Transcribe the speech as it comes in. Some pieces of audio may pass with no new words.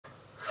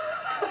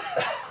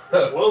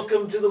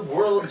Welcome to the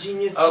World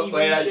Genius TV Oh,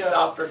 wait, I show.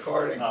 stopped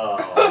recording. Oh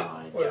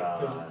my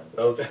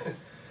god.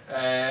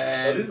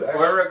 And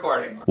we're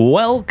recording.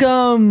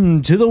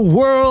 Welcome to the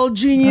World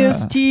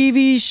Genius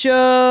TV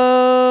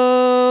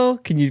show.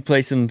 Can you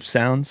play some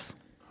sounds?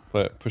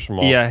 Push them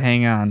all. Yeah,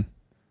 hang on.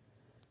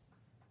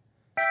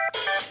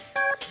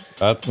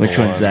 That's Which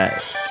the one's one.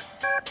 that?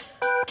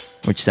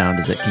 Which sound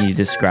is it? Can you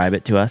describe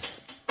it to us?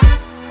 The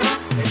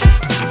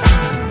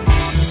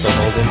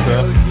whole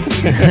intro.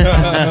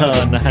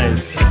 Oh,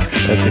 nice.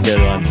 That's a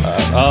good one.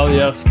 Oh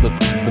yes, the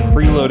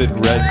preloaded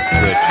red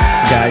switch.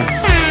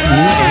 Guys, new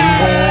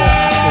angle.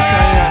 We're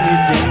trying out new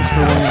things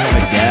for when we have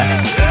a guest.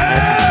 I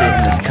have to sit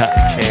in this cut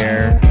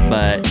chair,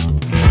 but,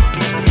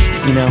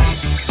 you know,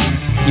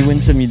 you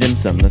win some, you dim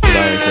some. That's what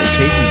I always say.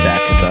 Chase is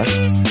back with us.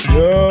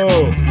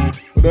 Yo,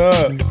 what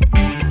up?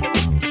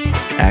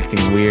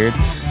 Acting weird.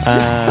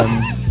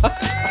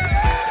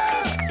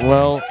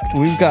 Well,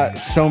 we've got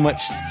so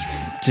much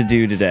to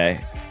do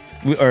today.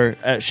 Or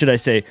should I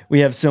say,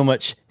 we have so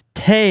much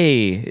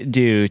to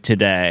do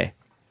today.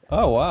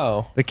 Oh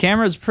wow. The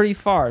camera's pretty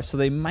far, so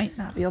they might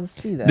not be able to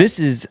see that. This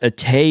is a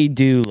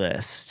to-do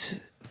list.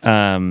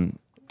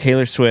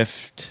 Taylor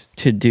Swift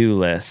to-do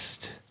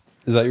list.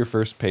 Is that your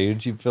first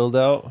page you filled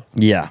out?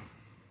 Yeah.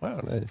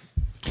 Wow, nice.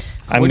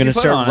 I'm What'd gonna you put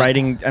start on it?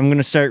 writing. I'm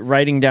gonna start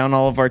writing down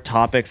all of our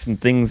topics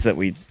and things that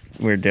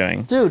we're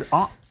doing. Dude,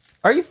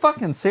 are you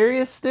fucking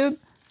serious, dude?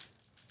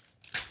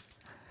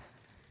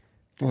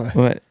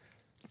 What?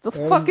 That's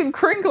fucking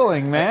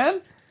crinkling,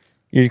 man.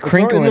 You're not in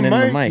crinkling the in the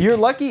mic. mic. You're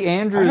lucky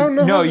Andrew's. I don't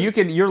know No, how you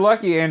can. You're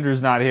lucky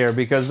Andrew's not here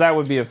because that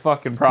would be a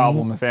fucking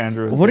problem if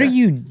Andrew was What here. are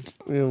you?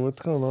 Yeah,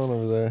 what's going on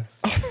over there?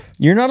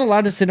 You're not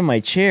allowed to sit in my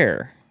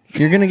chair.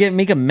 You're gonna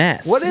make a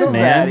mess. What is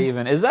man. that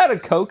even? Is that a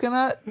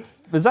coconut?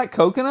 Is that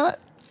coconut?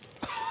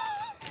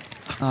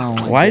 Oh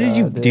my Why did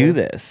you God, dude. do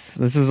this?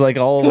 This was like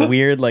all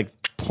weird, like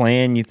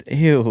plan. Ew,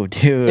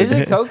 dude. Is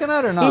it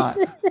coconut or not?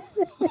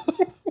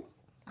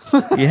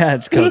 Yeah,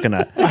 it's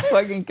coconut.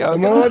 Fucking Am I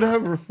coconut. allowed to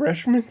have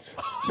refreshments?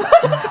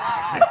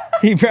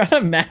 He brought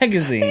a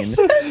magazine.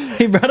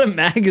 He brought a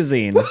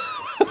magazine.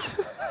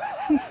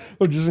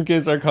 Well, just in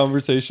case our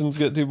conversations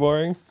get too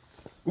boring.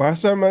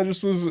 Last time I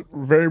just was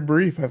very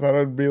brief. I thought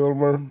I'd be a little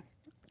more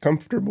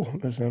comfortable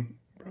this time.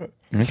 Brought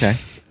Okay.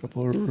 a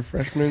couple of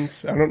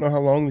refreshments. I don't know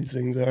how long these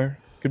things are.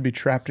 Could be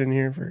trapped in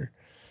here for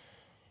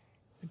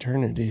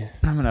eternity.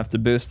 I'm gonna have to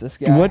boost this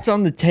guy. What's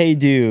on the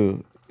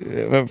do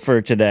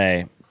for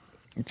today?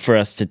 For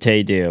us to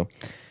do,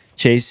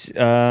 Chase.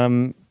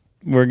 We're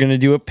gonna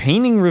do a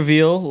painting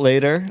reveal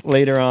later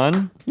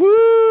on.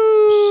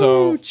 Woo!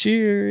 So,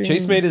 cheering.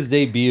 Chase made his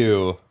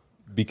debut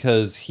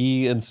because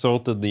he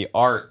insulted the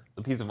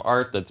piece of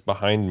art that's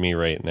behind me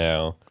right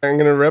now. I'm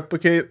going to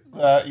replicate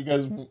that. You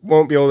guys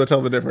won't be able to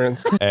tell the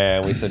difference.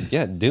 And we said,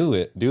 yeah, do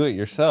it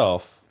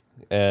yourself.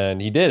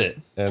 And he did it.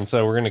 And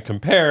so we're gonna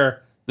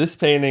compare this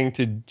painting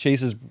to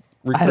Chase's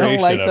I recreation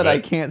don't like of that it. I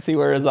can't see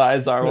where his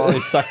eyes are while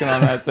he's sucking on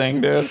that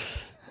thing, dude.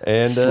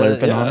 And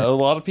Slurping on it. a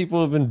lot of people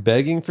have been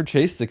begging for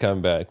Chase to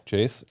come back.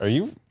 Chase,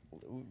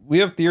 we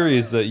have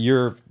theories that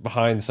you're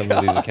behind some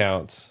of these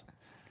accounts.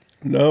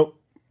 Nope.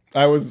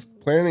 I was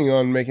planning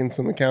on making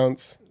some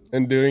accounts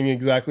and doing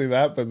exactly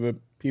that, but the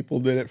people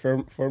did it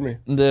for me.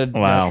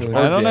 Wow. I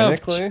don't know.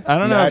 Organically? I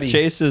don't know if Natty.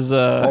 Chase is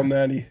All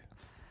natty.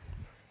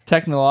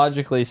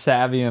 technologically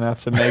savvy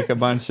enough to make a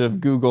bunch of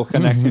Google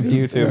connected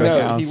YouTube No,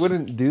 accounts. he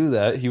wouldn't do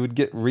that. He would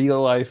get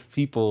real life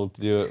people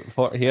to do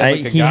it. He has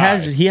like a guy.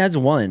 He has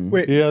one.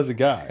 Wait. He has a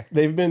guy.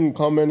 They've been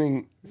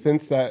commenting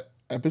since that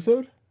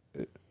episode?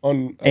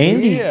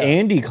 Andy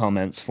Yeah.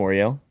 comments for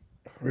you.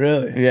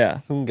 Really? Yeah.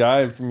 Some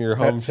guy from your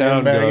That hometown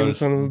sandbagging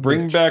son of a goes,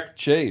 "Bring bitch." back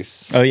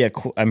Chase." Oh yeah.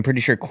 I'm pretty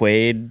sure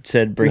Quaid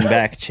said bring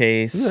back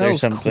Chase Who the or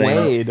hell's something.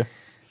 Quaid.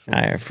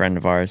 A friend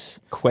of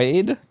ours.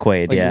 Quaid?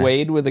 Quaid. Like yeah.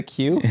 Wade with a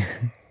Q?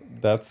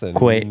 That's a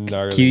Quaid.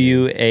 gnarly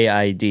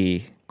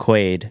Quaid.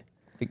 Quaid.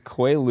 Like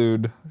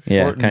Quaalude.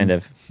 Yeah, shortened. kind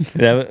of.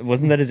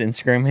 Wasn't that his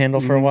Instagram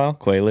handle for a while?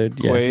 Quaalude.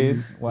 Yeah.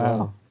 Quaid.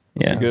 Wow.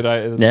 That's Yeah. a good,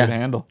 that's a Yeah. good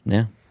handle.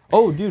 Yeah.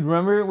 Oh, dude,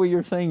 remember what you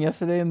were saying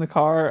yesterday in the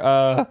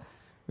car?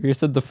 Where you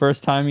said the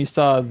first time you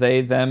saw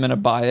they, them in a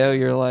bio,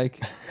 you're like,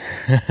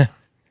 I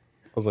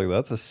was like,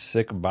 "That's a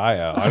sick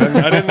bio." I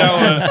didn't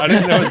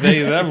know what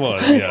they them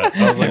was yet.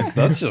 I was like,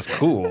 "That's just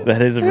cool."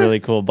 That is a really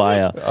cool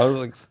bio. I was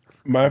like,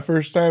 My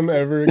first time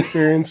ever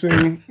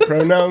experiencing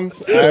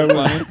pronouns.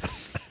 I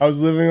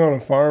was living on a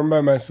farm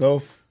by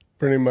myself,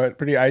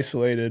 pretty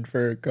isolated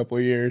for a couple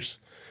of years.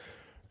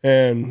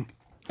 And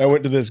I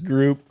went to this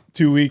group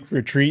 2-week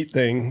retreat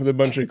thing with a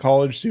bunch of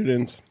college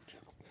students.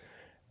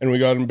 And we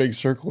got in a big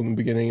circle in the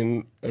beginning,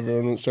 and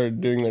everyone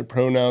started doing their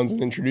pronouns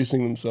and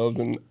introducing themselves.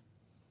 And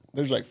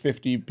there's like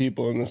 50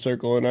 people in the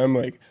circle, and I'm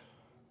like,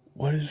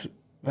 what is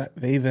that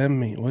they, them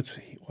mean? What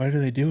are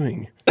they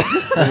doing? And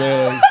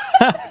they're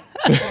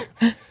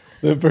like,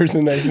 the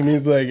person next to me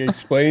is like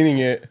explaining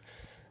it.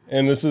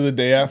 And this is the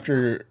day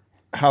after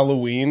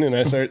Halloween, and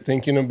I start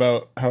thinking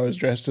about how I was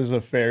dressed as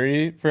a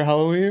fairy for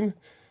Halloween.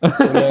 And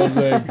I was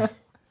like,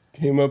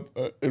 and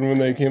when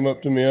they came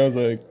up to me, I was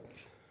like,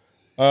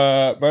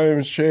 my name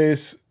is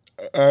Chase.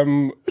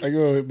 I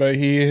go by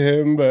he,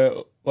 him,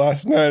 but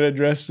last night I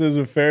dressed as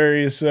a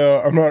fairy,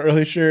 so I'm not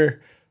really sure.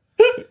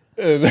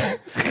 And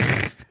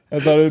I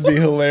thought it'd be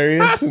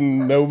hilarious,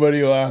 and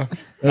nobody laughed.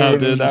 Oh,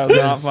 dude, that was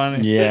not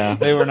funny. Yeah.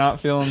 They were not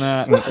feeling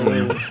that.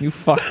 You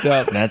fucked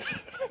up. That's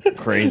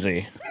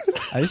crazy.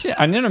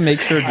 I need to make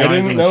sure I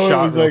Johnny's didn't in the know it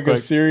shot was real like quick. a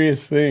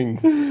serious thing.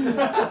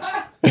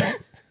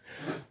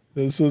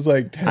 This was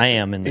like I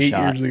am in the 8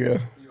 shot. years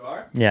ago.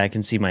 Yeah, I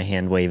can see my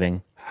hand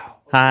waving.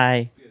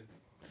 Hi.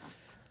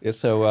 Yeah,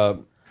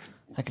 so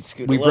I can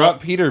scoot. we brought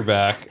Peter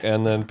back,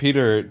 and then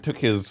Peter took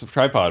his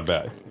tripod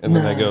back, and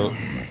then I go,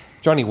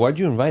 Johnny, why'd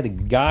you invite a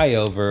guy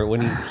over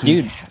when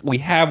Dude, we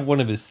have one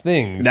of his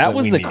things? That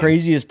was we the need?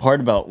 craziest part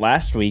about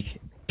last week.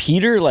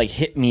 Peter like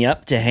hit me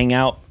up to hang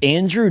out.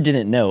 Andrew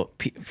didn't know.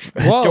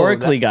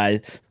 Historically,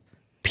 guys,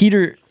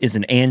 Peter is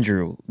an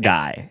Andrew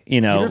guy. You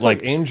know, Peter's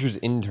like Andrew's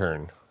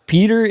intern.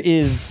 Peter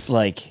is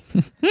like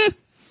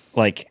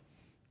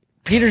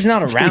Peter's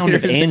not around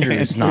if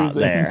Andrew's not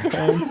there.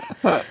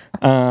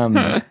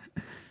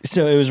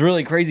 So it was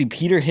really crazy.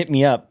 Peter hit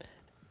me up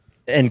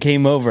and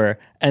came over,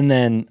 and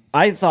then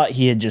I thought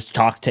he had just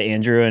talked to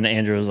Andrew, and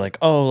Andrew was like,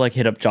 "Oh, like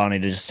hit up Johnny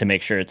to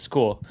make sure it's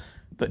cool."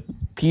 But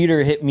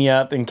Peter hit me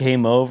up and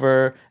came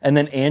over, and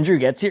then Andrew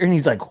gets here, and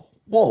he's like,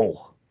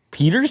 "Whoa,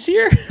 Peter's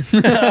here?"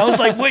 I was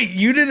like, "Wait,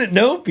 you didn't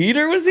know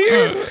Peter was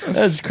here?"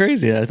 That's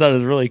crazy. I thought it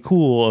was really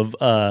cool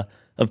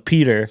of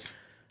Peter.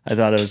 I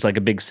thought it was like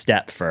a big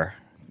step for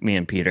me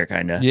and Peter,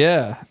 kind of.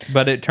 Yeah,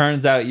 but it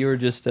turns out you were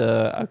just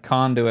a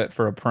conduit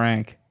for a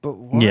prank. But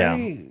why?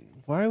 Yeah.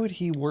 Why would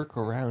he work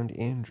around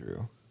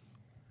Andrew?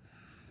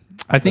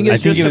 I think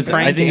it's just it a was-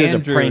 prank I think it was a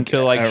Andrew prank,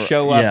 to like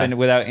show up yeah. and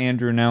without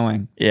Andrew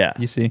knowing. Yeah.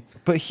 You see?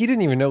 But he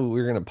didn't even know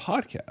we were going to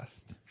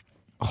podcast.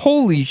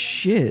 Holy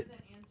shit.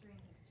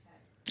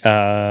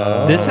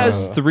 This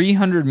has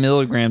 300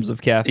 milligrams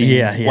of caffeine.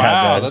 Yeah, yeah.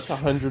 Wow, it does.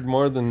 that's 100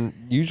 more than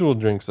usual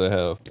drinks I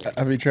have.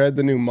 Have you tried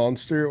the new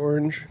Monster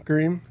Orange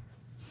Cream?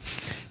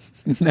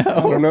 No. I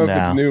don't know if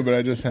it's No. new, but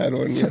I just had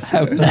one I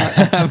yesterday.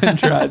 haven't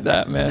tried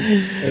that,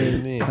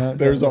 man.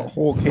 There's a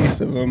whole case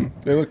of them.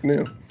 They look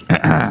new.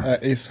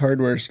 At Ace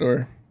Hardware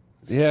store.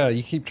 Yeah,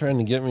 you keep trying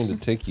to get me to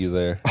take you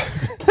there.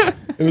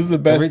 It was the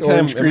best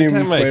orange every cream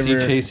time I see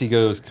flavor. Chase, he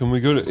goes, "Can we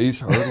go to Ace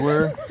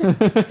Hardware?"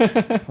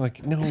 I'm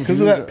like, no, Because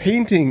of that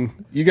painting,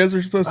 you guys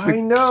were supposed to I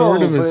know,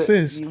 sort of but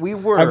assist. we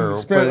were, I've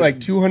spent but- like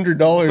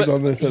 $200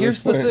 on this. At Here's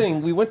this the point.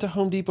 thing: we went to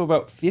Home Depot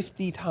about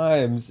 50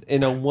 times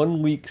in a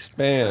 1 week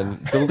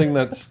span, building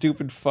that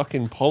stupid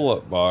fucking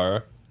pull-up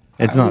bar.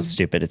 It's not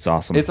stupid. It's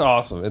awesome. It's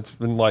awesome. It's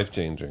been life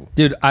changing.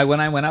 Dude, when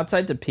I went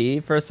outside to pee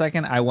for a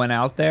second, I went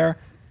out there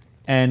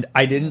and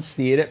I didn't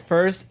see it at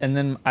first. And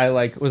then I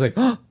like was like,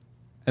 oh!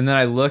 And then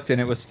I looked and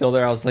it was still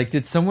there. I was like,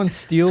 did someone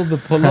steal the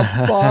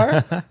pull-up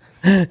bar?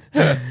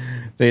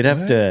 They'd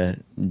have to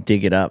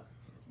dig it up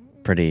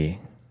pretty,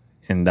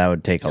 and that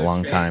would take a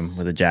long Chase. time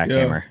with a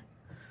jackhammer.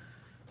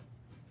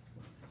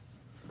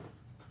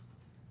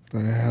 The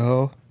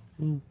hell?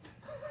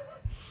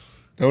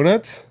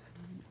 Donuts?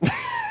 What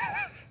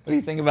do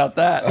you think about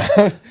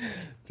that?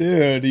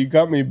 Dude, you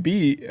got me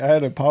beat. I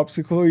had a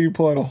popsicle. You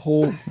pull out a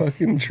whole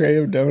fucking tray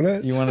of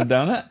donuts. You want a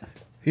donut?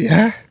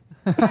 Yeah.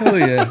 Hell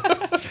yeah.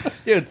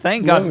 Dude,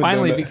 thank Love God a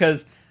finally donut.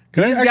 because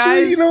Can these I actually,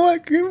 guys you know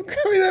what? Give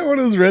me that one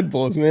of those Red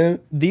Bulls, man.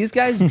 these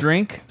guys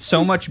drink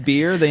so much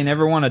beer they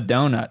never want a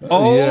donut.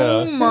 Oh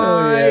Yeah.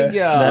 my yeah.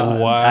 God.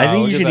 Wow! I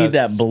think you look should at eat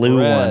that blue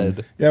spread.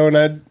 one. Yeah,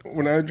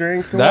 when I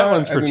drank a That lot,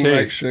 one's I for didn't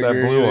like Chase. sugar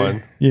That blue either.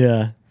 one.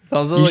 Yeah.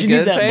 Those You look should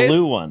good, eat that Faith?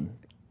 blue one.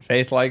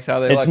 Faith likes how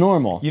they It's look.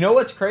 normal. You know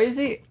what's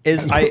crazy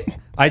is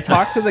I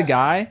talked to the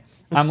guy.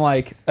 I'm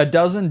like, a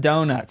dozen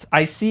donuts.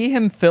 I see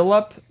him fill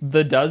up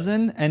the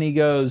dozen and he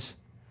goes,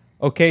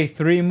 okay,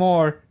 3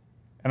 more.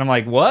 And I'm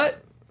like,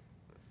 what?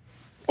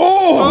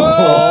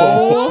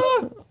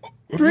 Oh!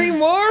 3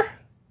 more?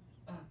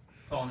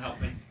 Colin,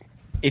 help me.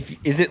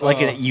 Is it like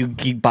you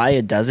buy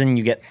a dozen,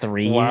 you get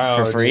 3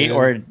 Wow, for free, dude.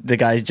 or the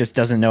guy just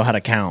doesn't know how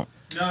to count?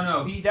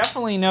 No, he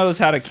definitely knows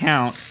how to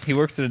count. He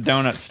works at a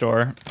donut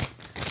store.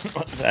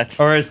 That's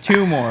Or has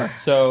 2 more.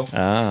 So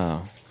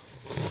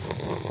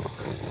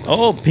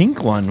oh,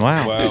 pink one.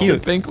 Wow, Wow. it's a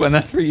cute. pink one.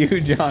 That's for you,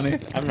 Johnny.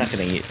 I'm not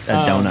gonna eat a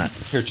donut.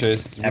 Here,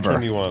 Chase. Which Ever.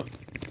 one do you want?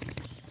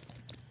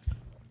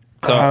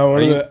 So,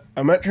 are you-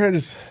 I might try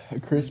this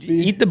crispy.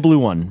 Eat the blue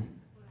one.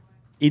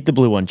 Eat the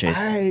blue one, Chase.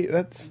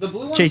 That's The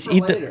blue one's Chase, for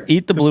eat later. the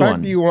the blue fact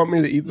one. that you want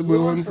me to eat the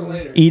blue ones. for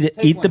later. Eat it.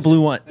 Take Eat the one.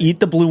 blue one. Eat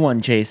the blue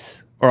one,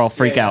 Chase, or I'll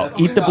freak Yeah, out. that's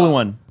Eat what the we blue thought.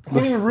 one. I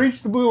didn't even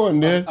reach the blue one,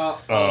 dude. No,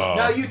 you. All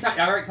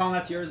right, Colin,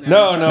 that's yours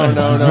No,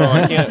 now.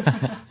 I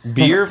can't.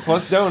 Beer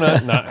plus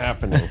donut, not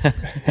happening.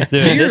 Dude,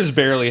 Beer's this-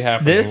 barely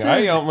happening. this I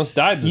is- almost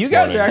died this you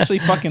guys morning. are actually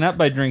fucking up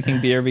by drinking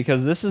beer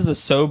because this is a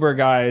sober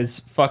guy's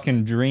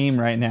fucking dream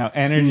right now.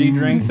 Energy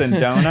drinks and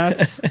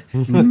donuts.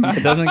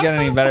 It doesn't get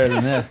any better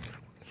than this.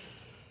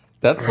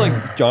 That's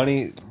like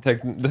Johnny.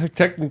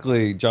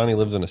 Technically, Johnny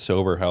lives in a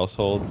sober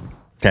household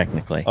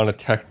Technically. on a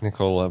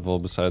technical level,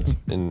 besides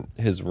in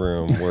his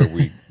room where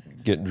we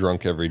get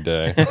drunk every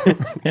day.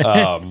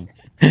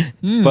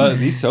 But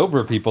these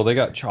sober people, they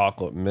got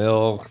chocolate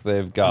milk.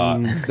 They've got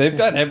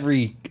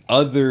every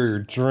other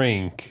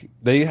drink.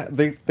 They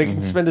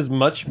can spend as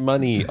much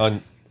money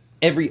on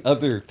every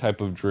other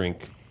type of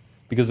drink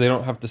because they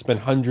don't have to spend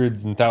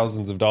hundreds and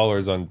thousands of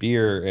dollars on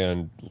beer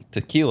and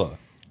tequila.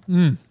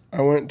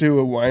 I went to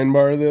a wine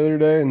bar the other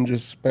day and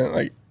just spent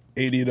like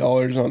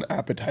 $80 on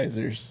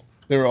appetizers.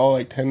 They were all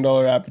like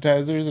 $10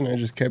 appetizers, and I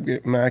just kept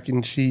getting mac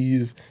and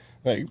cheese,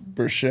 like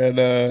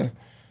bruschetta,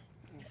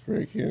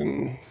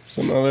 freaking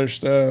some other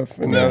stuff.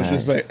 And I was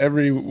just like,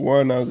 every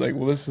one, I was like,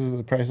 well, this is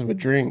the price of a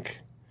drink.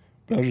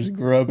 But I was just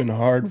grubbing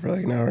hard for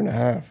like an hour and a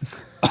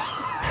half.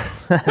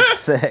 That's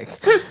sick.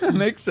 That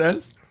makes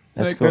sense.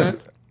 That's Makes cool.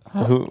 sense.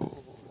 Who?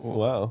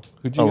 Wow.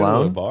 Who'd you go to a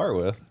Alone? bar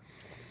with?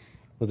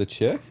 With a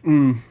chick?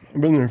 I've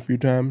been there a few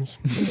times.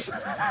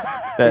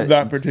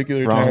 That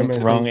particular wrong,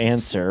 time, I wrong think.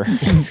 answer.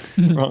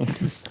 Wrong.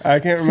 I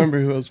can't remember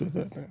who else was with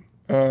that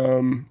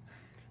time.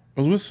 I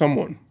was with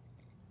someone.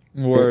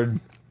 Word.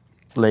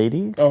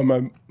 Lady? Oh,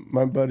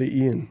 my buddy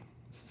Ian.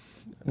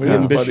 Yeah,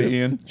 Bishop. buddy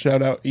Ian.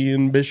 Shout out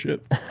Ian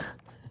Bishop.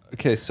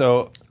 Okay,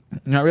 so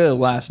Not really a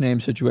last name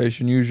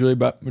situation usually,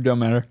 but it don't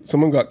matter.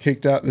 Someone got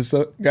kicked out. This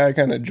guy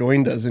kind of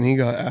joined us, and he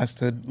got asked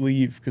to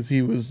leave because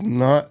he was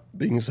not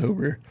being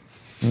sober.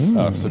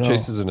 so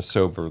Chase is in a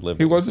sober living.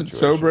 He wasn't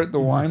situation. sober at the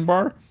wine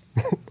bar?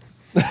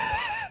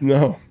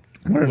 No.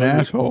 What an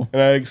asshole.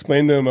 And I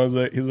explained to him, he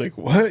was like,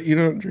 what? You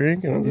don't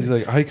drink? And I was He's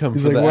like, like, I come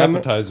He's for like, the why not?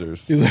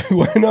 appetizers. he's like,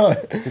 why not?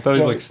 I thought he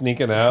was like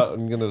sneaking out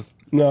and gonna.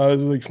 No, I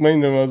was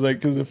explaining to him, I was like,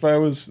 because if I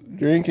was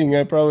drinking,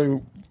 I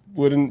probably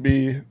wouldn't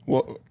be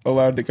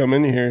allowed to come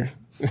in here.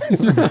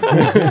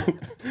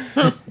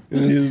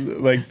 And he was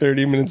like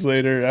 30 minutes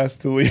later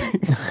asked to leave.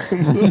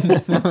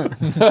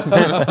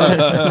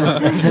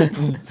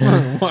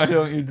 Why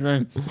don't you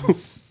drink?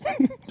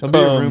 I'll be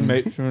a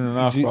roommate soon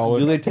enough, Do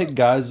probably. they take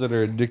guys that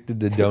are addicted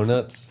to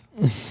donuts?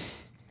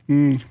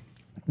 Dude,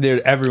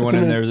 everyone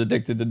in there is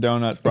addicted to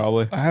donuts,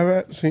 probably. I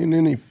haven't seen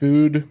any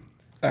food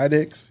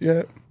addicts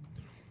yet.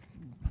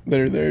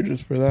 They're there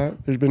just for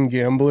that. There's been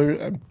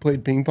gamblers. I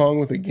played ping pong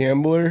with a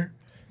gambler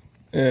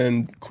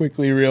and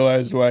quickly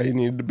realized why he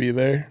needed to be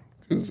there.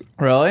 Because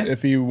Really?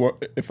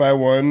 if I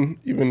won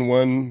even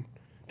one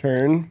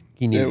turn,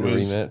 He needed it a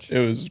was, rematch.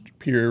 It was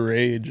pure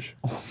rage.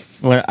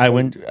 When I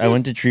went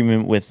to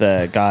treatment with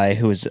a guy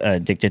who was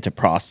addicted to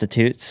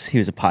prostitutes. He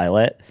was a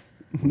pilot.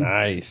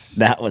 Nice.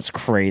 That was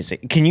crazy.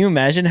 Can you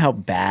imagine how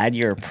bad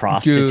your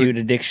prostitute Dude,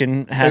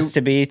 addiction has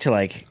to be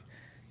like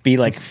be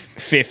like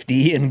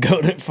 50 and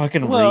go to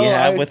fucking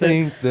rehab with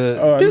it?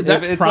 Dude,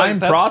 that's prime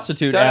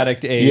prostitute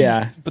addict age.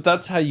 Yeah. But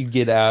that's how you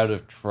get out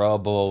of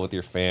trouble with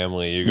your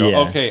family. You go, Yeah.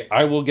 okay,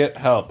 I will get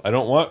help. I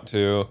don't want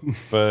to,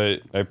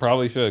 but I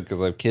probably should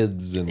because I have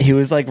kids. And He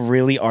was like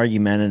really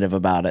argumentative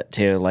about it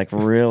too. Like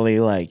really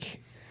like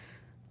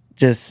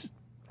just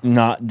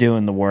not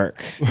doing the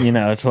work,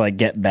 to like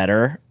get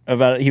better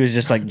about it. He was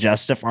just like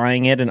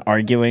justifying it and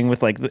arguing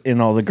with like in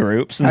all the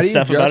groups and How do you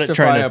stuff about it.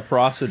 justify Trying a to,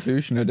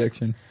 prostitution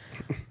addiction?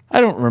 I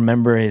don't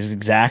remember his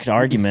exact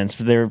arguments,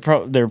 but they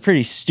were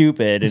pretty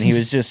stupid, and he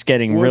was just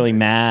getting really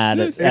mad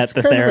at It's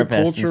the kind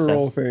therapist. of a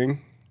cultural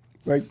thing.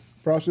 Like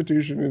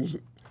prostitution is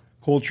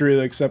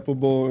culturally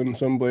acceptable in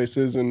some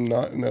places and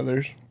not in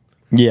others.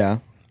 Yeah.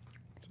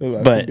 So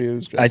that But could be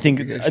his I think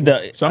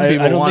justification. Some I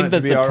people don't want think it that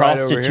to be the all right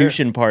over here.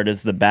 prostitution part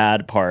is the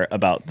bad part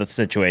about the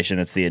situation.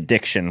 It's the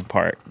addiction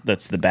part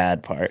that's the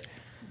bad part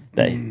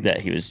that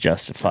he was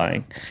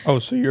justifying. Oh,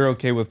 so you're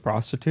okay with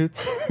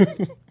prostitutes?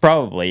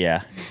 Probably,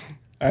 yeah.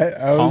 I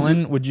was,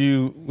 Colin, would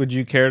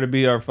you care to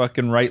be our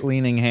fucking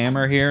right-leaning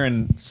hammer here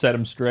and set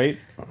him straight?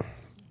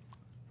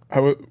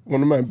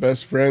 one of my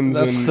best friends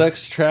that's in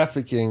sex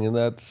trafficking, and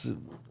that's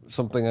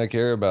something I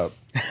care about.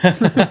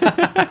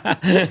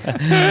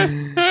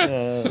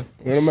 one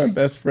of my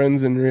best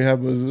friends in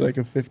rehab was like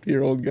a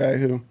 50-year-old guy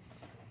who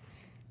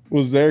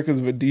was there because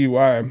of a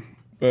DUI,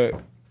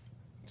 but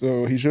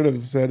so he should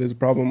have said his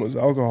problem was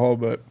alcohol,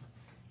 but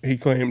he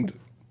claimed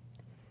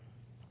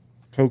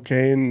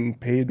cocaine and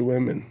paid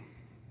women.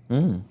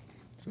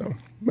 So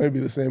maybe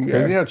the same guy.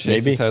 Crazy how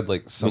Chase Maybe. has had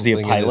like he a something in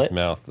his pilot?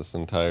 mouth this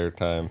entire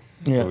time.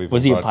 Yeah. that we've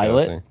Was been he a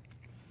pilot?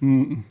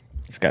 podcasting.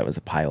 This guy was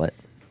a pilot.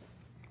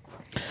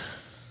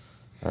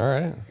 All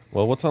right.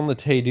 Well, what's on the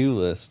to-do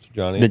list,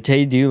 Johnny? The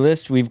to-do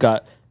list, we've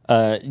got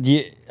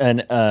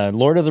an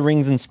Lord of the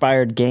Rings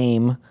inspired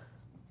game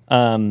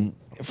I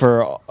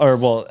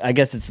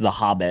guess it's The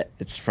Hobbit.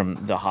 It's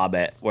from The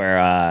Hobbit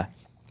where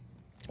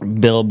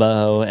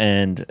Bilbo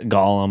and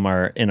Gollum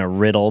are in a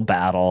riddle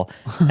battle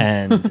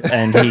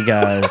and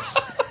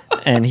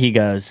he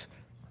goes,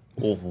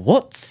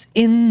 "What's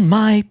in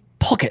my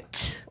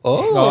pocket?"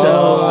 oh,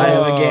 So I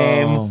have a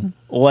game.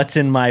 What's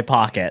in my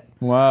pocket?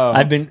 Wow.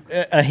 I've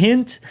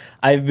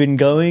been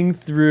going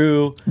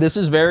through. This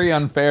is very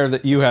unfair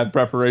that you had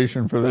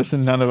preparation for this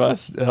and none of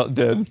us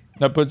did.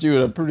 That puts you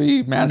at a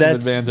pretty massive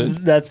advantage.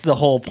 That's the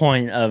whole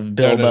point of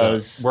No, no, no.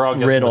 Bilbo's We're all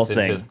guessing riddle what's in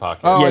thing. his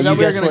pocket. Oh, Yeah, I thought you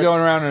we were guess going to go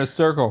what's- around in a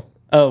circle.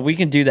 Oh, we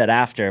can do that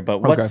after. But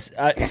what's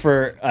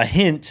for a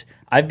hint?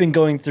 I've been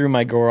going through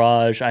my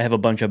garage. I have a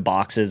bunch of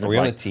boxes Are of we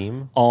on a like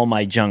team? all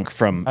my junk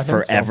from I think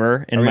so.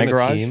 forever in Are we my on a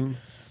garage. team?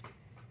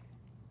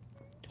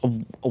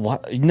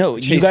 What? No,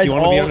 Chase, you guys you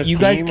wanna be on all a you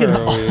guys team, can or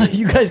are we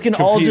you guys can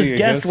all just competing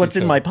guess against what's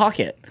each in other? my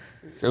pocket.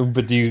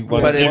 But do you?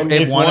 But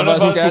if one of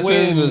us guesses,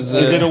 wins,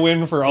 is it a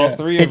win for all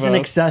three of us? It's an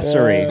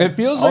accessory. It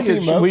feels I'll like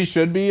team up. we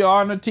should be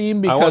on a team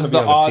I wanna because be the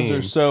on a odds team.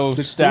 are so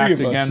There's stacked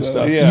three of us, against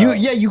though. us.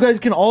 Yeah. You guys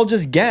can all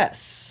just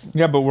guess.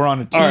 Yeah, but we're on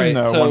a team All right,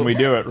 though so- when we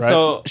do it, right?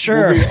 So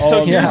Sure.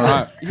 So here's,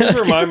 yeah. here's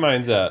where my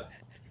mind's at.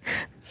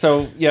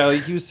 So yeah,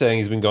 like he was saying,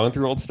 he's been going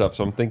through old stuff.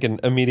 So I'm thinking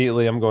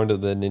immediately, I'm going to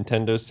the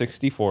Nintendo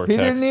 64 he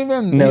text. didn't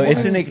even. No, he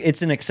it's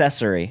was- an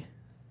accessory.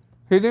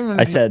 He didn't even.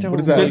 I said What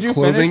is that? Did A you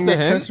clothing finish the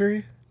hint?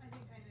 accessory?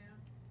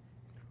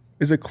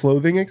 Is it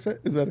clothing Is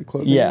that a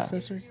clothing Yeah.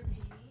 accessory?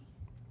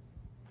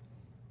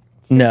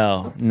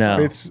 no.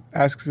 It's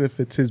asks if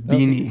it's his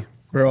beanie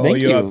for all Thank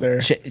you you. out there.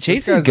 Chase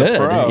guy's is a good.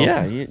 pro.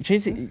 Yeah,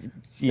 Chase.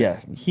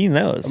 Yeah, he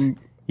knows.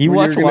 You Were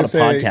watch a gonna lot of say-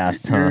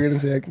 podcasts, You were huh? gonna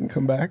say I can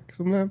come back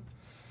sometime.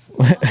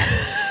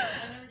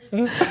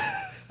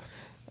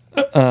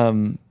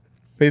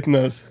 Faith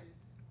knows.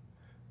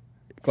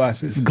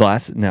 Glasses.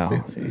 Glass?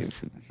 No.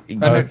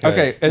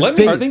 Okay, is- Let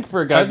me are- think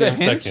for a Are the goddamn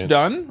hints second.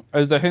 done?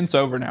 Or is the hints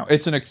over now?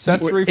 It's an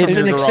accessory from It's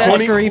your an garage.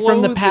 accessory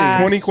from the clothing. past.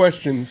 20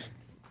 questions.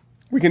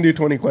 We can do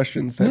 20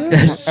 questions.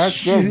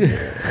 That's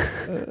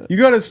good. You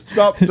gotta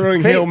stop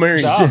throwing Hail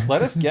Marys. Stop.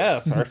 Let us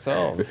guess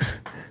ourselves.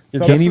 Your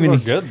Can't guesses even- are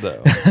good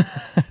though.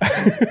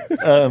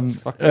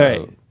 All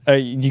right.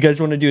 You guys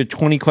want to do a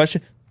 20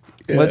 question?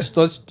 Yeah. Let's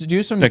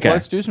do some. Okay.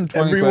 Let's do some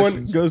 20 Everyone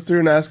questions. goes through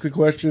and asks a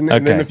question,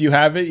 and then Okay. if you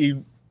have it,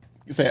 you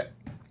say it.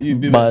 You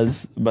do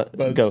Buzz. Buzz,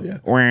 Go. yeah.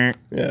 Okay.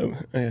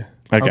 Yeah.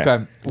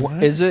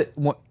 Okay. Is it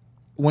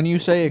when you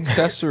say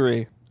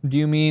accessory? Do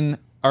you mean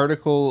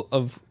article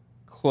of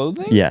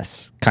clothing?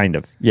 Yes, kind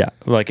of. Yeah,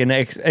 like an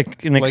Like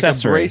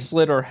accessory. a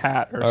bracelet or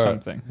hat or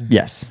something.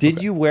 Yes.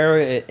 Did you wear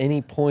it at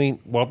any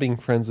point while being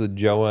friends with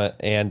Joa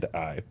and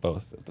I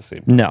both at the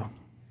same time? No.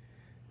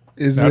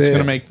 Is That's it-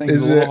 gonna make things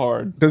is a little it-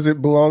 hard. Does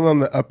it belong on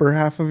the upper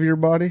half of your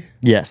body?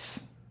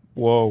 Yes.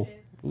 Whoa.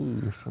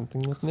 Ooh,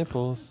 something with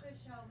nipples.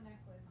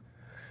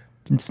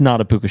 It's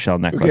not a puka shell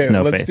necklace. Okay,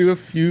 no let's faith. do a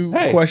few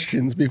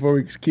questions before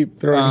we keep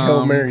throwing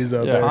Hail Marys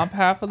out there. Top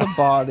half of the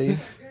body.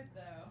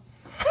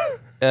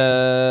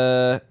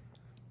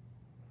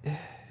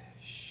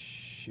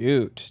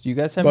 Shoot. Do you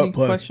guys have Butt any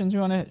plug. questions you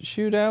want to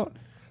shoot out?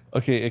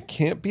 Okay, it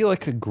can't be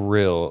like a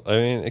grill. I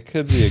mean, it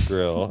could be a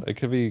grill. It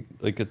could be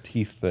like a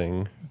teeth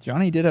thing.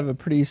 Johnny did have a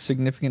pretty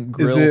significant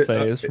Is grill it,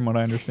 phase, from what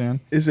I understand.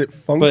 Is it he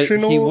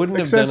functional wouldn't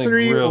have done a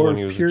accessory grill or when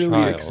he was a purely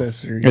child.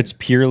 accessory? It's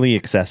purely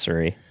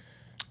accessory.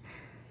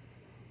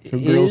 So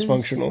grill's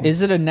functional.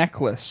 Is it a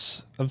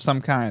necklace of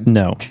some kind?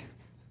 No.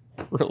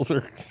 Grills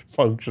are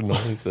functional,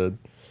 he said.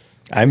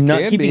 I'm not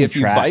Can keeping be if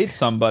track. you bite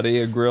somebody,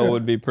 a grill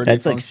would be pretty.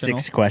 That's like functional.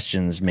 6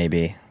 questions,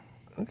 maybe.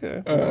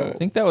 Okay. I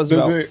think that was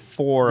Does about it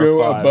 4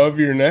 go or 5. above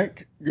your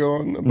neck? Go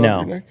on above No.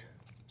 your neck?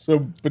 So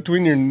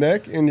between your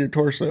neck and your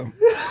torso.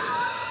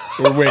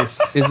 Or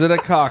waist. Is it a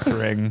cock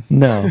ring?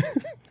 No.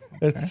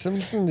 It's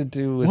something to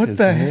do with What his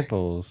the heck?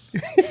 nipples.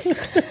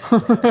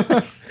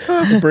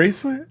 A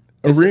bracelet?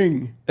 A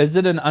ring? Is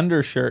it an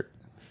undershirt?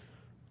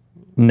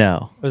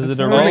 No. Is it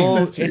a not an ring?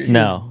 accessory. It's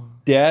No.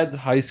 Dad's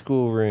high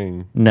school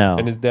ring. No.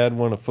 And his dad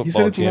won a said football it's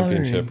not a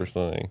championship ring. or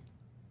something.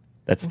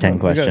 That's 10 we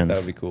got- questions. That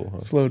would be cool, huh?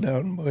 Slow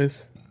down,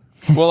 boys.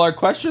 Well, our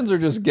questions are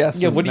just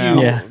guesses. Yeah, what do now.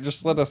 you... Yeah.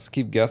 Just let us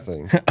keep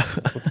guessing.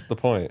 What's the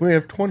point? We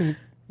have 20.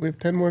 We have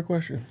 10 more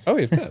questions. Oh,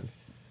 we have 10.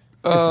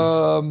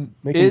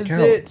 Make 'em Is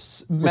count.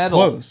 it We're metal?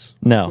 close.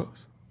 No.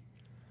 Close.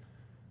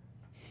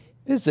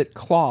 Is it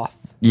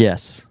cloth?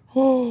 Yes.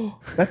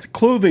 That's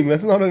clothing.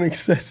 That's not an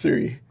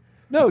accessory.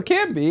 No, it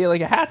can be.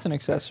 Like a hat's an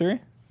accessory.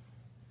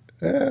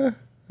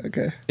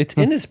 Okay. It's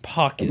in his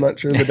pocket. I'm not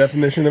sure the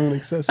definition of an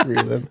accessory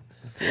then.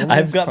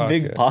 I've got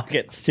big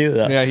pockets too,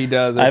 though. Yeah, he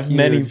does. I have They're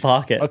many huge.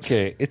 pockets.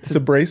 Okay, It's a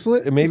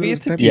bracelet? maybe Is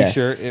it's a type- Yes.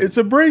 t-shirt. It's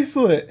a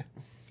bracelet.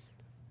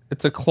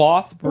 It's a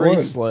cloth one?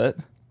 bracelet.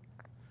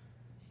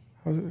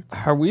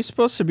 Are we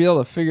supposed to be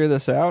able to figure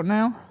this out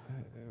now?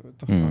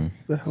 The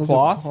hell's a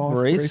Cloth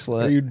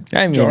bracelet? Are you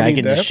I mean, Johnny I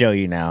can just Depp? show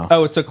you now.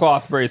 Oh, it's a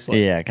cloth bracelet.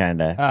 Yeah,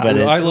 kind of. Ah.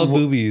 but I it- love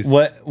boobies.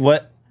 what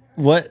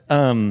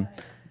genre?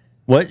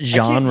 I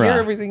can't hear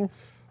everything.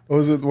 Oh,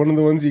 is it one of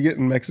the ones you get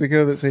in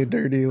Mexico that say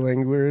dirty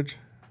language?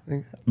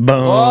 Boom.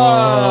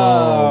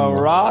 Oh,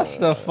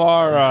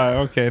 Rastafari.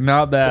 Okay,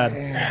 not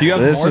bad. Do you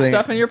have This more thing-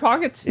 stuff in your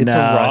pockets? It's Nah,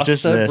 a Rasta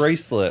just this.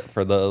 bracelet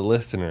for the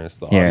listeners.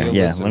 The Here, audio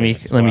yeah.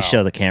 listeners. Let me Wow.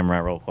 show the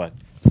camera real quick.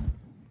 Oh,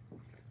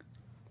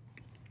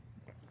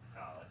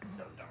 it's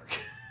so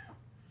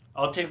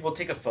dark. We'll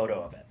take a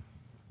photo of it.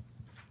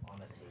 On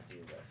the tape, do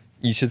this.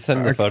 You should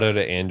send the photo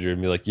to Andrew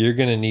and be like, "You're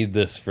gonna need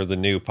this for the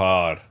new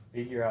pod."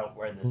 Figure out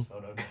where this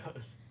photo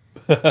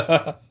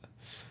goes.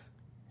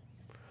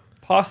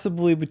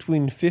 Possibly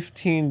between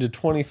 15 to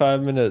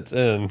 25 minutes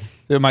in.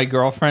 Dude, my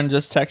girlfriend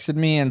just texted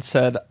me and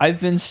said,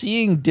 I've been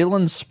seeing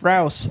Dylan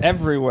Sprouse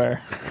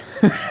everywhere.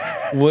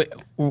 What?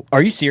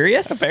 Are you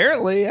serious?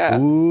 Apparently, yeah.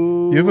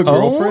 You have a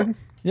girlfriend?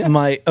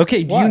 Yeah.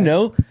 Okay, do Why? you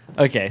know?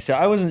 Okay, so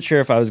I wasn't sure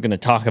if I was going to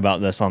talk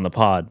about this on the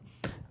pod,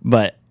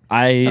 but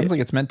Sounds like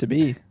it's meant to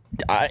be.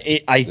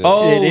 it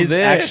is this.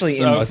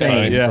 actually Okay. A sign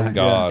insane. Yeah, from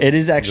God. It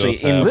is actually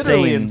Just have-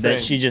 Literally insane that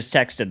insane. she just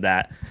texted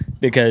that,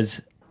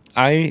 because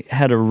I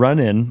had a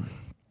run-in,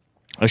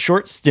 a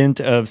short stint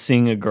of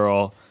seeing a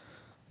girl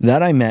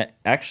that I met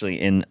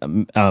actually in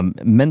a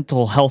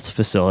mental health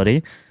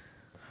facility,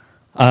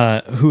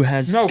 who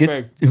has No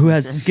fake.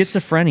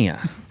 schizophrenia.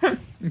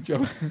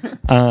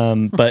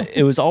 But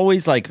it was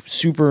always like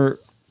super,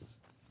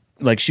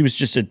 like she was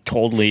just a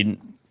totally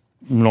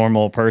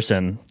normal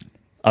person,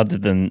 other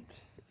than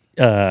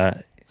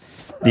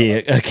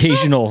the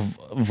occasional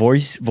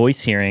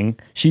voice hearing.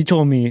 She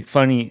told me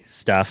funny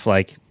stuff,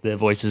 like the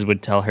voices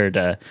would tell her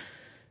to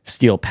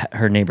steal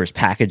her neighbor's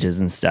packages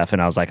and stuff,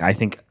 and I was like, I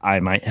think I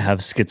might have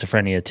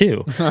schizophrenia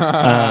too,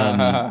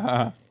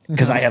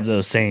 because I have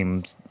those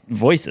same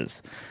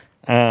voices.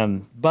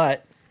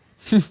 But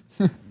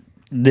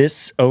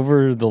this,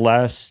 over the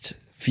last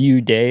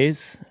few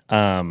days,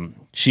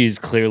 she's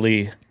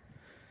clearly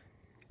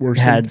Worsened.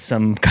 had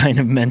some kind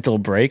of mental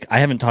break. I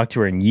haven't talked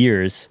to her in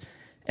years,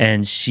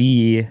 and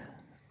she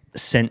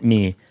sent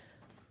me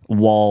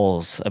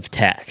walls of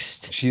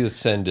text. She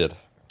ascended,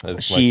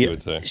 as Mikey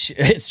would say.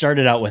 It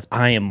started out with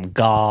 "I am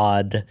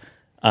God,"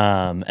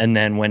 and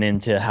then went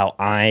into how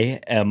I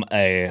am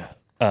a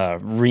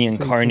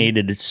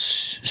reincarnated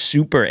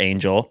super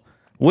angel,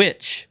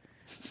 which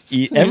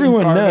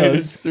everyone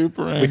knows.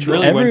 Super Which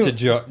really Every- went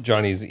to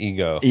Johnny's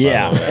ego. by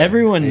Yeah, the way.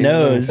 everyone He's been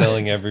knows.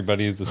 telling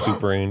everybody he's a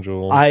super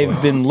angel. I've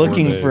for been 4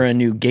 looking days. for a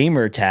new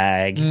gamer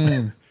tag.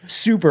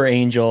 Super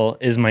Angel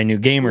is my new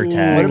gamer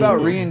tag. What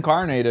about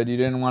reincarnated? You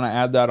didn't want to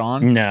add that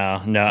on?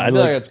 No, I feel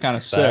like it's kind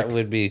of That sick.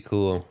 would be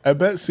cool. I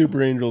bet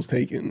Super Angel's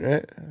taken,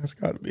 right? That's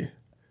got to be.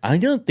 I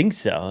don't think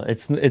so.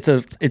 It's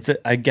a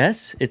I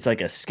guess it's like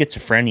a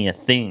schizophrenia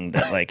thing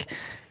that, like,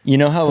 you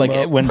know how like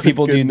up when with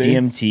people do good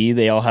names. DMT,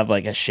 they all have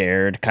like a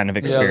shared kind of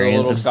Yeah, the experience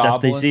little of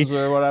stuff they see.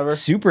 goblins or whatever.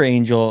 Super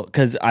Angel,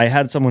 because I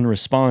had someone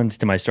respond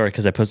to my story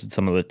because I posted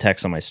some of the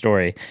text on my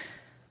story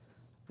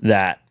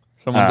that.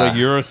 Someone's like,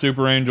 "You're a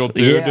super angel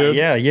too, Yeah,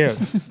 dude." yeah.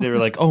 They were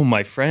like, "Oh,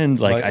 my friend,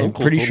 like My I'm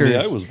uncle pretty told sure me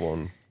I was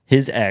one.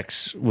 his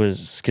ex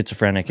was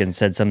schizophrenic and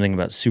said something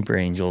about super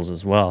angels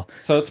as well."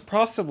 So it's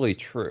possibly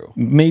true.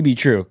 Maybe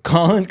true.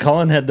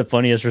 Colin had the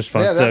funniest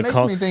response. Yeah, So that makes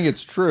me think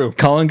it's true.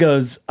 Colin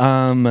goes,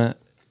 "Can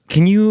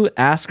you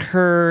ask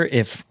her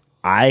if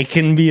I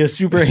can be a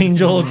super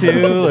angel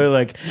too, or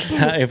like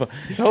if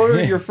Tell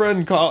her your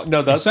friend called.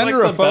 No, that's Send like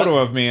her a the photo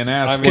best- of me and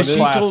ask I what mean,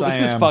 class I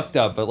this is am. fucked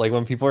up, but like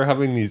when people are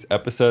having these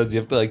episodes, you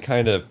have to like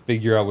kind of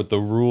figure out what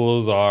the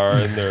rules are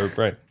in their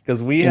brain.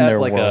 Because we In had their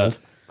like world.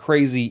 a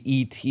crazy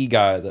ET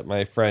guy that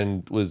my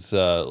friend was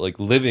like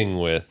living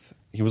with.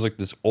 He was like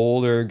this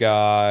older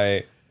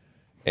guy,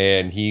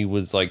 and he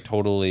was like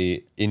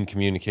totally in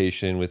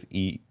communication with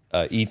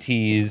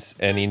ETs,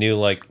 and he knew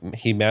like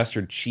he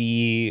mastered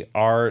chi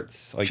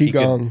arts. Like he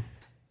could, Qigong.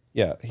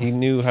 yeah, he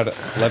knew how to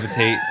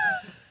levitate.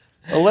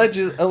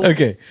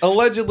 Okay.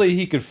 Allegedly,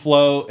 he could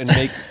float and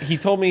make. He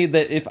told me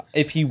that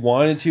if he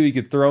wanted to, he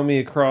could throw me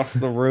across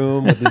the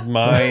room with his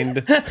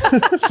mind.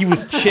 He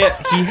was chip.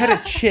 He had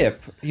a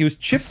chip. He was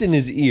chipped in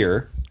his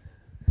ear.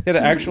 He had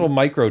an actual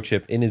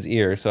microchip in his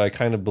ear, so I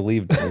kind of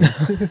believed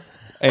him.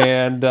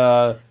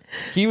 And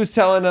he was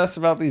telling us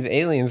about these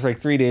aliens for like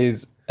 3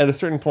 days. At a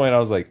certain point, I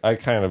was like, I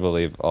kind of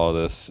believe all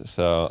this.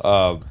 So,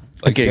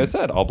 like Okay. you guys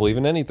said, I'll believe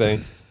in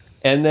anything.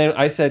 And then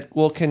I said,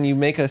 well, can you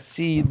make us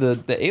see the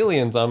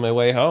aliens on my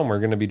way home? We're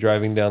going to be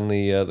driving down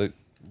the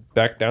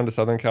back down to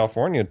Southern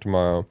California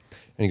tomorrow.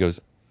 And he goes,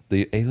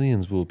 the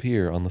aliens will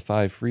appear on the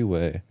 5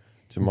 freeway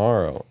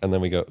tomorrow. And then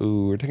we go,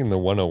 ooh, we're taking the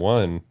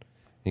 101.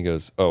 He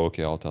goes, oh,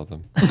 okay, I'll tell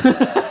them.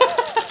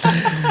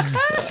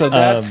 So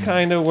that's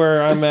kind of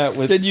where I'm at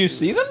with. Did you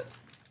see them?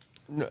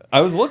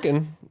 I was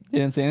looking, You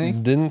didn't see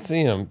anything. didn't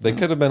see them. They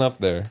could have been up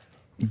there.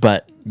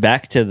 But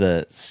back to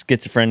the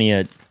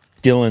schizophrenia,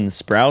 Dylan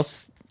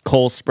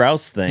Cole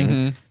Sprouse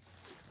thing.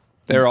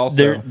 They're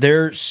also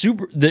They're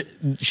super.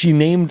 She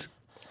named.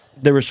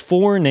 There was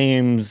 4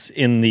 names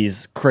in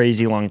these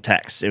crazy long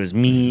texts. It was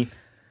me,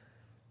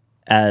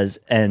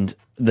 and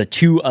the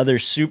 2 other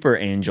super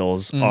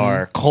angels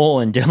are Cole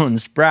and Dylan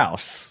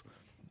Sprouse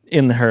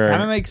in her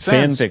Kinda makes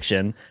fan sense.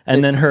 fiction,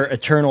 and then her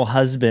eternal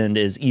husband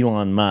is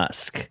Elon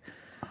Musk.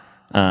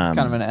 kind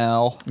of an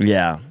L.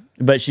 Yeah,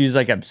 but she's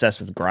like obsessed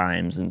with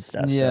Grimes and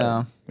stuff.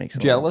 Yeah, so makes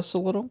it jealous a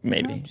little.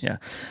 maybe. Yeah,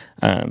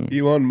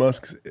 Elon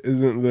Musk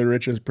isn't the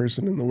richest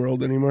person in the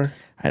world anymore.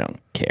 I don't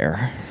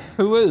care.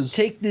 Who is?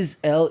 Take this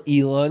L,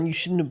 Elon. You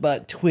shouldn't have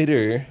bought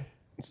Twitter.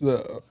 It's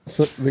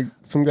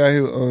some guy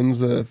who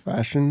owns a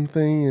fashion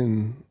thing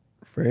in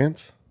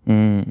France.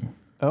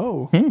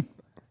 Oh,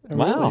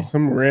 Wow.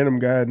 Some random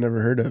guy I'd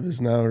never heard of is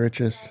now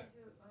richest.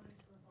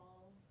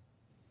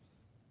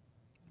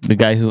 The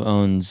guy who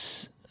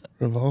owns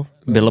Revolve.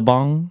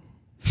 Billabong.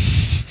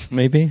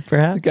 maybe,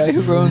 perhaps. The guy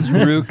who owns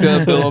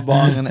Ruka,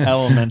 Billabong, and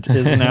Element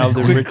is now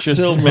the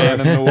richest Quicksilver.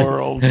 man in the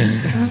world.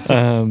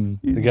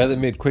 The guy that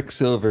made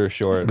Quicksilver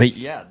shorts. But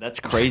yeah, that's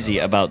crazy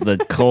about the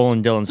Cole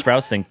and Dylan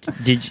Sprouse thing.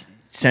 Did you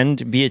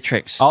send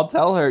Beatrix? I'll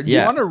tell her. Do you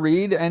Yeah. want to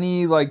read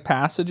any like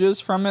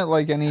passages from it?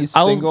 Like any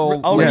I'll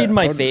single? I'll Yeah. read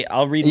my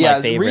I'll read my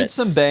yeah, favorites. read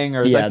some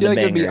bangers. Yeah, I feel the like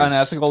it'd be bangers.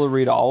 unethical to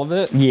read all of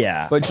it.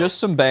 Yeah. But just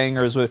some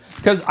bangers with,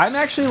 because I'm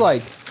actually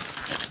like,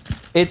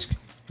 it's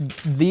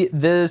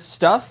the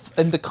stuff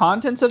and the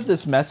contents of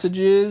this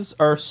messages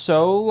are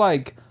so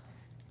like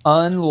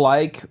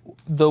unlike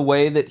the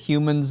way that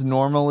humans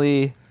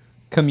normally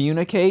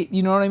communicate.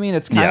 You know what I mean?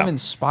 It's kind Yeah. of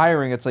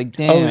inspiring. It's like,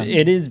 Oh, damn.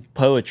 it is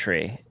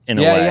poetry in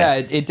a yeah, way. yeah.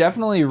 It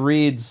definitely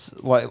reads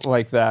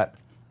like that.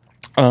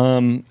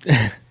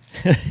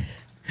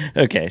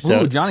 Okay,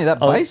 so Ooh, Johnny, that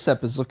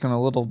bicep is looking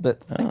a little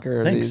bit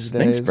thicker thanks. these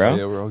days. Thanks, bro.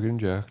 yeah, we're all getting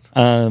jacked.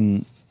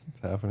 um,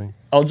 It's happening.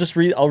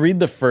 I'll read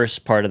the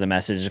first part of the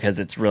message because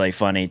it's really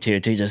funny too,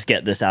 to just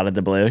get this out of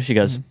the blue. She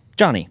goes,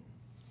 Johnny,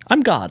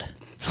 I'm God.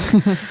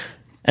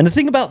 And the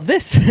thing about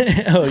this,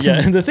 oh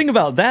yeah, and the thing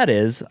about that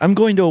is I'm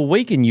going to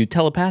awaken you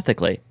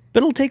telepathically,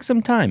 but it'll take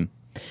some time.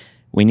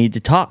 We need to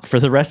talk for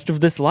the rest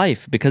of this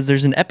life because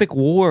there's an epic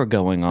war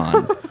going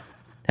on.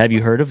 Have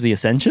you heard of the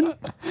Ascension?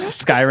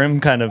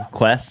 Skyrim kind of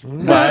quest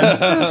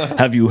vibes.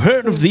 Have you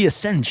heard of the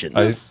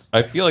Ascension?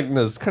 I feel like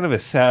this kind of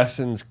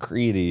Assassin's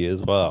Creedy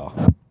as well.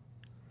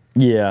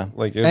 Yeah.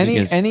 Like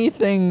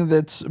Anything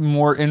that's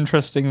more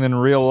interesting than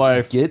real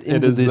life. get it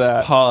into is this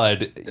that.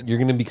 pod, you're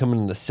gonna become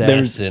an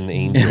assassin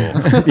angel.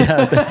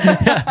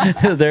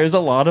 There's a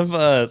lot of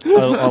a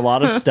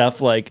lot of stuff.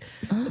 Like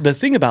the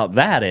thing about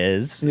that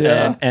is,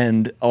 Yeah.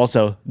 and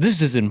also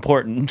this is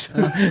important.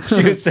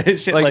 She would say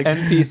shit like, like,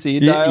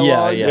 NPC yeah,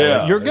 dialogue.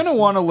 yeah. You're gonna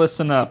want to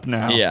listen up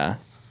now. yeah.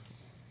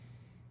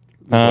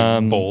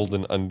 Like bold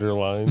and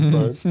underlined.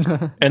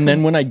 Part. And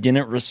then when I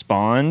didn't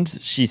respond,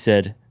 she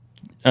said,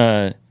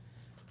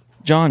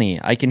 Johnny,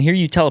 I can hear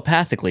you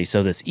telepathically,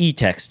 so this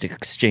e-text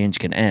exchange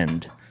can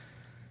end.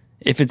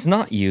 If it's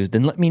not you,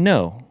 then let me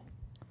know.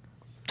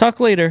 Talk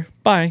later.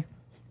 Bye.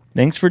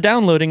 Thanks for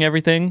downloading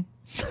everything.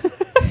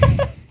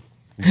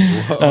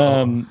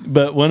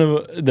 But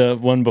the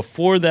one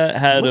before that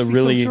had Must a be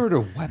really some sort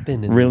of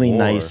weapon in really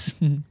war.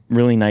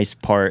 really nice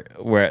part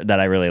that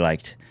I really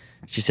liked.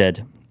 She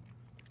said,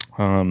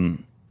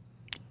 and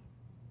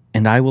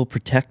I will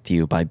protect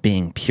you by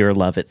being pure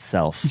love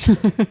itself.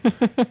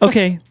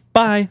 Okay,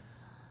 bye.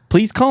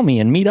 Please call me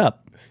and meet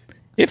up.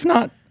 If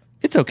not,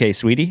 it's okay,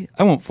 sweetie.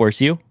 I won't force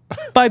you.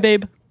 Bye,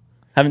 babe.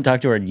 Haven't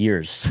talked to her in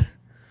years.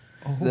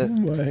 Oh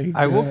my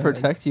I will God.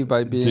 protect you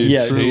by being Dude,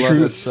 Yeah, true she's love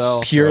true-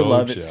 itself. pure So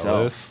love jealous.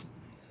 itself.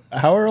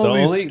 How are all The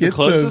these only- the schizos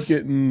closest-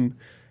 getting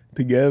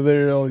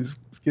together? All these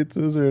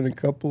schizos are in a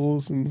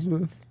couples and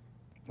stuff.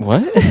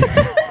 What?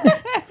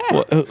 Who,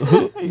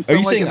 You are sound you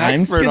like saying an I'm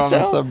expert on the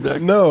schizo?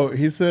 subject? No,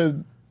 he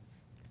said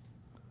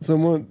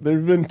someone.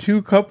 There've been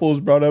two couples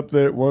brought up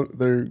that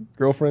their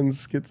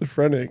girlfriend's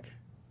schizophrenic.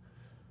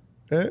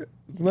 Right?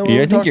 Isn't that what I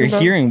we're think you're talking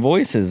about? hearing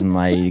voices,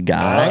 my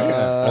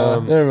guy.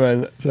 Never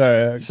mind.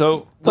 Sorry.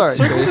 So Sorry,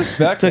 circle Chase. this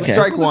back. It's okay.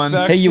 Strike circle this one.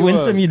 back Hey, you to, win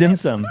some, you dim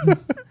some.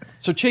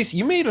 So Chase,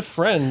 you made a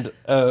friend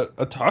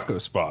a taco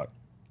spot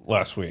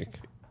last week.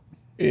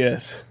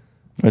 Yes.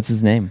 What's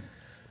his name?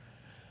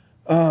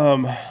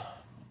 So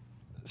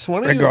why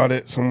don't I you- got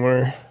it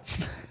somewhere.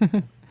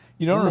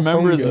 You don't Where'd my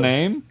remember phone his go?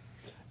 name?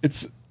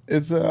 It's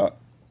a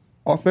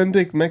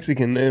authentic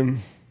Mexican name.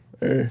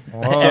 Every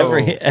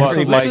What,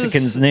 like-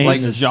 Mexican's name Like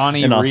is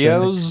Johnny an authentic-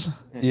 Rios?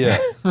 Yeah.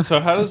 So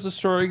how does the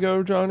story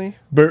go, Johnny?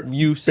 Bur-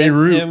 You sent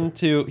Beirut. him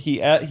to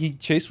he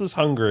Chase was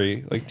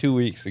hungry like 2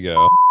 weeks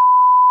ago.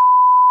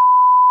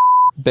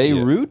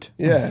 Beirut?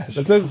 Yeah,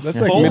 that's like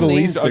Full Middle name-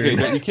 Eastern. Okay,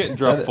 no, you can't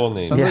drop full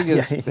name. Sounds like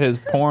Yeah, his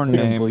porn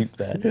Don't name. bleep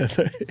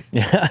that.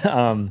 Yeah,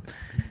 sorry.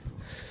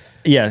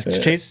 Yeah,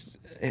 Chase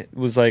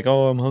was like,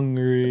 "Oh, I'm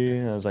hungry."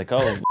 And I was like,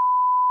 "Oh,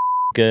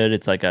 good.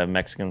 It's like a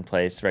Mexican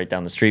place right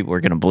down the street.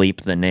 We're gonna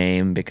bleep the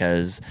name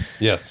because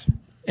Yes.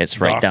 it's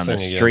right down the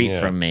Doxing again, street yeah.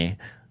 from me."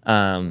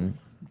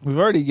 We've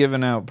already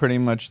given out pretty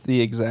much the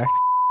exact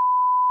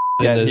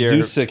In get here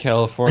Azusa,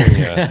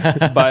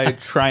 California. by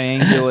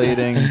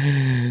triangulating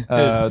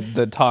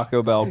the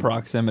Taco Bell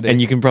proximity. And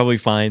you can probably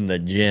find the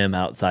gym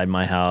outside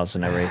my house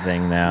and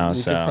everything now. You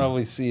so can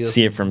probably see us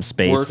it from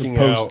space. working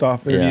Post out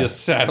office. via Yeah.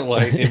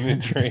 satellite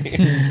imagery.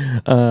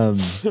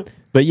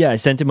 But yeah, I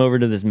sent him over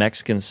to this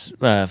Mexican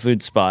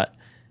food spot.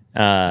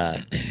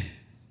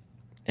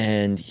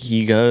 And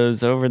he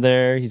goes over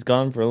there. He's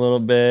gone for a little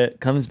bit,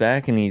 comes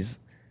back, and he's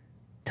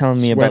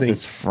telling me about Sweating.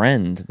 this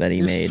friend that he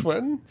You're made.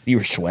 sweating? You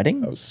were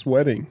sweating? I was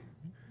sweating.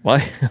 Why?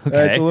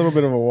 Okay. It's a little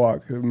bit of a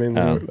walk,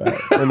 mainly with that,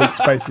 and it's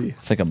spicy.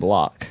 It's like a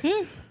block.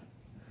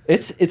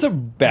 It's a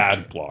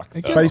bad block.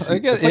 It's, though. Spicy.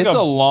 it's, It's like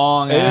a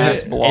long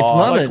ass It- block. it's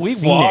not Like a we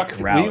scenic walked,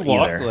 route we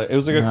walked. either. Like, it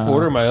was like a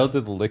quarter mile to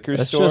the liquor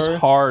It's store. just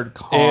hard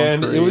concrete.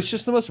 And it was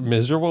just the most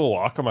miserable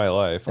walk of my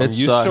life. I'm It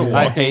used sucks. to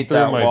I walking hate through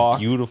that my walk.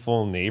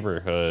 beautiful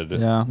neighborhood.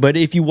 yeah. But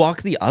if you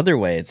walk the other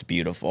way, it's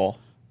beautiful.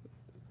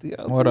 The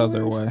What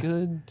other way's way?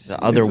 Good.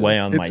 The other way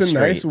on my It's a street.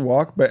 nice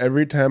walk, but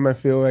every time I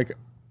feel like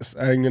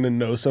I'm gonna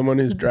know someone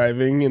who's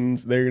driving and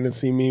they're gonna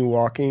see me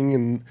walking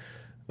and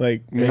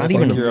like make Not fun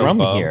even of You're a from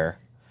bum. here.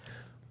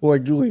 well,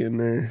 like Julian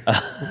there,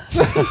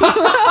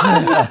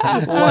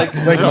 Like like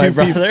My two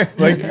people, brother.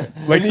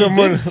 like he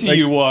someone did see like,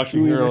 you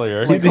walking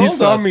earlier. he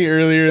saw me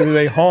earlier and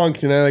they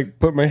honked and I like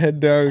put my head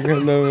down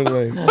kind of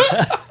and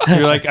like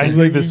You're like, I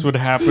knew this would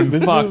happen.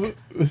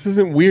 this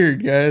isn't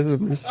weird, guys.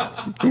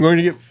 I'm going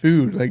to get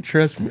food. Like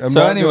trust me. I'm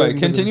So not anyway, going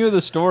to- continue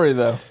the story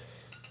though.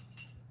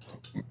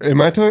 Am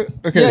I telling?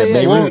 Okay, Yeah, so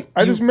yeah, well, you-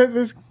 I just met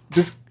this.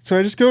 So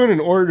I just go in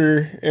and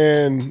order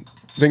and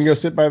then go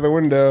sit by the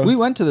window. We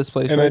went to this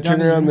place, and right, I turn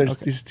Johnny? around. There's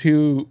Okay. these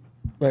two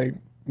like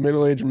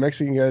middle-aged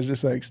Mexican guys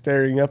just like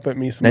staring up at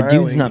me, smiling. That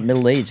dude's not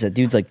middle aged. That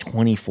dude's like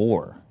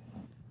 24.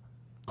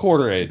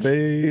 Quarter age.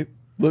 They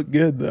look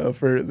good though.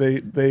 For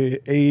they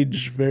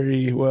age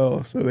very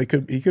well. So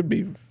he could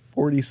be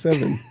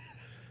 47.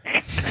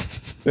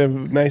 They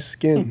have nice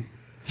skin.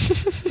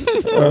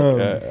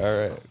 Okay,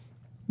 all right.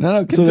 No, So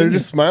they're continue.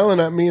 just smiling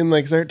at me and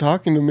like start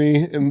talking to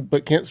me,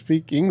 but can't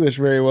speak English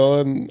very well.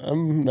 And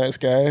I'm a nice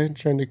guy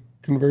trying to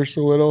converse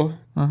a little.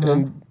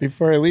 And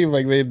before I leave,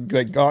 like they'd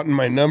like gotten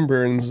my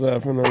number and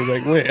stuff, and I was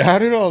like, "Wait, how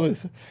did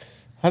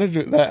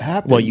that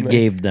happen?" Well, you Like,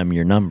 gave them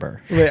your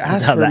number. they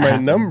asked how for that my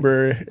happened.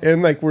 number,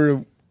 and like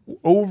were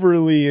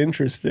overly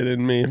interested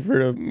in me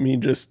for me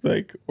just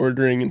like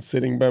ordering and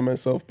sitting by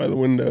myself by the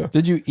window.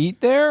 Did you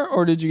eat there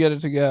or did you get it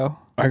to go?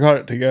 I got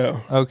it to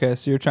go. Okay,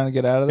 so you're trying to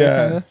get out of there,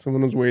 Yeah, kind of.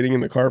 someone was waiting in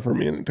the car for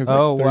me, and it took. Like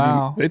Oh, 30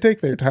 wow. They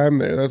take their time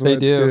there. That's why They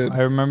it's do. good.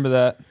 I remember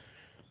that.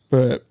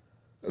 But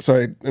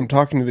so I'm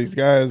talking to these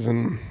guys,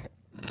 and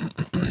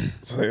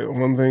it's like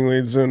one thing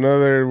leads to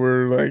another.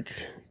 We're like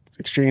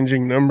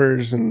exchanging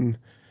numbers, and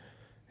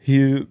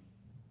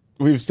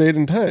we've stayed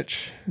in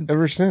touch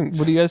ever since.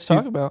 What do you guys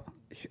talk about?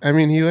 I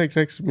mean, he like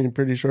texted me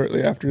pretty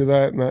shortly after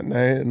that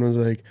night, and was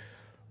like,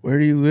 "Where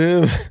do you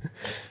live?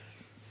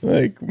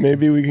 Like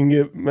maybe we can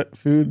get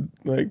food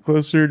like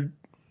closer.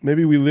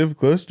 Maybe we live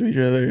close to each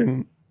other."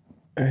 And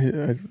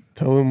I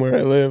tell him where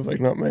I live, like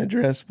not my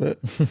address,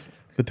 but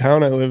the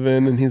town I live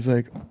in, and he's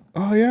like,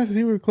 "Oh yeah,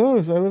 see, we're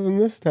close. I live in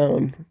this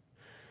town,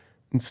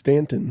 in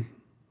Stanton.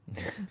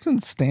 It's in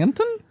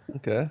Stanton?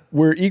 Okay.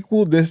 We're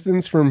equal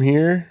distance from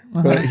here,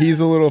 but he's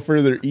a little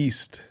further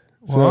east.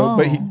 So, Wow.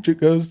 but he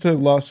goes to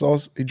Los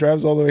Altos. He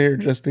drives all the way here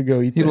just to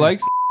go eat. He there.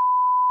 likes.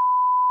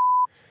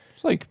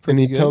 It's like and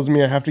pretty he good. tells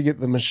me I have to get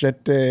the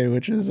machete,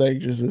 which is like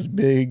just this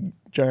big,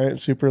 giant,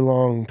 super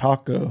long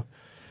taco.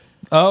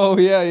 Oh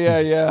yeah, yeah,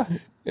 yeah.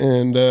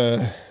 And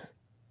I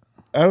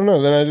don't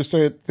know. Then I just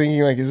started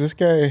thinking, like, is this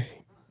guy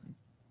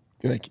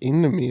like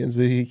into me? Is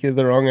he get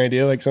the wrong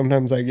idea? Like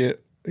sometimes I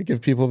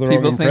give people the wrong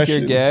People think impression.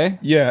 you're gay.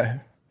 Yeah.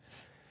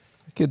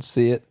 I could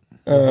see it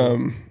a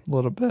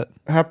little bit.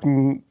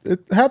 It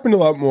happened a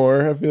lot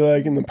more. I feel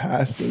like in the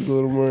past it was a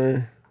little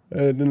more.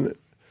 Didn't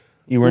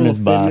You were in his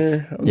buff.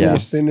 thinner. I was a Yeah. little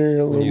thinner,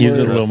 a little He was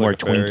a more. little Dressed more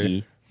like a fairy.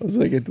 twinky. I was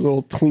like a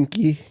little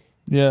Twinkie.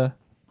 Yeah.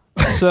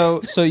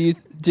 So you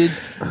did?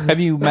 Have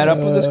you met up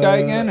with this guy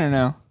again or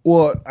no?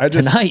 Well, I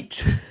just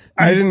Tonight.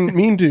 I didn't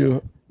mean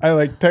to. I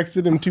like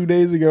texted him 2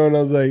 days ago, and I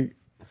was like,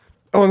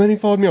 oh, and then he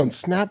followed me on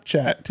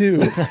Snapchat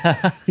too.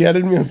 He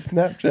added me on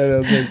Snapchat. I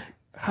was like,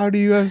 how do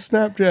you have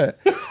Snapchat?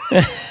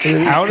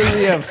 How does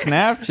he have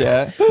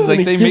Snapchat? He's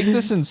like, they make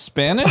this in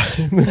Spanish.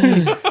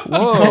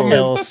 Whoa.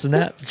 El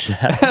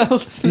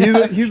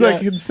Snapchat. He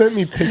like had sent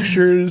me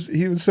pictures.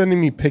 He was sending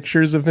me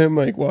pictures of him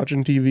like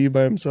watching TV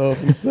by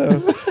himself and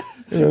stuff.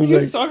 And I was You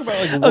guys like, talk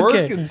about like work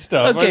Okay, and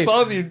stuff. okay. I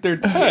saw their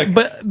text.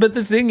 But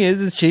the thing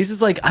is Chase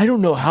is like, I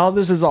don't know how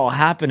this is all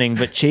happening,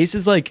 but Chase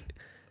is like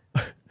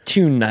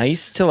too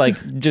nice to like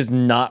just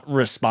not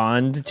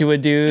respond to a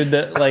dude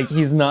that like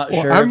he's not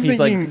Well, sure I'm if he's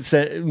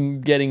thinking-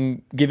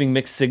 like giving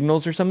mixed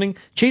signals or something.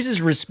 Chase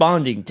is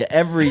responding to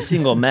every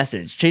single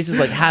message. Chase is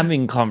like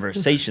having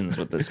conversations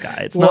with this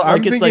guy. It's Well, not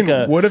like I'm it's like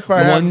thinking, a what if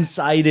I have-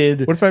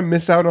 one-sided. what if I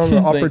miss out on the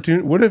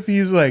opportunity? What if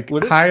he's like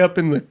high up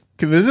in the?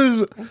 'Cause this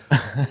is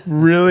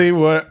really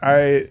what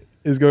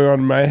is going on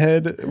in my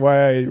head. Why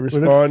I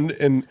respond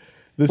and.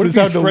 This what is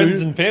if how he's friends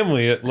delusional. and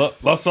family at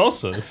Las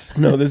Salsas?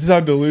 No, this is how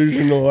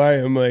delusional I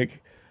am.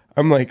 Like,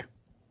 I'm like,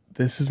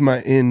 this is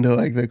my in to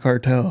like the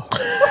cartel.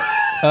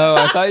 Oh,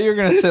 I thought you were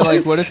gonna say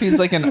like, what if he's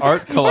like an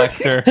art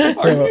collector?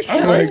 Are you I'm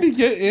trying like- to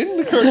get in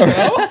the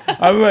cartel?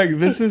 I'm like,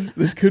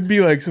 this could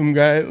be like some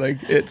guy. Like,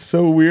 it's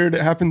so weird.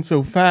 It happened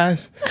so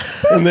fast,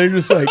 and they're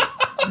just like,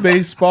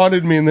 they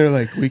spotted me, and they're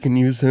like, we can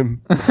use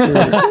him.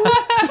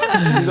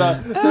 I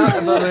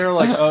thought they were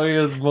like, oh, he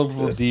has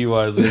multiple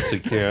DUIs. We actually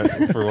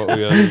can't for what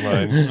we have in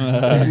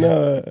mind.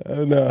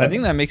 No. I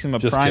think that makes him a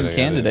Just prime kidding, I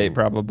candidate, didn't.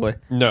 probably.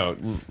 No,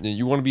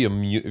 you want to be a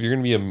mule. If you're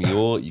going to be a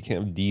mule, you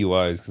can't have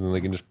DUIs because then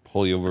they can just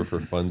pull you over for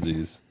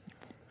funsies.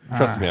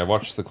 Trust me, I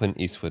watched the Clint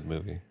Eastwood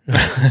movie.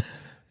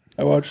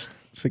 I watched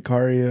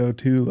Sicario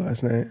 2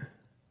 last night.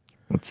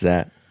 What's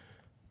that?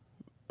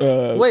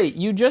 Wait,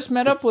 you just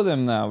met up with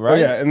him though, right? Oh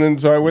yeah, and then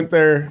so I went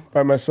there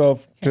by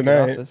myself Can't get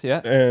off tonight, this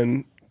yet.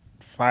 and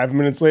 5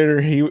 minutes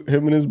later, him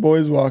and his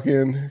boys walk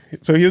in.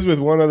 So he was with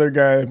one other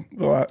guy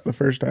the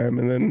first time,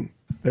 and then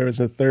there was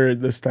a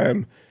third this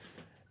time.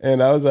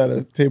 And I was at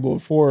a table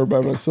of 4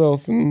 by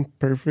myself, and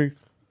perfect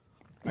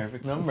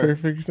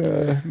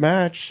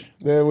match.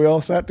 Then we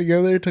all sat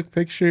together, took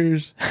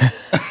pictures.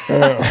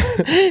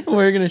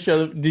 We're gonna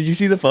show them. Did you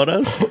see the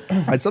photos?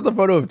 I saw the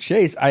photo of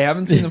Chase. I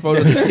haven't seen the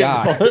photo of this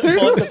guy.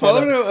 There's a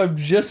photo of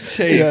just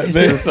Chase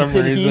Yeah, for some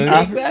reason.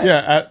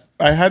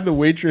 I had the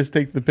waitress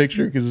take the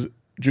picture because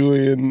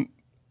Julian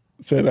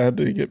said I had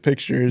to get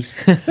pictures,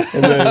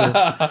 and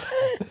then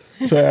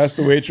so I asked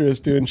the waitress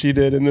to, and she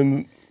did, and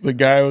then the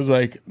guy was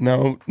like,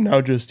 "No,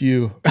 now just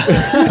you." Okay.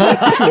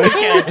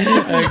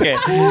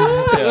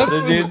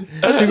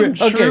 That's some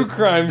true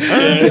crime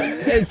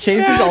shit.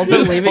 Chase is also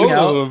This leaving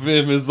photo out. of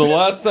him is the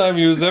last time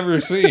he was ever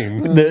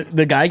seen.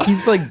 The guy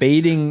keeps like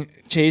baiting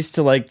Chase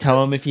to like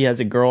tell him if he has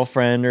a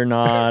girlfriend or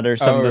not or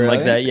something like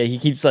really? that. Yeah, he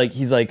keeps like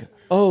he's like,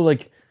 oh,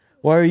 like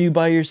why are you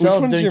by yourself?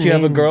 one's Don't your you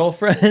have a main-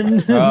 girlfriend?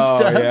 and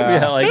stuff?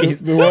 yeah. Like he's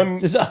The one,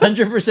 just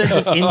 100%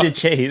 just into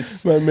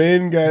Chase. my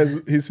main guy's,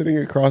 he's sitting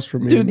across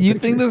from me. in Dude, the you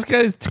picture. think this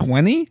guy's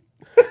 20?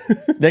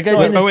 That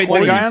guy's in his Oh wait, the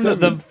 20s. guy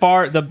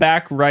on the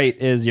back right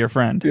is your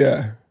friend.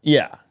 Yeah,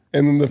 Yeah,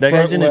 and then the That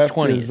front guy's in his left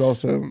 20s. is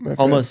also my friend.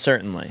 almost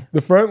certainly.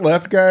 The front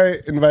left guy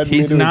invited me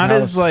He's to not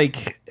his as house.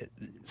 like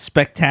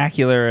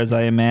spectacular as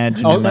I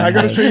imagined. in my I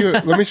gotta head. show you.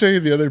 Let me show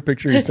you the other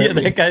picture he Yeah, sent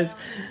me. that guy's.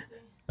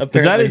 Is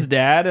Apparently, that his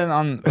dad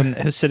and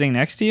who's sitting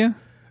next to you?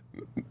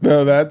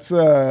 No, that's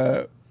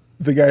the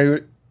guy who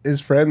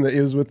his friend that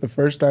he was with the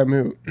first time.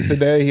 Who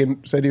today he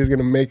said he was going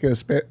to make a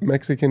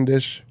Mexican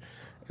dish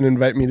and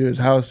invite me to his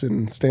house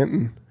in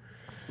Stanton.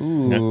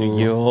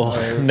 You'll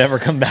never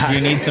come back. Do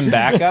you need some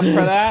backup for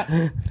that?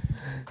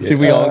 Should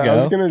we all I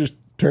was go? gonna just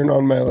turn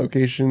on my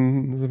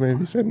location, so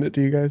maybe send it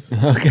to you guys.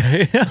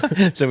 Okay,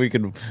 so we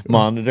could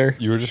monitor.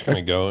 You were just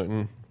gonna go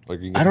and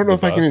like. You I don't know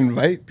if I can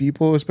invite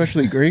people,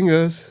 especially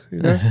gringos. You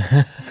know,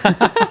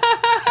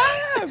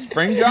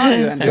 Bring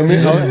Johnny then.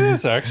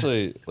 It's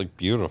actually like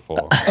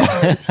beautiful.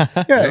 yeah.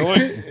 They're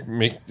like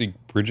make the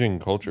bridging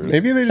cultures.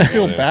 Maybe they just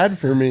feel bad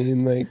for me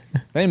and like.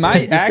 They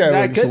might This act. guy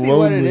That looks could be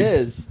what it lonely.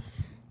 is.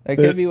 That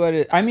But- could be what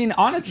it. I mean,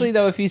 honestly,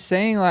 though, if he's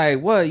saying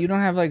like, "What, you don't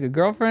have like a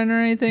girlfriend or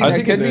anything," I that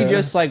think could be it's-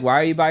 just like, "Why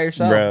are you by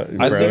yourself?"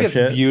 I think it's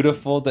shit.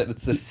 beautiful that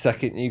it's the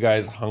second you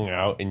guys hung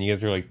out and you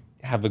guys are like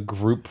have a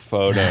group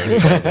photo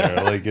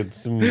together, like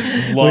it's some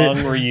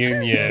long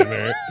reunion.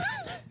 Or,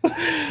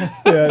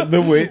 Yeah,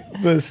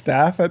 the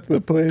staff at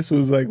the place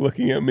was like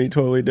looking at me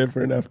totally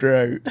different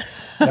after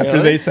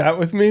they sat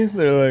with me.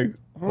 They're like,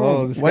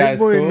 "Oh, this white guy's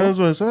boy cool." knows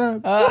what's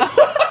up."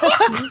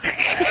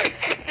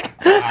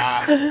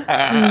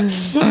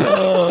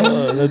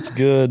 Oh, that's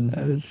good.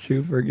 That is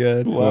super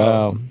good.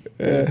 Wow,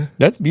 Yeah.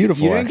 that's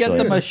beautiful. You didn't get the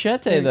actually.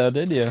 machete though,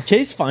 did you?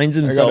 Chase finds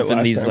got himself it in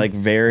last these time. like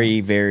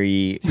very,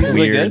 very think it's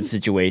weird good?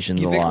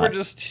 situations you a think lot. we're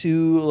just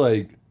too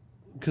like,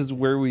 because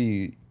where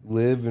we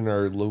live in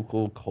our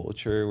local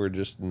culture, we're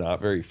just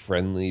not very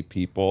friendly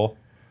people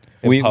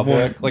in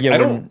public. Like yeah, I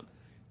we're- don't.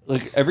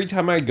 Like every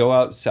time I go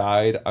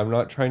outside, I'm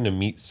not trying to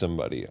meet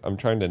somebody. I'm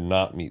trying to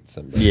not meet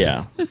somebody.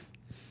 Yeah,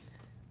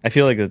 I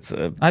feel like it's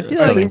a I feel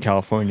Southern like-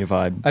 California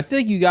vibe. I feel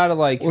like you gotta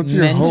like Well, it's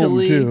your home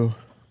mentally. too.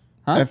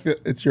 Huh? I feel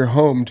it's your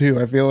home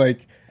too. I feel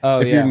like Oh,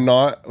 if yeah. you're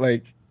not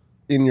like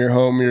in your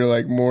home, you're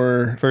like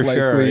more For likely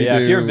sure, yeah.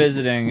 to If you're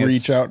visiting,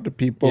 reach it's- out to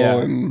people, Yeah,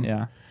 and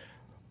yeah.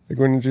 like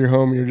when it's your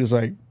home, you're just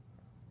like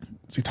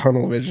it's a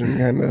tunnel vision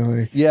kind of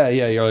like. Yeah.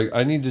 You're like,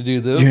 I need to do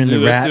this. You're in do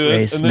the this, rat do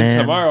this, race, and then man.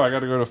 tomorrow I got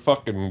to go to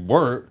fucking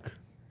work.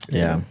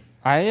 Yeah,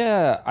 I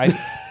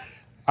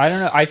don't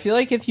know. I feel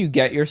like if you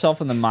get yourself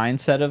in the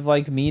mindset of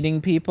like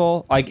meeting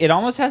people, like it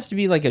almost has to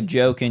be like a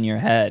joke in your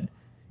head.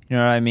 You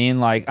know what I mean?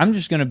 Like I'm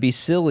just gonna be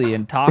silly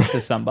and talk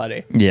to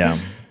somebody. yeah.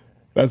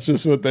 That's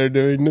just what they're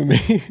doing to me.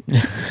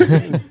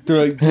 They're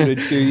like, dude, I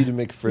dare you to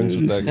make friends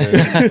with that guy.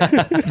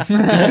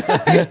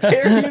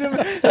 Dare you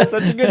to, that's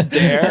such a good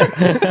dare.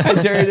 I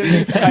dare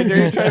you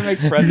to try to make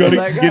friends You with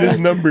gotta that guy. get his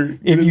number.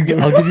 If you,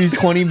 I'll give you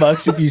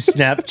 $20 if you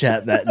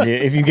Snapchat that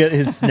dude. If you get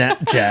his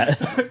Snapchat,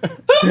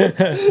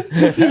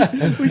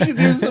 We should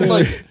do some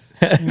like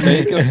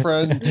make a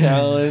friend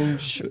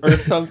challenge or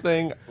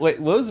something.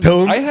 Wait, what was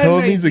Tell him- I had tell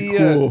an him he's a idea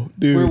cool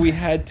dude. where we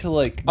had to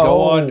like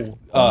go on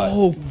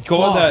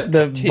go on that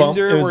The Tinder bump-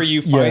 it was- where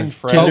you yeah, find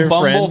friends. Tinder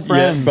Bumble friend,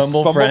 friends. yeah,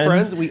 Bumble, Bumble friends.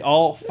 friends. We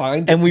all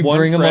find And we one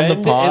bring 'em on the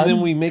friend, pod? and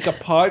then we make a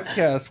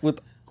podcast with.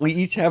 We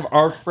each have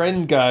our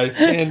friend guy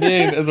stand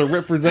in as a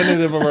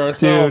representative of ourselves.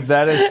 Dude,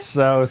 that is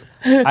so.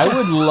 I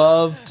would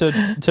love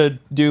to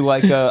do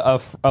like a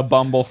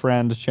Bumble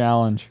friend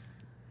challenge.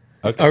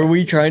 Are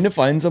we trying to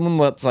find someone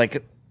that's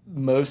like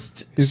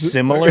most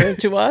similar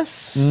to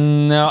us?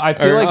 No, I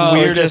feel Or- like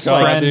weirdest just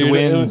like- friend dude,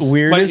 wins.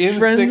 Weirdest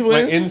friend my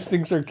wins?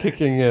 instincts are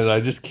kicking in.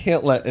 I just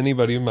can't let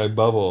anybody in my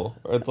bubble.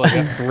 It's like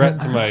a threat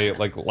to my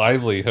like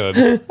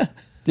livelihood.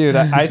 Dude,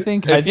 I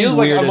think It I feels think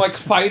like I'm weirdest. like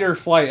fight or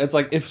flight. It's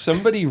like if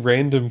somebody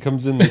random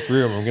comes in this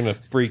room, I'm gonna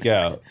freak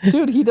out.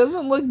 Dude, he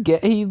doesn't look gay.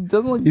 He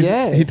doesn't look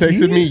gay. He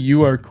texted me,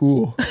 "You are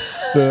cool."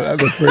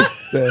 The first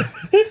day.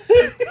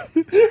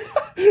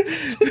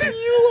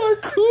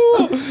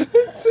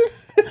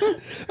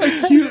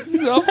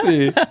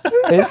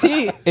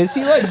 selfie. Is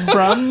he like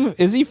from?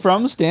 Is he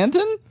from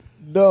Stanton?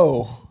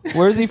 No,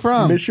 Where's he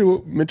from?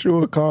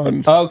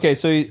 Michoacan. Okay,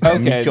 so okay,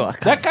 Michoacan.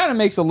 that kind of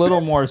makes a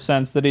little more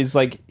sense that he's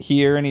like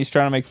here and he's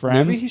trying to make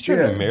friends. Maybe he's trying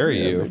Yeah. to marry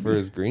you for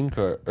his green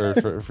card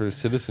or for his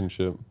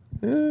citizenship.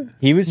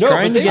 He was No,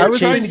 trying but to they were get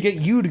trying Chase. to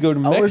get you to go to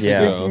I was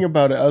Mexico. thinking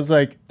about it. I was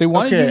like, They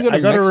wanted okay, you to go to I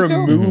gotta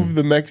Mexico? remove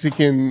the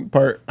Mexican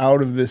part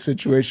out of this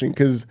situation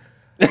because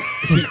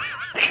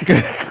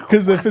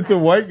if it's a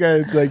white guy,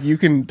 it's like you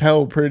can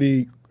tell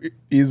pretty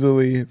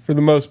easily for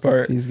the most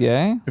part He's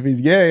gay. if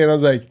he's gay. And I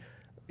was like,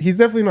 he's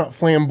definitely not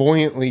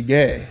flamboyantly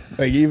gay.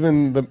 Like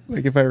even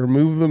if I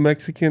remove the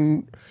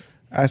Mexican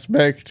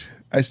aspect,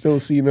 I still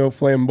see no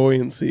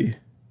flamboyancy.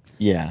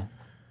 Yeah.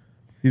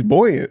 He's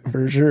buoyant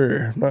for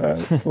sure, not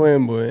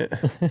flamboyant.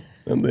 I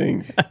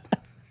think, but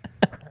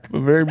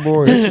very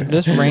buoyant.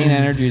 This rain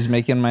energy is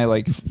making my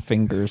like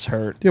fingers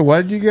hurt. Yeah,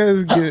 why did you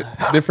guys get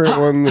different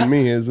one than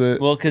me? Is it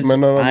Well, because am I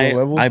not on the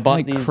level? I bought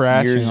Like these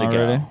crashing years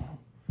already. ago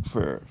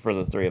for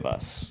the three of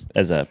us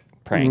as a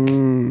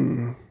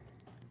prank.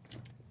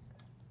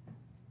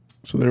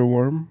 So they're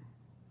warm.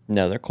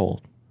 No, they're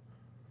cold.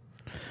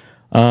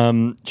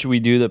 Should we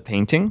do the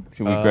painting?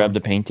 Should we grab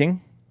the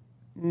painting?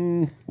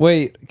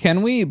 Wait,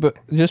 can we? But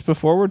just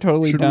before we're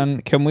totally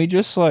done, can we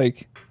just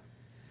like?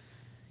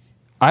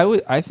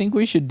 I think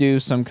we should do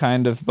some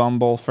kind of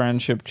Bumble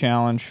friendship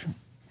challenge.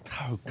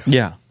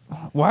 Yeah.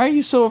 Why are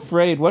you so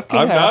afraid? What could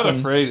I'm happen? not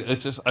afraid.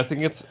 It's just I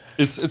think it's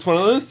one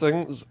of those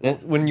things.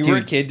 When you were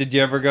a kid, did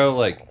you ever go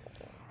like,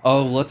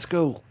 oh, let's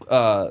go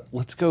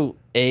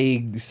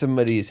egg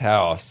somebody's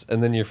house,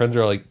 and then your friends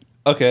are like,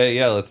 okay,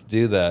 yeah, let's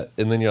do that,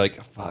 and then you're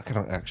like, fuck, I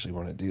don't actually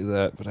want to do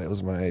that, but it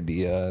was my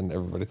idea, and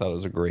everybody thought it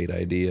was a great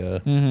idea.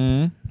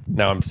 Mm-hmm.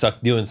 Now I'm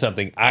stuck doing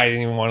something I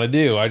didn't even want to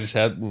do. I just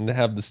had to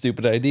have the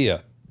stupid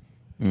idea.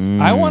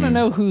 I want to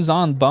know who's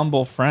on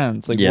Bumble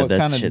Friends. Like, Yeah, what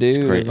that kind of shit's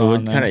dude crazy. is on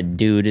What there? kind of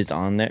dude is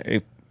on there?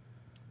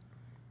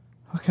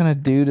 What kind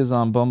of dude is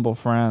on Bumble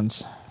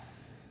Friends?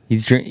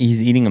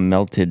 He's eating a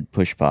melted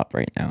push pop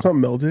right now. It's not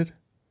melted.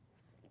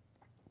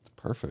 It's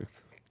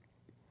perfect.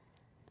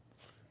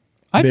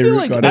 I They feel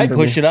like got it I for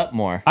Push it up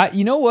more.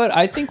 you know what?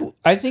 I think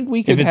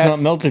we could. it's have, not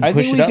melted, I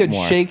push think it we up could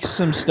more. shake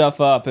some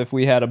stuff up if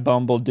we had a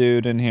Bumble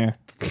dude in here.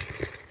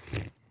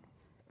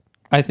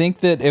 I think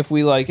that if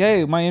we like,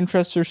 hey, my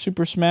interests are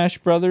Super Smash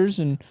Brothers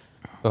and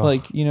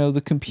like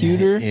the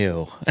computer.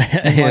 Ew.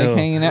 And, like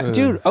hanging out,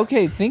 dude.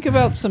 Okay, think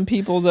about some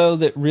people though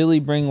that really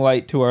bring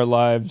light to our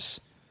lives.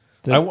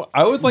 I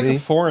would like a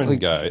foreign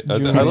like guy. I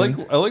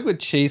Julian. like what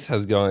Chase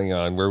has going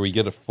on, where we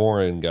get a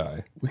foreign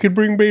guy. We could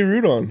bring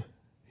Beirut on.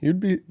 He'd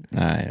be.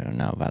 I don't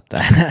know about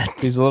that.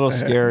 He's a little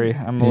scary.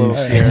 I'm a little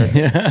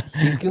scared.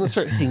 He's gonna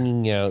start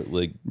hanging out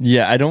like.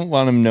 Yeah, I don't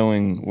want him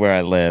knowing where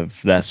I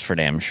live. That's for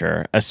damn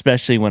sure.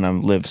 Especially when I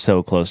live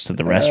so close to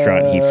the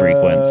restaurant he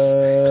frequents.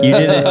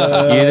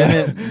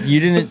 You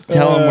didn't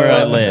tell him where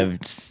I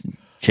lived,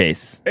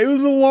 Chase. It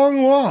was a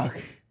long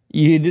walk.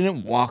 You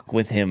didn't walk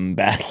with him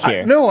back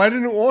here. No, I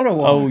didn't want to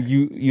walk. Oh,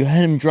 you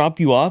had him drop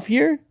you off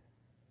here?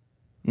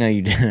 No,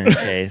 you didn't,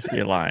 Chase.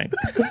 You're lying.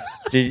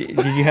 Did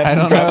you have I him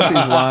don't drop know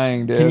if he's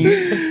lying,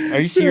 dude. Are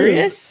you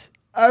serious?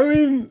 I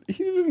mean,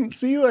 he didn't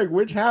see like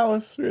which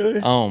house really.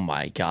 Oh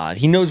my god.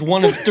 He knows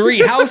one of three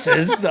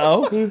houses,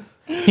 so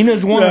he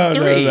knows one of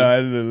three. No, I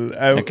didn't.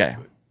 Okay.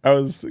 I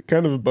was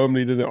kind of bummed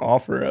he didn't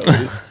offer at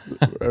least.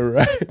 All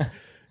right.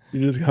 He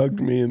just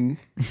hugged me and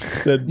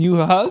said, You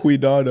hug?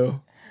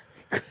 "Cuidado."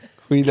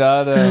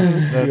 Cuidado.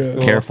 That's Yeah.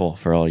 cool. Careful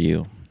for all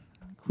you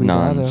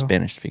Cuidado.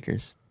 non-Spanish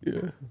speakers.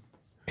 Yeah.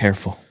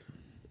 Careful.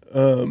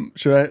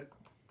 Should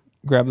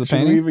Grab the we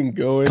painting. even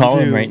go into? Call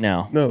him right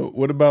now. No.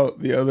 What about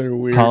the other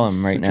weird Call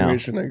him right now.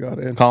 situation I got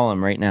in? Call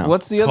him right now.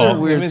 What's the Call other him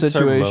weird and start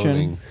situation?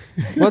 moaning.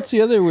 What's the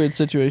other weird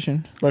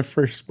situation? My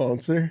first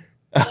sponsor.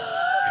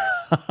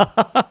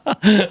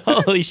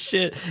 Holy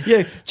shit.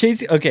 Yeah,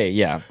 Chase. Okay,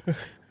 yeah.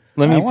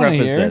 Let I me wanna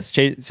preface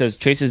hear. this.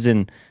 Chase is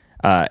in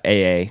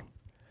AA.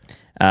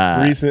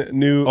 Recent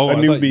new oh, a I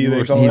thought newbie. you They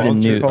were call He's a it.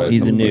 new- They call it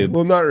he's a something. noob.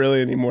 Well, not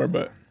really anymore,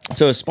 but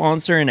So a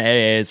sponsor in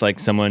AA is like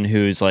someone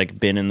who's like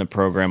been in the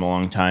program a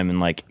long time and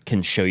like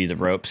can show you the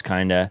ropes,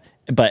 kind of.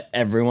 But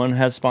everyone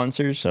has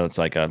sponsors, so it's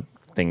like a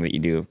thing that you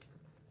do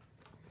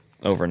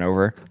over and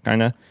over,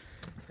 kind of.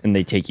 And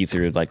they take you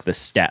through like the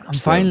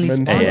steps. of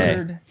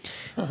AA.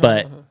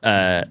 But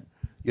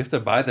You have to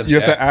buy them. you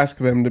have back. to ask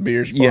them to be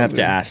your sponsor. you have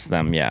to ask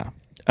them, yeah.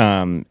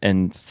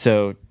 And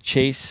so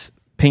Chase,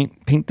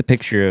 paint the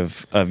picture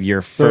of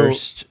your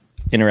first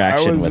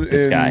interaction with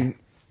this guy.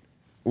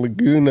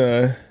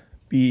 Laguna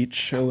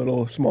Beach, a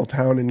little small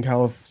town in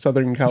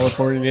Southern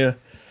California.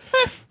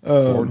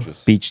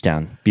 Gorgeous. Beach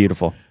town,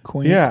 beautiful.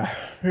 Yeah,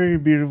 very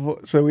beautiful.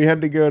 So we had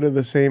to go to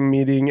the same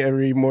meeting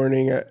every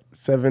morning at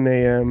 7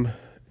 a.m.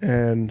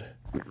 and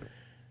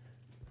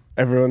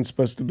everyone's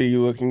supposed to be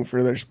looking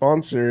for their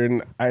sponsor.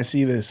 And I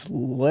see this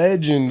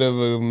legend of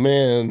a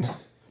man,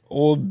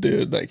 old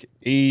dude, like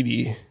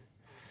 80.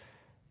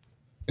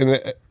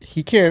 And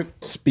he can't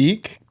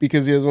speak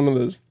because he has one of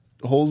those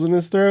holes in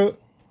his throat.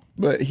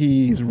 but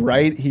he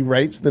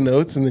writes the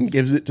notes and then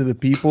gives it to the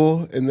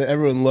people, and then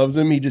everyone loves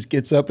him. He just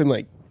gets up and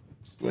like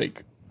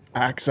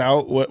acts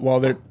out while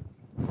they're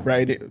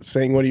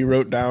saying what he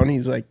wrote down.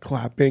 He's like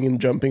clapping and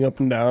jumping up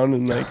and down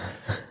and like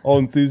all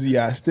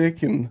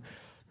enthusiastic, and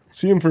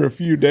see him for a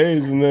few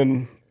days, and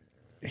then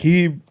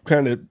he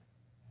kind of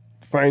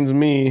finds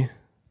me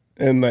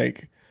and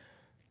like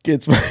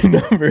gets my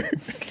number.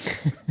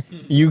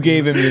 You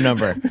gave him your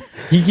number.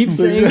 He keeps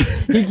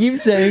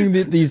saying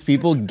that these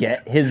people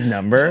get his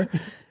number.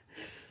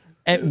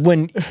 And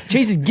when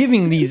Chase is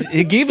giving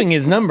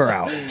his number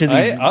out to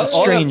these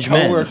strange I have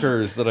men.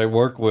 coworkers that I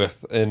work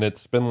with, and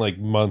it's been like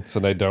months,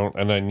 and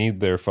I need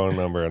their phone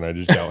number, and I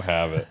just don't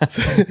have it.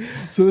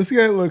 So this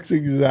guy looks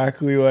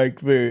exactly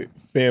like the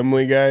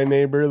Family Guy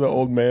neighbor, the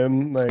old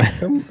man. Like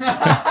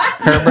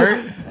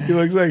Herbert he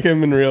looks like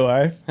him in real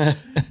life,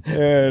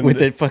 and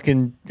with a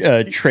fucking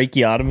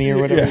tracheotomy or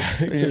whatever. Yeah,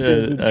 except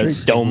it's a a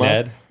stoma.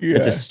 Ned.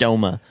 It's a Yeah.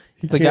 stoma.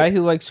 The guy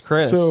who likes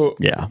Chris. So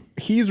Yeah.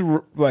 he's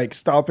like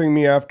stopping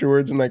me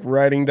afterwards and like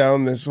writing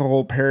down this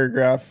whole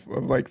paragraph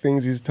of like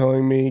things he's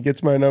telling me. He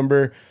gets my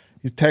number.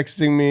 He's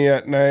texting me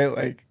at night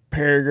like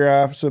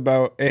paragraphs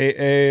about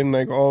AA and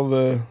like all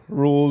the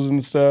rules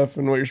and stuff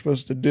and what you're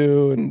supposed to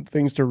do and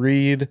things to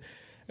read.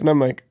 And I'm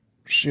like,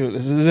 shoot,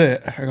 this is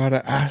it. I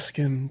gotta ask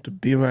him to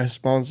be my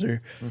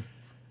sponsor.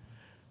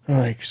 I'm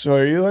like, so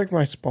are you like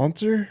my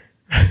sponsor?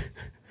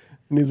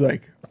 And he's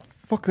like,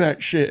 fuck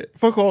that shit.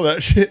 Fuck all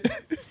that shit.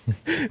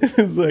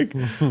 It's like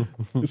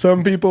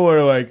some people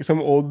are like, some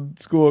old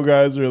school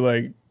guys are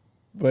like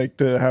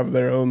to have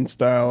their own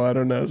style. I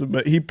don't know.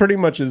 But he pretty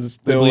much is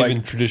They still believe like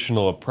in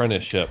traditional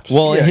apprenticeships.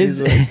 Well, Yeah, his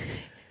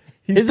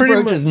he's pretty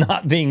approach much, is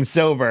not being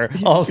sober.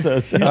 Also,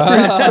 so.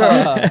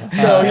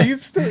 no,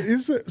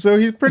 so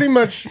he pretty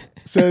much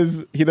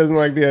says he doesn't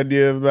like the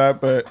idea of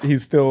that, but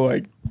he's still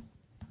like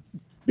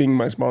being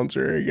my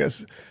sponsor, I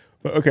guess.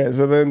 But okay,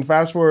 so then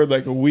fast forward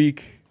like a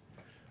week,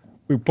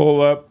 we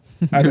pull up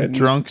at Your a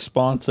drunk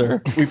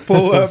sponsor. we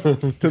pull up to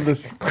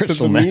the Crystal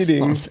to the meth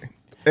meeting, sponsor.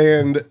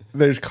 and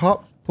there's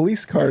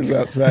police cars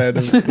outside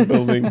of the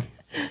building.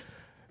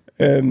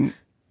 And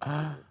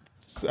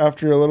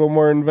after a little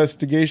more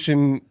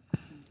investigation,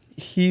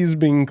 he's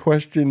being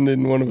questioned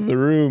in one of the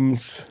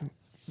rooms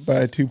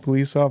by two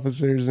police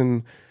officers,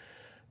 and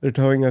they're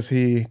telling us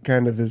he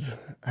kind of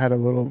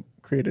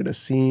created a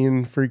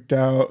scene, freaked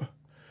out.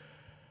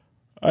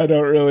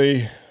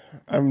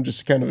 I'm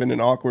just kind of in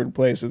an awkward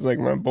place. It's like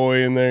my boy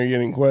in there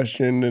getting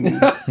questioned,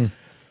 and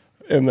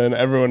and then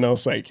everyone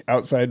else like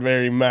outside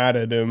very mad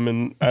at him,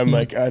 and I'm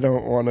like, I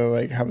don't want to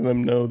like have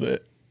them know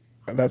that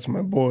that's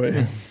my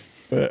boy,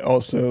 but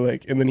also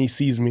like, and then he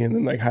sees me and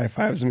then like high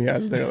fives me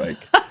as they're like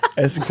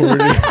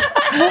escorting.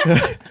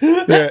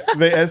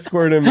 they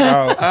escort him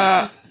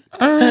out,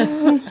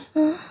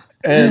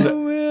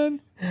 and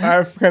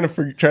I've kind of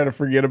try to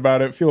forget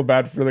about it. Feel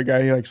bad for the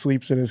guy. He like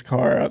sleeps in his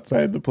car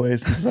outside the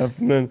place and stuff,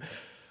 and then.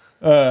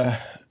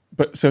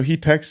 But so he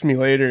texts me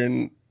later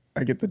and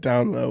I get the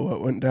down low,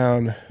 what went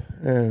down.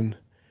 And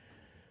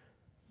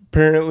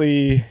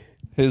apparently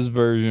His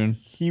version.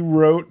 he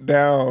wrote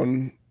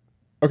down,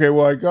 okay,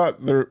 well, I got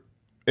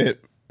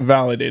it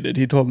validated.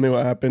 He told me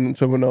what happened and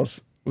someone else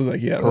was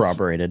like, yeah,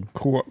 Corroborated.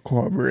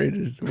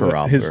 corroborated his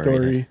Corroborated.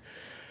 story.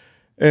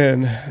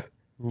 And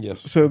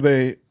yes. so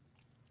they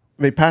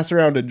pass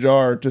around a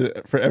jar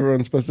for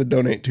everyone's supposed to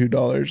donate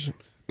 $2.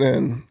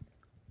 And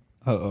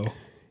Uh-oh.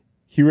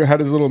 he had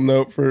his little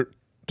note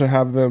to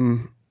have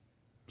them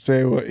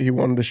say what he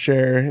wanted to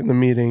share in the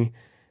meeting,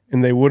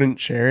 and they wouldn't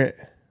share it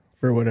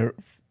for whatever.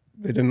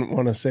 They didn't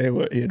want to say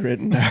what he had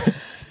written down.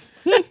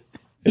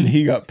 And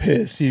he got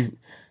pissed. He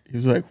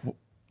was like,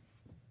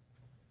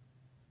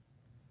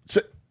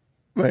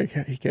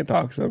 he can't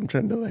talk, so I'm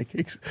trying to like.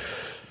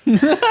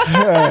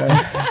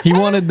 He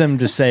wanted them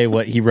to say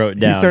what he wrote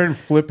down. He started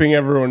flipping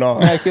everyone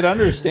off. I could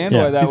understand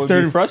Yeah. why that He would be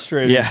started-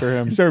 frustrating Yeah. for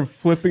him. He started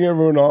flipping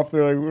everyone off.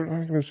 They're like, we're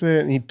not going to say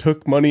it. And he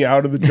took money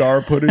out of the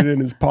jar, put it in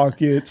his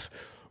pockets.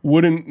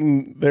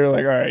 And they're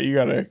like, all right, you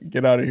got to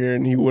get out of here.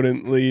 And he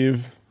wouldn't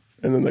leave.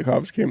 And then the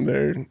cops came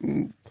there.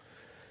 And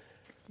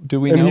Do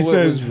we know he what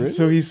says, was written?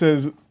 so he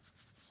says,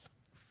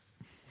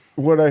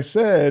 what I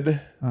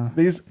said,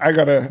 I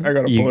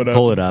gotta You pull it up.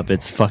 pull it up.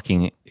 It's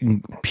fucking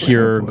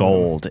pure pull it up.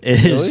 gold.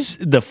 It is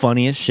the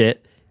funniest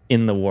shit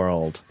in the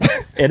world.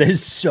 It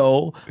is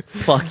so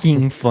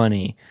fucking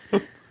funny.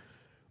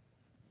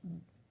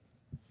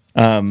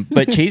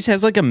 But Chase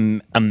has like a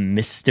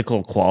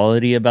mystical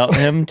quality about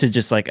him to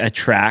just like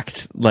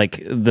attract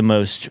like the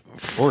most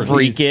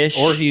freakish,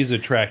 Or he's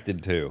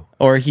attracted to.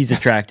 or he's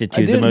attracted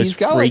to the Dude, most he's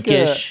got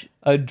freakish. like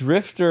a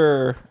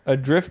drifter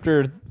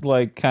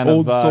like kind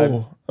Old of vibe.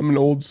 soul. I'm an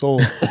old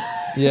soul.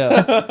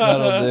 Yeah,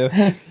 that'll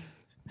do.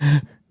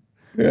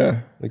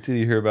 Yeah. Like, did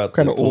you hear about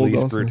Kinda the old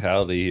police also.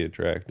 brutality he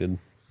attracted?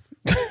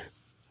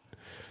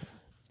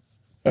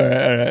 All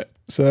right.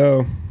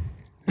 So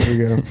here we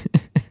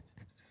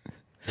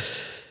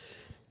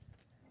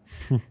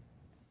go.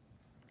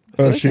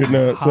 Oh shoot,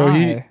 no. So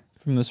High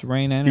from this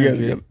rain you guys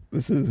energy. got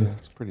this is.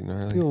 It's pretty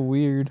gnarly. I feel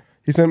weird.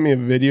 He sent me a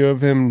video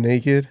of him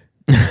naked.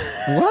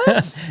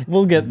 What?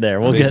 We'll get there.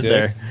 We'll Big get dick.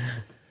 there.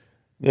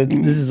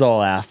 This is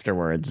all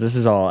afterwards. This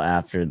is all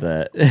after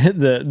the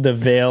the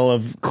veil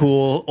of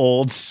cool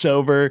old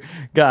sober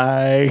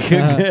guy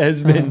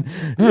has been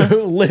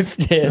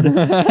lifted.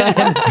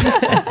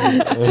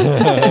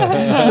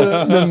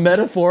 The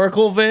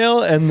metaphorical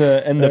veil and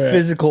the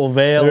physical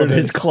veil There of it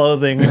his is.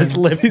 clothing was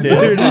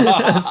lifted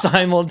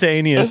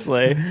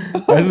simultaneously.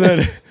 I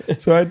said,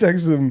 so I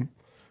texted him,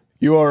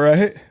 "You all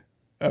right?"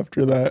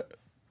 After that,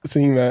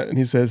 seeing that, and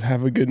he says,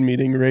 "Have a good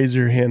meeting. Raise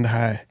your hand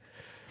high."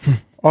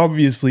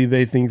 Obviously,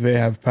 they think they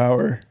have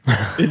power.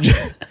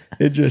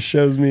 It just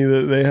shows me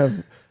that they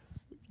have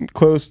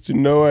close to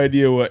no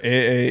idea what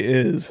AA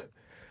is.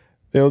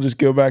 They'll just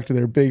go back to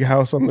their big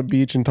house on the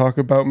beach and talk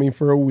about me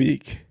for a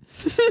week.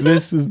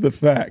 This is the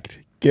fact.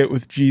 Get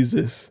with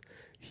Jesus.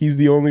 He's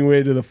the only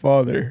way to the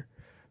Father.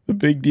 The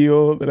big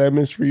deal that I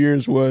missed for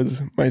years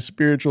was my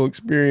spiritual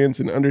experience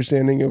and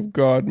understanding of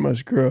God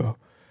must grow.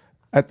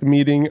 At the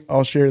meeting,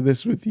 I'll share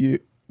this with you.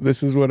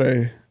 This is what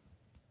I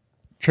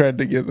tried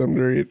to get them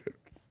to read.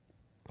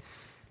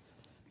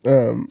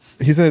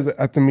 He says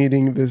at the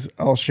meeting,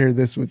 I'll share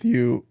this with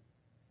you,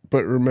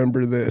 but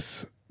remember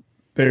this.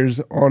 There's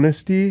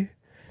honesty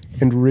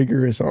and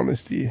rigorous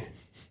honesty.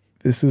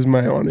 This is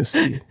my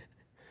honesty.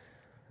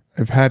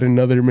 I've had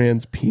another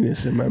man's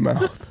penis in my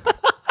mouth.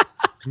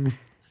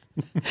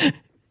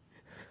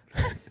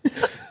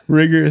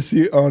 Rigorous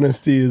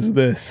honesty is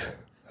this.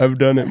 I've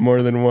done it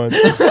more than once.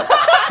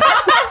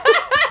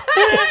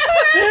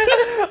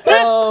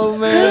 Oh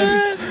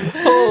man!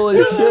 Holy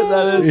shit,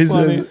 that He is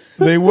funny. says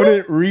they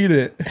wouldn't read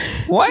it.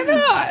 Why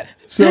not?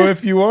 So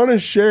if you want to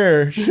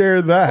share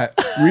that.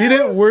 Read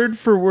it word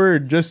for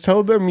word. Just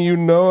tell them you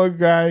know a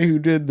guy who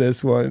did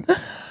this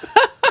once.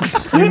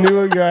 You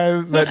knew a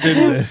guy that did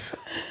this.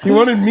 He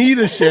wanted me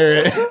to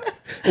share it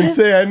and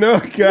say, I know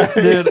a guy.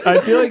 Dude, I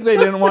feel like they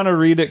didn't want to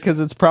read it because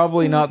it's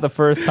probably not the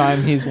first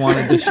time he's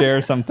wanted to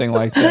share something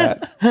like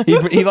that.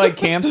 He like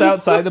camps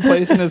outside the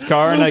place in his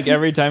car, and like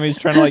every time he's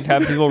trying to like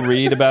have people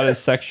read about his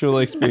sexual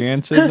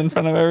experiences in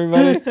front of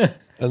everybody.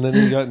 And then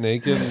he got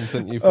naked and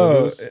sent you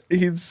Oh, photos.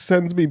 he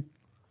sends me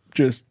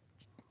just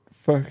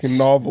fucking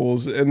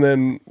novels. And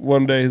then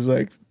one day he's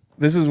like,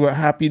 this is what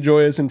happy,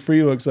 joyous, and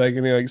free looks like.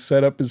 And he like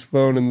set up his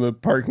phone in the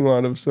parking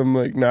lot of some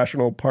like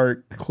national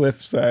park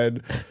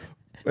cliffside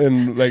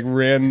and like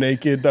ran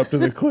naked up to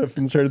the cliff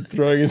and started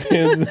throwing his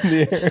hands in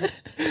the air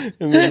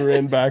and then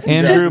ran back.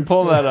 And Andrew, grabbed his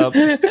pull phone.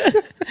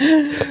 that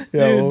up.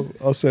 Yeah,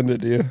 I'll send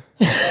it to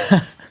you.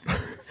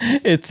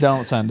 It's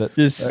Don't send it.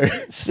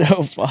 just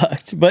so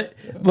fucked. But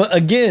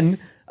again,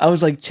 I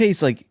was like,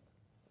 Chase, like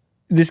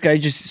this guy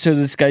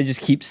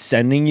just keeps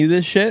sending you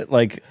this shit,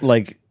 like.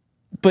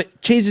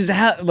 But Chase is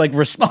like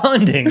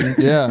responding.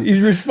 Yeah.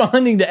 He's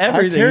responding to I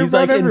everything. care He's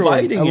about like everyone.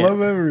 inviting I it.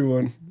 love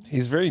everyone.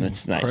 He's very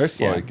That's nice.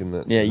 Christ-like yeah. in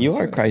that. Yeah, you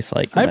sense. are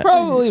Christ-like. in I that.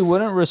 probably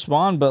wouldn't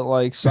respond, but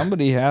like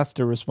somebody has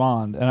to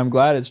respond, and I'm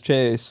glad it's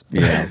Chase.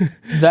 Yeah.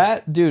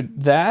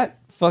 That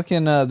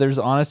fucking there's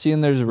honesty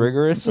and there's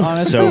rigorous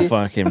honesty. So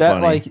fucking that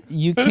funny. like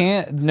you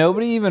can't.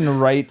 Nobody even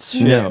writes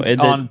shit No,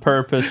 on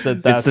purpose.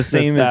 That's the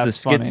same as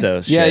the funny.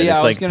 schizo Yeah, shit. yeah. It's I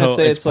was like gonna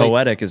say it's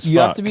poetic as you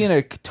have fuck. to be in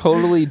a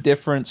totally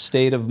different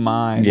state of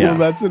mind. Yeah. Well,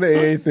 that's an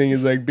AA thing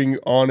is like being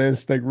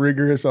honest, like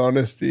rigorous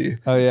honesty.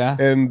 Oh yeah.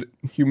 And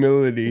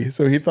humility.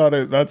 So he thought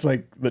that's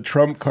like the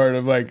trump card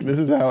of like, this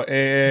is how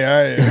AA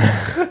I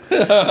am.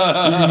 This is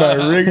my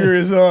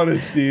rigorous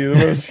honesty, the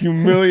most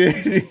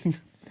humiliating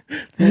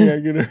thing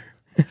I could.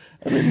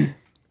 I mean,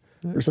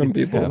 for some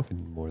It's people,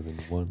 happened more than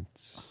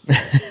once.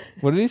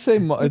 What did he say?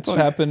 It's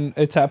happened.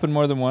 It's happened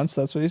more than once.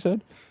 That's what he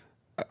said.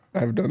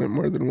 I've done it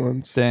more than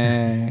once.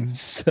 Dang,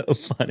 so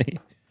funny.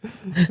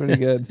 pretty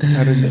good.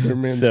 Had another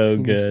man's So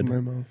penis good. in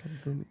my mouth.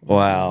 I've done it.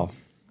 Wow.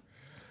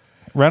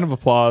 Round of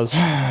applause.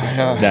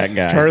 That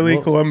guy.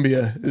 Charlie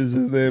Columbia is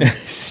his name.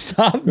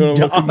 Stop Gonna look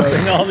him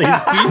doxing all these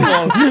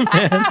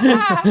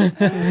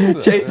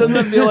people. Chase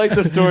doesn't feel like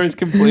the story's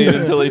complete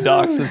until he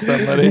doxes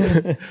somebody.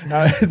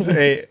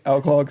 It's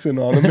Alcoholics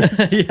Anonymous.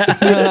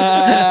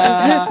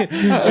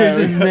 Here's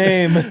his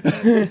name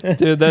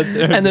Dude, that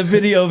and the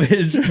video of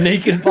his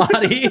naked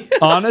body.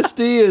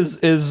 honesty is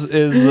his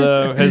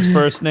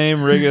first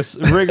name.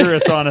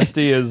 Rigorous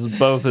honesty is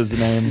both his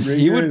names.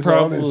 He would Rigorous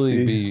probably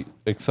honesty. be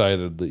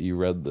excited that you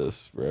read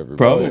this for everybody.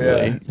 Probably.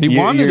 Yeah. He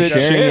wanted You're it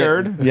sharing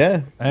shared.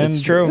 Yeah, And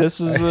it's true. this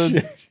is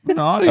an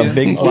audience. A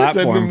big I'll send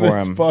platform him for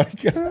this him.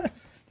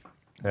 podcast.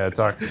 Yeah, I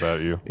talked about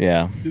you.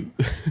 Yeah.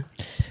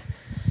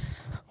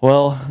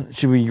 Well,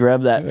 should we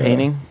grab that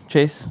painting,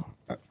 Chase?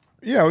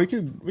 Yeah, we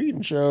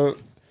can show,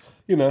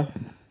 you know.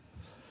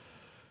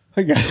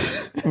 I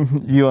guess.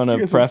 You want to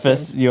guess it's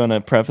preface? You want to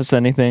preface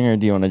anything, or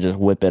do you want to just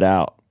whip it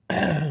out?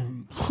 I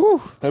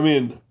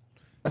mean,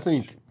 I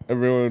think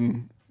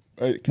everyone.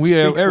 It speaks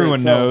for Everyone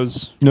itself.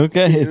 knows.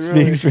 Okay, it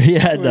really- speaks for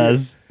yeah, it really-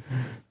 does.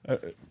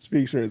 It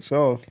speaks for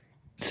itself.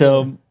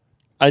 So,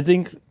 I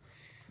think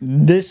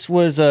this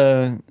was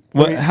a.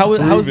 What? mean, How was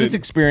prove this it.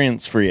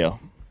 experience for you?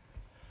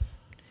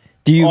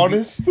 Do you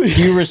Honestly,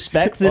 do you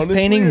respect this Honestly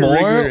painting or more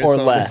rigorous or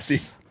honesty?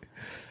 less?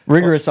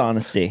 Rigorous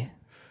honesty.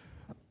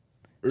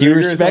 Do you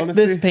Rigorous respect this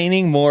honesty?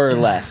 painting more or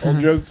less?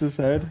 All jokes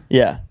aside,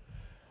 Yeah.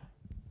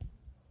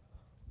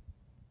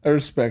 I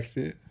respect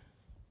it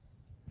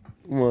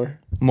more.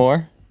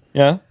 More?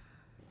 Yeah.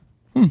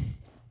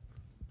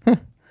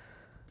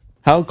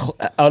 How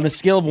on a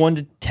scale of 1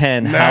 to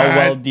 10, how Nah.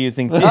 well do you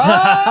think? How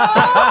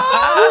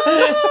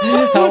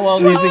well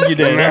do you think you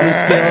did on a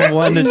scale of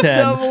 1 to 10?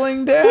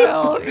 Doubling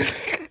down.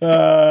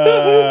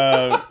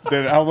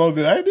 How well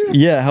did I do?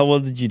 Yeah, how well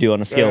did you do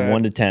on a scale of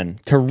 1 to 10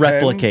 to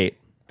replicate?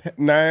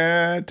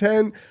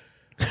 10.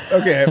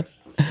 Okay.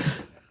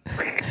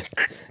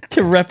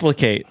 To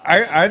replicate.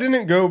 I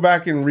didn't go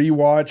back and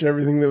rewatch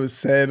everything that was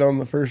said on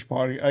the first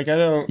podcast. Like I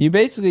don't. You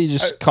basically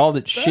just called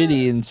it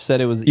shitty and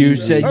said it was You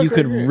easy. said you Okay,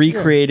 could great,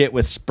 recreate it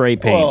with spray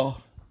paint. Well,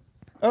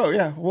 oh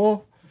yeah.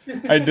 Well,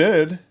 I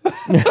did.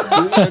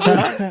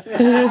 I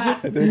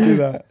did do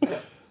that.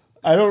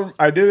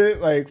 I did it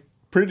like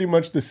pretty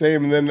much the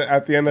same, and then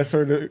at the end I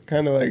sort of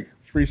kind of like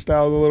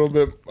freestyled a little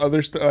bit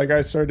other stuff. Like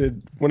I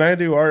started when I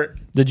do art.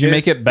 Did you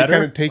make it better? It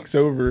kind of takes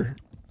over.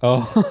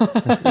 Oh.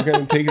 It kind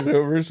of takes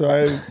over. So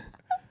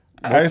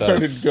I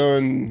started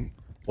going.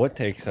 What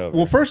takes over?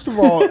 Well, first of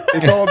all,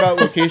 it's all about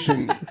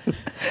location.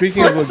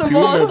 Speaking of First Laguna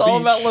of all, it's all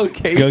Beach, about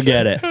location. Go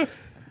get it.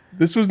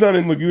 this was done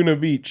in Laguna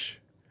Beach.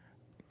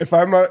 If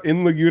I'm not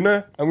in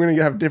Laguna, I'm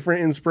gonna have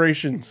different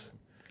inspirations.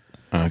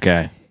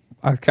 Okay.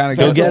 I kind of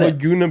That's get a it.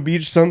 Laguna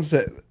Beach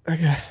sunset.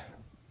 Okay.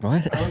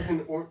 What? I was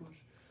in orange.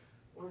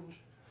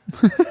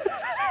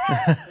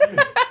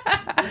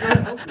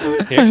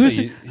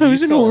 I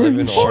was in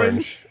orange.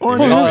 Orange. You're I'll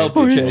gonna help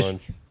make you, it Chase.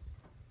 orange.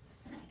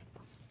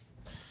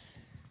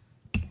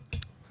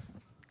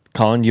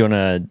 Colin, do you want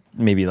to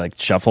maybe like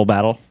shuffle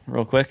battle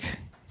real quick?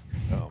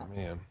 Oh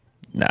man,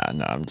 No,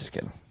 I'm just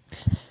kidding.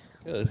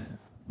 good.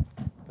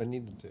 I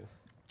needed to.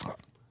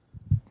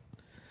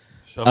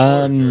 Shuffle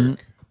or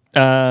Um,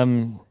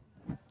 jerk?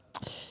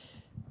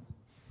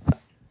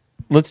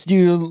 let's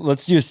do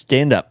a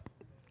stand up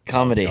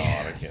comedy.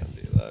 God, I can't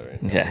do that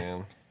right Okay.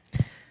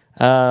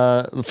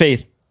 now, man.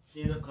 Faith,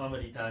 Stand-up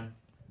comedy time.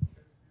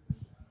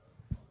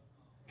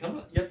 Come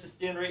on, you have to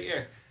stand right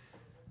here.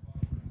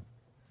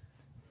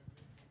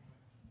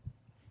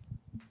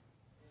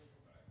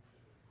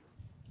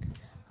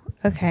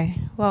 Okay.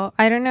 Well,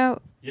 I don't know.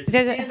 You have to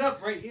Does it- stand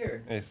up right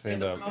here. Hey,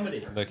 stand up.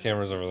 comedy. The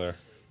camera's over there.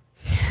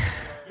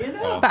 Stand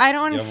Oh. up. But I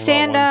don't want You to have about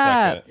stand 1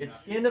 up. second. It's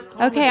stand-up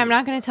comedy. Okay, I'm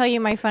not going to tell you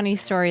my funny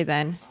story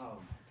then.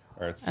 All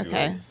right, let's see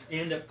Okay. what-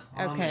 Stand-up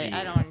comedy. Okay,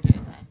 I don't want to do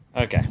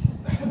that. okay.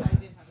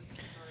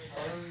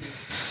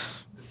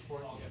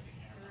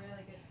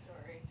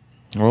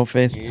 Well,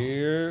 Faith.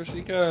 Here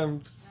she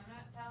comes.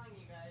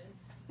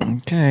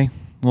 Okay.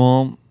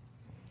 Well,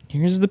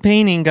 here's the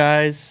painting,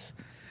 guys.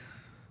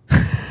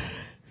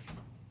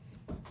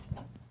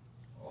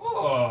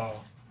 Oh.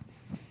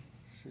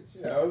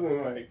 Yeah, I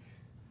wasn't like.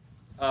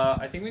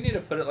 I think we need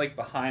to put it like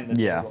behind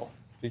the Yeah. table.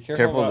 Be careful,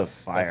 Careful of about the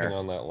fire. stepping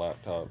on that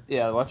laptop.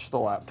 Yeah, watch the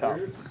laptop.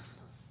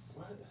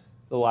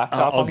 The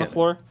laptop I'll on the get it.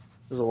 floor?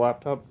 There's a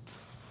laptop.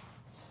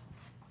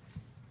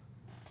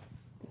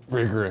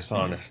 Rigorous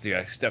honesty.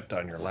 I stepped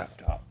on your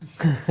laptop.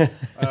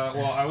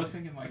 Well, I was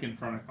thinking like in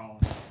front of Colin.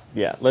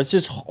 Yeah. Let's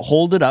just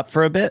hold it up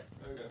for a bit,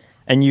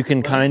 and you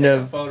can kind Take a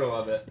of. photo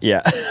of it.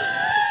 Yeah.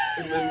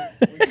 And then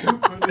we can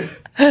put it.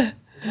 Phone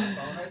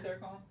right there,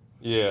 Colin?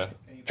 Yeah.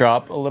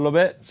 Drop a little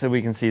bit so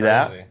we can see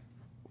that. Crazy.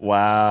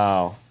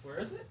 Wow. Where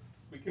is it?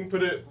 We can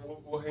put it.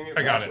 We'll hang it.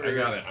 I got back it. where I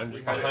got it. I'm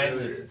just behind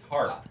this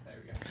tarp. Ah, there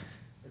we go.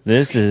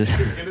 This is.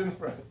 Get in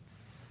front.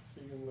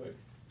 So you can look.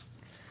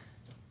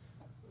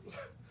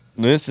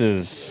 This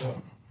is.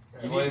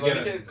 You Well, need, you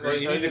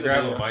need to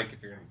grab a mic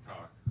if you're going to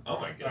talk. Oh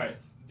my Alright,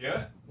 goodness. do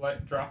it.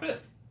 Let drop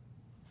it.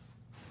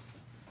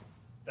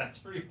 That's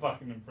pretty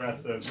fucking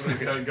impressive.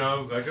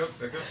 Go, back up,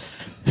 back up.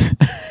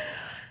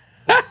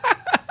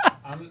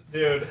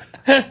 Dude.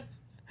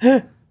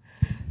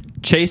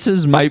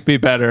 Chase's might be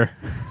better.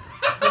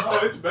 Oh,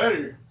 it's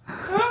better.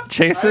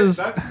 Chase's.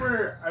 That's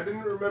where I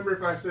didn't remember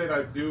if I said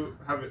I do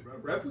have it a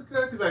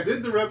replica because I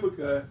did the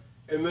replica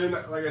and then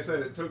like I said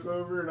it took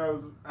over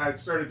and I had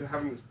started to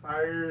having this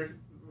fire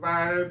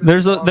vibe.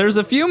 There's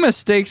a few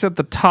mistakes at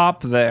the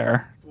top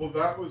there. Well,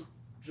 that was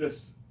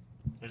just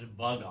There's a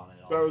bug on it.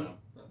 that Also.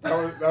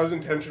 that was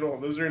intentional.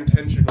 Those are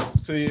intentional.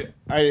 See,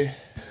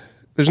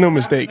 there's no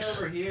mistakes.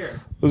 Over here.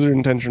 Those are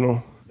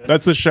intentional.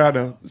 That's the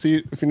shadow.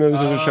 See if you notice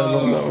there's a shadow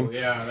on that one.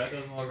 Yeah, that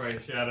doesn't look like a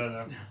shadow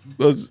though.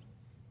 Those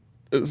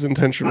it's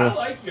intentional. I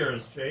like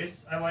yours,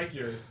 Chase. I like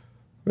yours.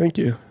 Thank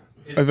you.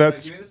 It's,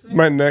 That's give me this thing.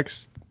 my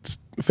next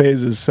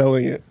phase is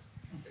selling it.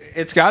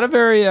 It's got a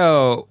very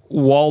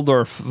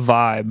Waldorf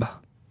vibe.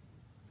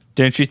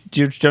 Don't you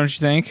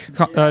think,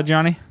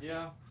 Johnny?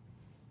 Yeah.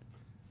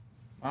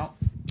 Well,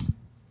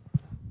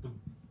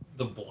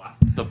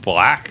 The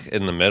black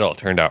in the middle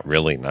turned out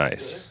really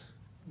nice.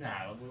 Nah,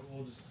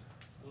 we'll just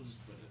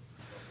put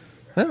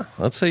it. Yeah,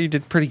 let's say you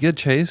did pretty good,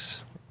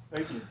 Chase.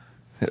 Thank you.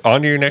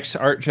 On to your next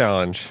art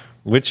challenge.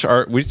 Which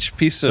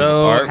piece of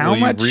so art how will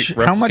much you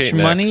how much replicate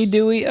money next?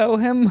 do we owe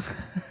him?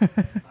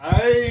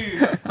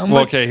 I'm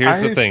Well, like, okay,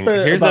 here's the thing.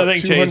 spent Here's the about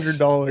thing, Chase.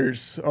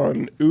 $200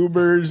 on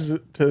Ubers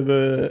to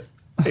the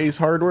Ace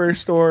Hardware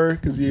store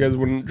because you guys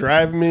wouldn't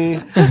drive me,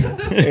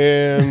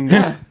 and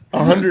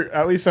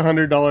at least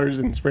 $100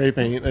 in spray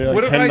paint. They're like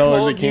What if $10 I a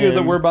told can. you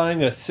that we're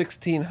buying a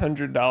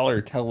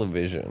 $1,600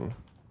 television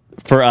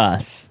For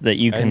us that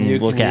you can and you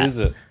look can at. use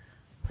it?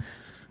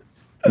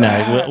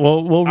 No,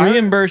 we'll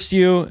reimburse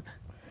you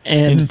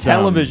and in some.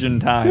 television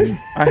time.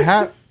 I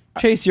have.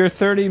 Chase, your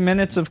 30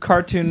 minutes of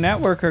Cartoon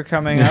Network are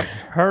coming up.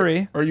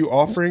 Hurry. Are you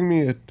offering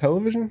me a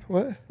television?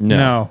 What?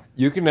 No.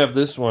 You can have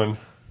this one.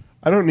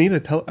 I don't need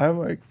a I have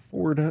like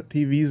 4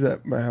 TVs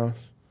at my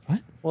house.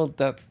 Well,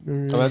 that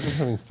imagine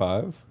having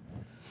 5.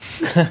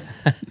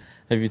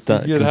 Have you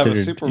thought You'd have a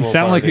considered? Super You Bowl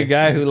sound like party. a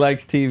guy who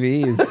likes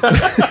TVs.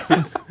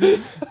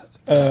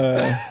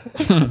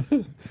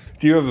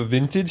 Do you have a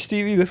vintage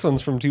TV? This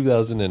one's from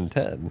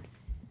 2010.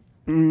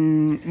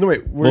 No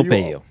wait, We'll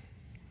pay you.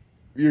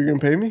 You're gonna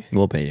pay me?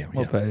 We'll pay you.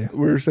 We'll yeah. pay you.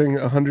 We were saying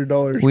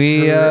 $100.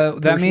 We per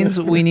that person. means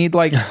we need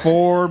like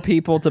 4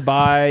 people to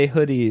buy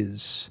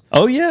hoodies.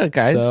 Oh yeah,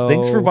 guys!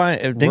 thanks for So,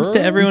 buying. Thanks to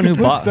we're- everyone You who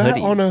could bought put that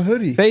hoodies. on a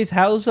hoodie. Faith,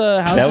 how's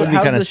That would be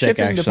how's kinda the sick,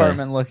 shipping actually.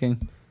 department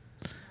looking?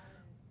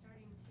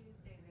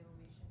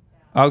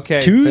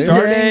 Okay, Tuesday.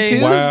 starting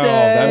Tuesday. Wow,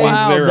 that means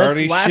Wow, they're that's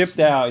already last- shipped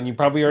out, and you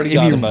probably already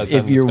got them by the time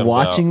If you're this comes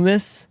watching out.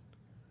 this,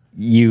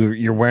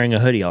 you're wearing a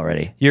hoodie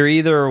already. You're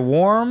either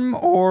warm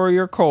or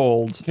you're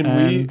cold, Can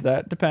and we-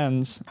 that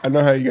depends. I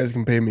know how you guys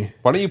can pay me.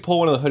 Why don't you pull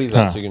one of the hoodies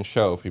out Huh. so you can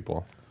show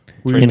people?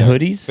 In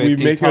hoodies? Wait, We can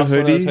you make a toss one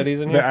of those hoodie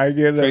hoodies in here? that I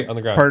get Straight on the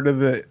a ground. part of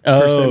the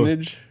Oh.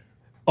 percentage.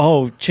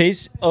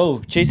 Chase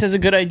has a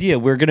good idea.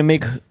 We're gonna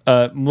make.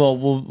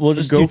 We'll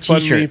just do GoFundMe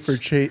t-shirts.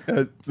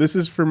 for this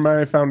is for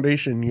my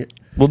foundation.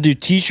 We'll do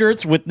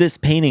t-shirts with this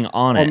painting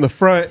on it. On the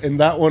front and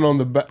that one on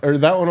the back, or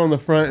that one on the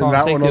front and Oh,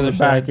 that take one the on the other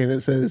back, side. and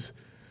it says,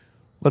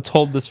 Let's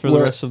hold this for the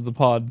What? rest of the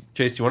pod.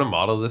 Chase, do you want to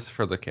model this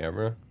for the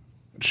camera?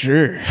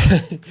 "Sure."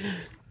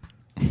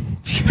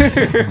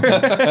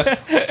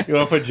 You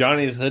want to put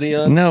Johnny's hoodie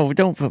on? No,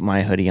 don't put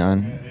my hoodie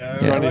on.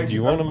 Johnny, do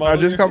you want to model? I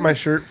just your got hoodie? my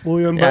shirt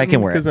fully unbuttoned I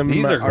can wear it. because I'm in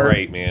These my are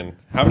great, man.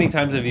 How many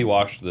times have you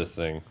washed this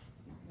thing?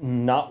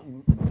 Not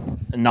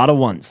a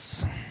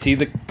once. See,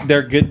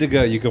 they're good to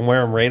go. You can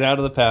wear them right out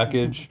of the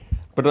package.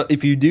 But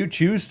if you do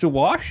choose to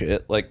wash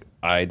it, like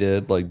I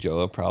did, like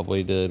Joa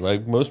probably did,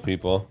 like most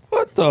people.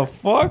 What the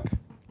fuck?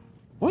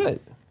 What?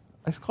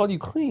 I just called you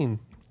clean.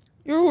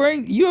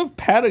 You have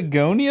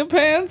Patagonia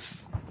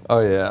pants? Oh,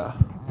 yeah.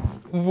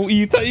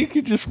 You thought you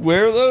could just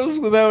wear those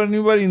without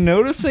anybody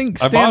noticing?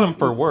 I bought them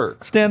for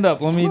work. Stand up.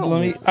 Let me.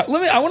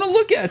 I want to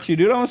look at you,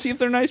 dude. I want to see if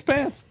they're nice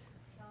pants.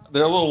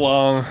 They're a little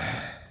long.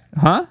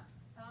 Huh?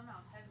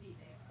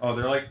 Oh,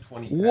 they're like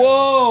 20 pounds.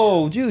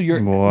 Whoa, dude,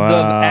 the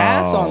Wow.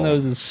 ass on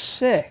those is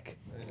sick.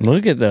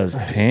 Look at those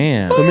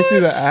pants. Let me see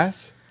the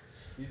ass.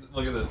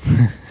 Look at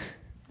this.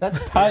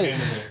 That's tight.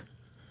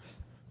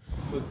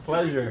 With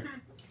pleasure.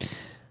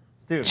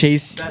 Dude.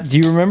 Chase, do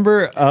you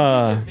remember?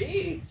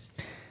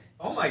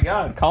 Oh my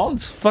god,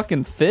 Colin's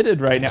fucking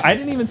fitted right now. I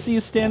didn't even see you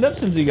stand up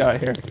since you got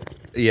here.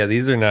 Yeah,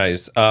 these are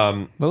nice.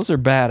 Those are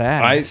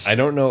badass. I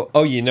don't know.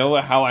 Oh, you know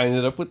how I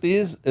ended up with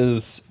these?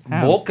 Is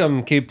How?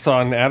 Volcom keeps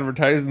on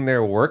advertising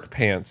their work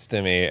pants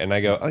to me. And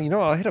I go, oh, you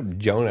know, I'll hit up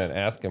Jonah and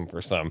ask him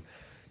for some.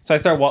 So I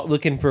started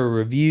looking for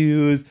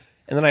reviews.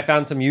 And then I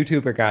found some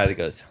YouTuber guy that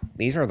goes,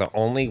 these are the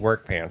only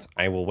work pants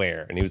I will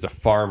wear. And he was a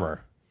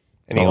farmer.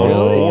 And he owned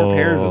 4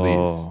 pairs of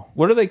these.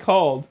 What are they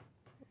called?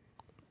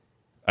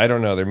 I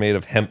don't know. They're made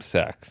of hemp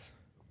sacks.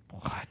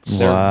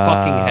 They're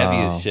fucking heavy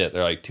as shit.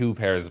 They're like 2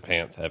 pairs of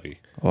pants heavy.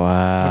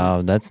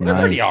 Wow, that's They're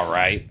nice. pretty all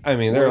right. I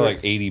mean, they're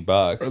like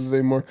 $80. Are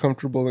they more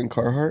comfortable than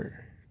Carhartt?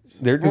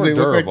 They're Because more they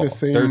look like durable. the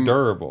same- They're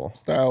durable.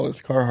 Style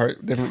as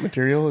Carhartt, different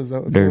material. Is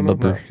that what's They're going on?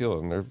 rubber. I feel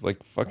them. They're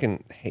like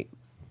fucking.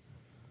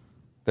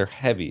 They're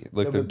heavy.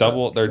 Like Yeah, they're but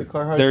double. the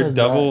Carhartt They're has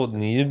double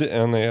kneed,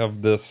 and they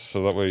have this,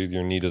 so that way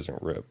your knee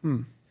doesn't rip.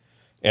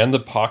 And the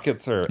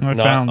pockets are I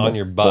not found on it.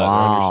 your butt, they're on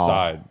Wow. your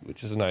side,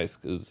 which is nice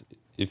because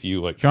if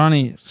you like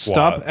Johnny, squat.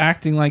 stop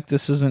acting like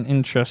this isn't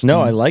interesting.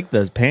 No, I like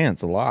those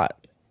pants a lot.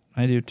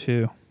 I do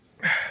too.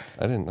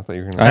 I thought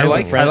you were I gonna. I have a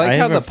like friend- how I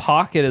have the a-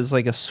 pocket is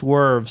like a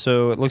swerve,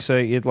 so it looks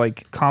like it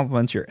like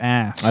complements your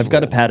ass. I've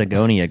got a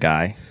Patagonia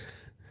guy.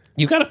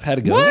 You got a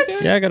Patagonia? What? guy?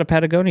 Yeah, I got a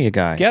Patagonia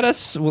guy. Get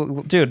us,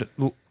 well, dude.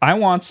 I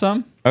want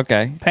some.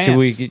 Okay.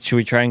 Pants. Should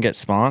we try and get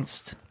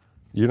sponsored?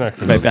 You're not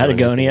By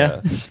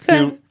Patagonia?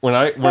 Dude, when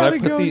I put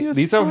Patagonia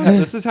these are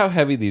this is how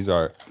heavy these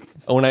are.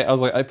 When I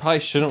was like, I probably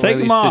shouldn't Take wear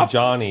these them to off.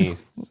 Johnny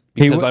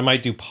because w- I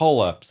might do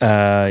pull-ups.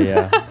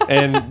 Yeah.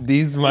 And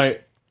these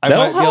might I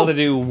That'll might be able help. to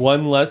do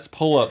one less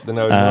pull up than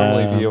I would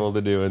normally be able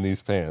to do in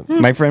these pants.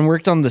 My friend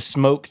worked on the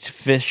smoked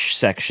fish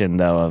section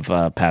though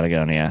of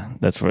Patagonia.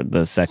 That's what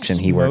the section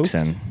he works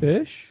in.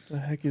 Fish. The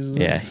heck is that?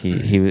 Yeah,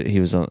 he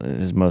was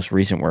his most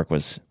recent work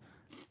was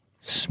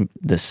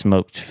the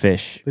smoked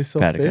fish. They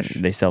sell Patagonia.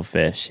 fish? They sell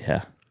fish,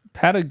 yeah,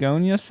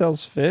 Patagonia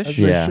sells fish. As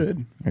they Yeah.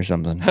 should. or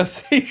something.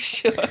 As they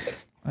should.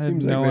 I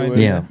Seems have like no they idea. would.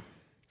 Yeah.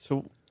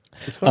 So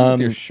what's going on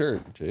with your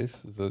shirt,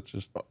 Jace? Is that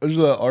just There's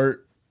the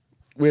art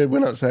we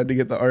went outside to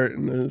get the art,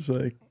 and it was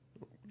like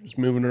just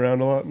moving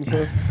around a lot and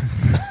stuff.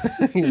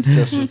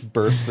 just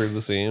burst through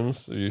the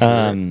seams. Are you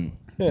sure?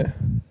 Yeah,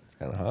 It's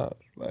kind of hot.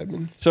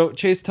 vibing. So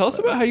Chase, tell us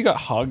about how you got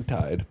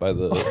hogtied by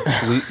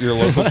your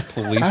local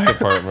police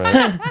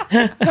department.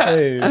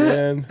 Hey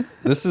man,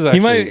 This is You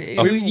actually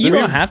might. You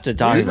don't have to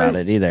talk about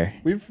it either.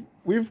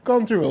 we've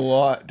gone through a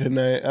lot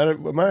tonight. I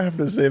might have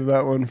to save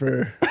that one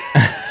for.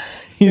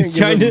 He's Can't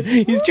trying give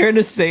to. He's trying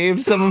to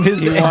save some of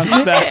his wants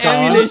back on.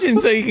 ammunition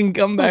so he can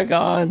come back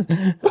on.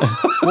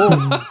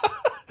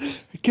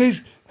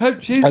 Chase,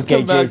 have Chase Okay,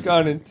 come back Chase.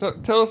 on and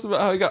tell us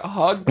about how you got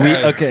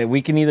hogtied.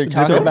 We can either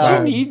talk Don't about.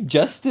 you need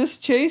justice,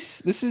 Chase?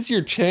 This is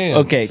your chance.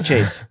 Okay,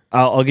 Chase.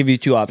 I'll give you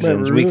two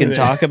options. Might We can ruin it.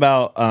 talk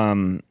about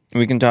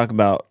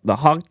the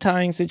hog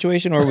tying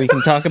situation, or we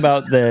can talk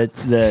about the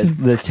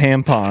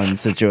tampon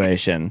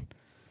situation.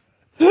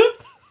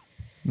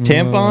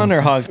 Tampon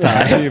or hog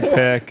How do tie? you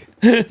pick?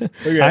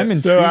 Okay, I'm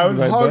so I intrigued was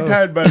by both.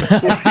 hogtied by the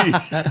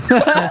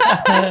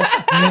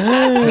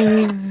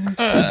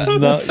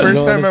police.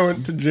 First time I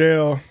went to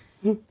jail,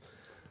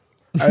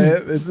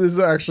 this is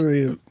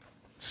actually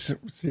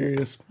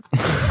serious.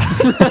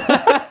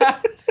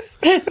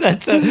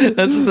 That's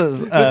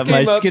what my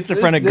came up-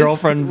 schizophrenic this-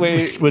 girlfriend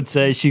wait. would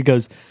say. She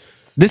goes,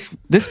 "This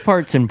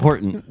part's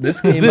important."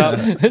 This came up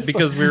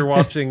because we were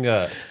watching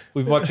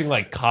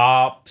like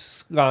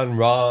cops gone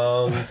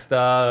wrong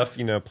stuff,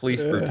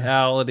 police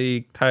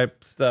brutality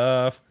type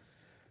stuff,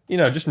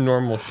 just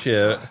normal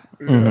shit.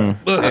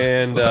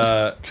 And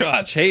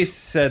Chase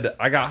said,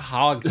 I got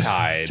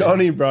hogtied.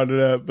 Johnny brought it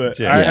up, but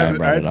Yeah, I I had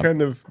brought it up.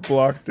 kind of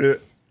blocked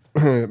it,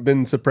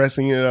 been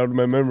suppressing it out of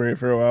my memory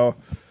for a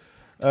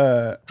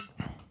while.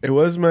 It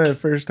was my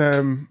first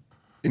time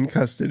in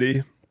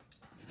custody,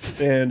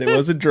 and it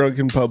wasn't drunk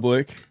in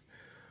public.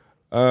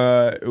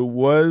 I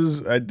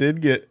did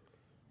get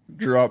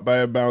dropped by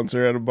a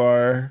bouncer at a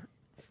bar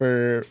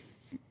for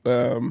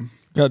Got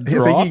I think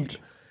dropped.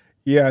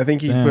 I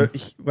think he Damn.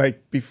 put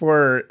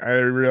before I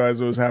realized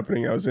what was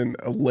happening, I was in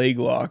a leg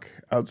lock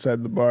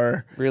outside the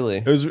bar. Really?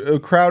 It was a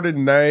crowded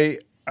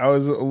night. I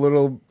was a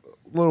little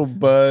So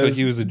buzzed,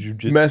 he was a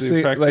jujitsu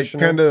messing, like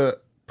practitioner? kind of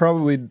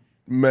probably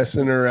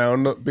messing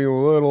around, being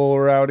a little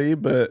rowdy,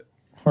 but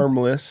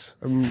harmless.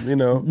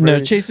 No,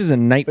 very- Chase is a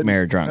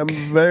nightmare I'm drunk.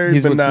 very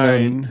He's what's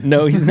benign. known-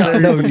 No, he's not.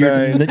 Very No,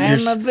 benign.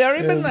 you're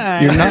very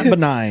benign. you're not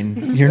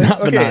benign. You're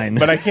not Okay, benign.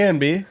 but I can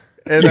be,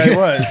 and I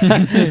was.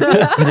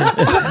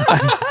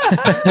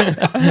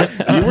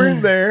 You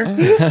weren't there.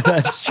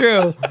 That's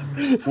true.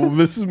 Well,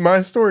 this is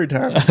my story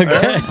time.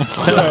 Okay.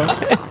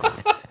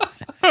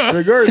 So,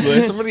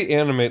 regardless, Somebody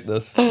animate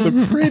this.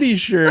 pretty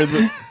sure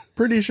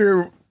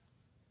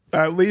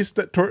at least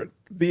that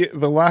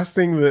the last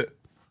thing that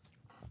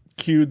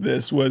cued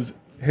this was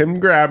him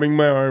grabbing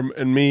my arm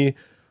and me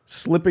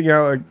slipping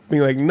out, like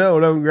being like, no,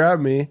 don't grab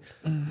me,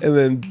 and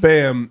then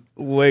bam,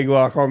 leg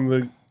lock on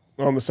the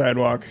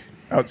sidewalk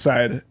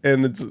outside,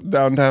 and it's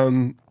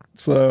downtown.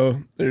 So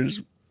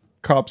there's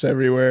cops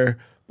everywhere,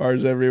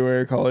 bars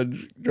everywhere,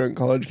 drunk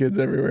college kids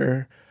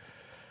everywhere,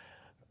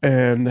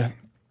 and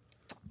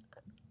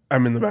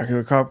I'm in the back of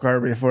a cop car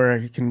before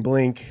I can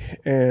blink,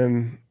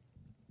 and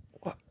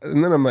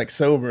then I'm like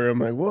sober. I'm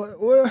like,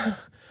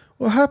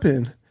 what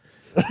happened?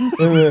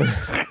 And then,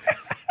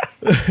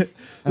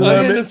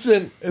 I'm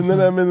innocent. and then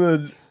I'm in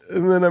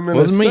a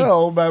Wasn't me.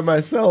 cell by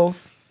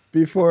myself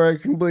before I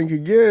can blink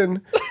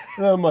again.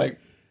 And I'm like,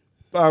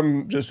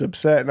 I'm just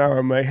upset now.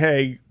 I'm like,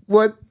 hey,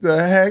 what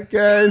the heck,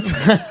 guys?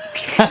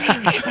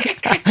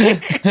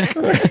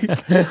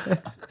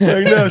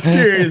 like, no,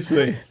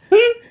 seriously.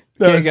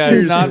 No, Okay, guys,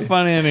 seriously. not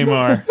funny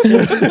anymore.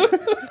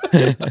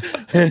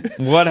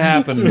 What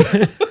happened?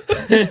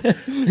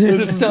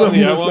 This is tell some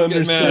me, I won't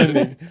get mad.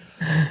 misunderstanding.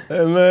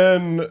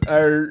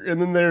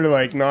 And then they're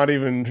like not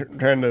even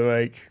trying to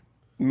like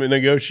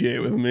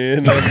negotiate with me.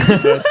 And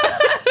that's,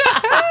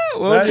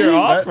 What was your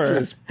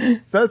offer?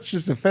 That's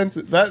just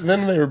offensive.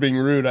 Then they were being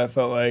rude. I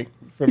felt like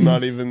from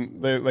not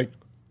even they like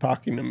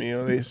talking to me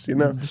at least,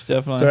 Just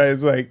definitely. So I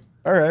was like,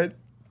 all right,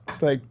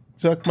 it's like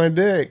suck my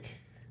dick.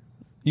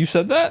 You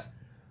said that?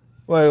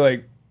 Well, I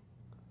like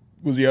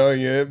was yelling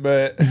it,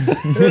 but, but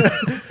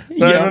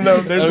I don't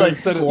know. There's like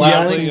said it glass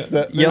yelling and it.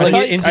 stuff. Yelling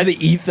thought- it into the I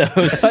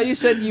ethos. thought you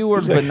said you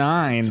were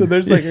benign. So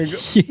there's like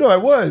no, I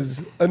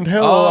was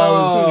until I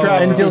was Oh.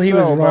 trapped in Until a he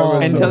was cell by wrong.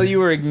 myself. until you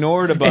were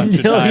ignored a bunch of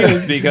Until he times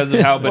was- because of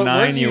how But benign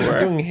weren't you were.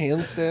 doing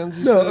handstands?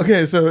 You No, said?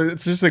 okay, so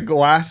it's just a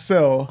glass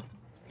cell.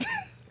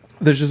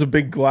 There's just a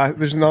big glass.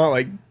 There's not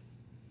like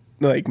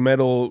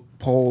metal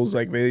poles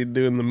like they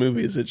do in the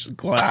movies. It's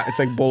glass. It's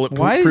like bulletproof.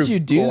 Why did you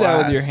do that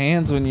with glass. your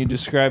hands when you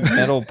described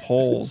metal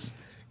poles?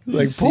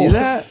 Like You see poles.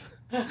 that?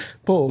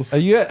 Poles. Are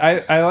you?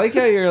 I like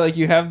how you're like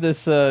you have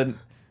this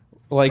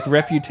like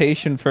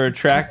reputation for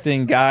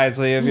attracting guys.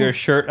 Where you have your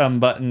shirt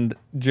unbuttoned,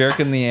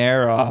 jerking the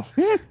air off.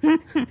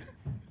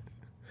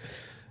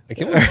 I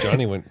can't believe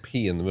Johnny went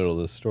pee in the middle of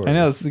this story. I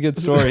know this is a good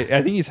story.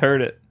 I think he's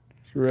heard it,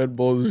 Red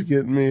Bulls are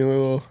getting me a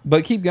little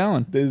but keep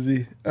going.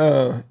 dizzy.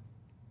 All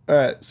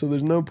right, so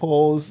there's no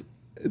poles.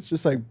 It's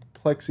just like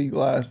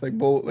plexiglass,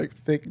 like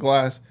thick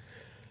glass.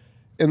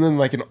 and then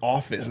like an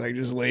office, like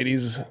just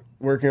ladies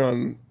working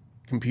on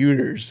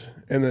computers,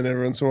 and then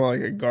every once in a while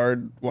like a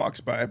guard walks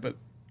by. But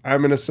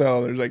I'm in a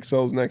cell. There's like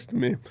cells next to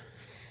me,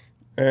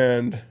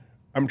 and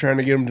I'm trying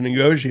to get them to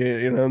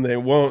negotiate, and they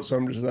won't. So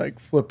I'm just like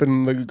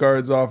flipping the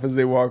guards off as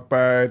they walk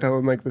by,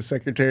 telling like the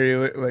secretary,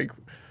 like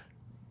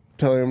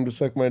telling them to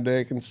suck my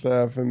dick and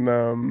stuff.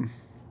 And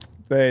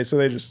they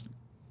just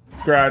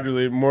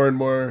gradually, more and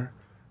more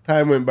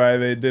time went by,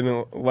 they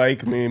didn't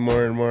like me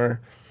more and more.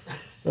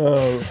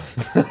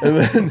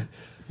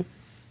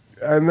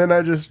 And then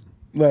I just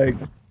like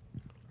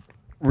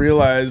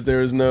realized there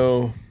was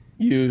no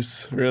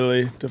use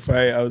really to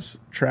fight. I was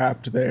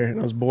trapped there and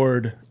I was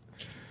bored.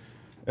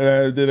 And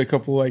I did a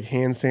couple like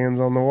handstands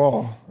on the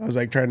wall. I was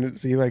like trying to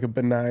see like a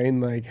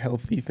benign, like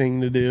healthy thing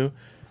to do.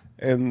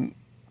 And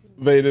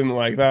they didn't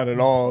like that at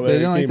all. They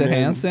didn't like the came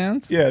in-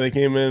 handstands? Yeah, they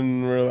came in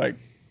and were like,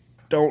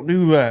 don't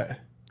do that.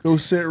 Go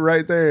sit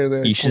right there. And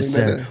then You should pointed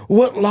say, at-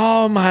 "What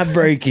law am I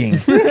breaking?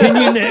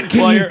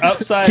 While you're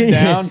upside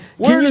down,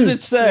 where does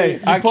it say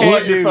I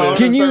can't do this?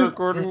 Can you-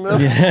 recording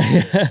them?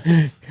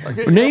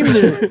 name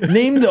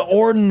the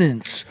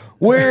ordinance?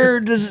 Where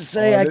does it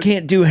say I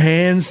can't do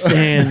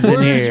handstands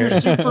in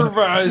here?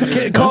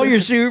 Supervisor. Call your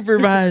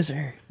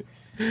supervisor."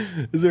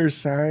 Is there a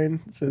sign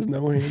that says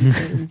no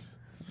handstands?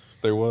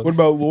 There was. What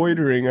about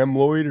loitering? I'm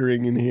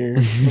loitering in here.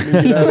 Let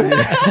me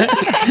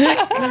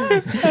get out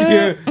of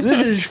here. This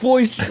is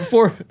foist.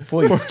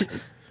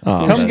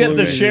 Come get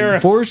the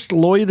sheriff. Forced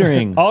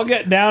loitering. I'll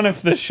get down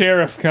if the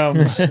sheriff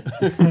comes. Yeah,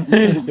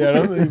 I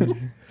don't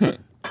think.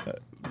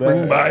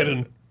 Bring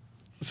Biden.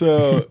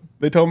 So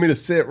they told me to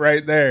sit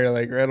right there,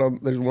 like right on.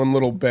 There's one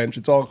little bench.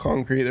 It's all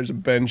concrete. There's a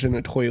bench and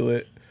a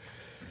toilet,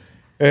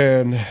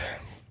 and Is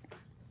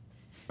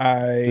there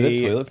I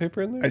toilet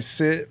paper in there?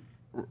 sit.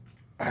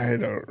 I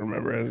don't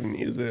remember. I didn't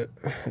use it.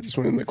 I just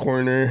went in the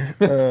corner.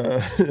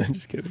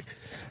 Just kidding.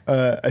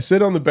 I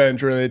sit on the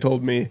bench where they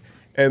told me,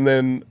 and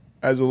then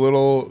as a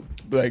little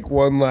like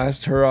one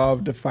last hurrah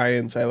of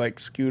defiance, I like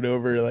scoot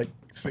over like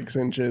 6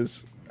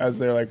 inches as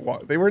they're like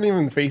they weren't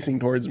even facing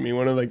towards me.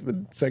 One of like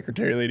the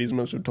secretary ladies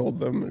must have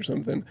told them or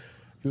something.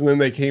 Because then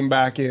they came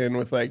back in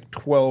with like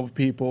 12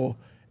 people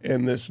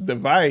and this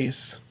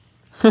device.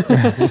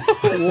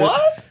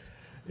 What?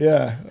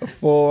 Yeah, a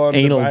full on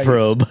Anal device.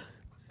 probe.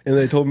 And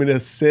they told me to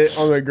sit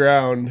on the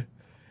ground,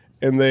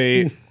 and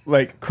they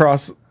like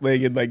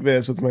cross-legged like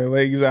this with my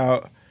legs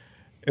out,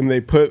 and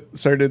they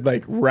started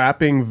like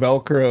wrapping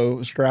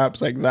Velcro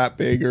straps like that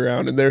big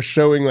around, and they're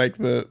showing like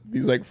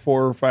these like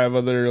 4 or 5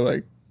 other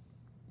like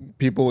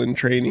people in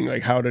training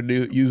like how to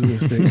use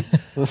this thing.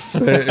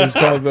 It's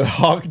called the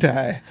hog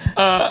tie.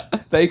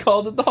 They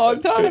called it the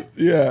hog tie?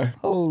 Yeah.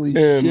 Holy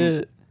And-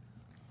 shit.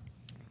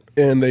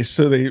 And they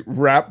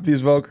wrap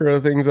these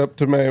Velcro things up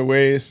to my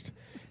waist,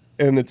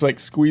 and it's like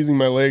squeezing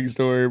my legs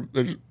to where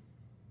there's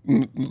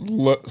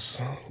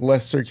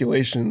less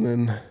circulation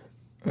than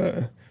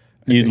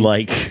You'd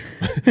like.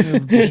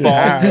 should Balls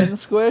have. getting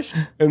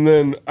squished? And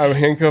then I'm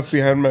handcuffed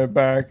behind my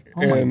back,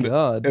 Oh my and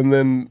God. and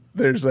then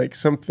there's like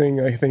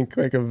something, I think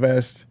like a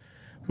vest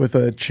with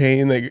a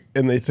chain,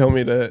 and they tell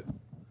me to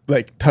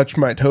like touch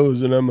my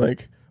toes, and I'm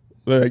like,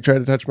 they like try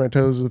to touch my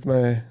toes with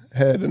my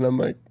head, and I'm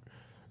like,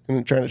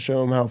 I'm trying to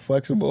show them how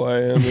flexible I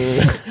am,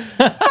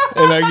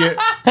 and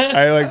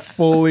I like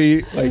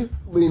fully like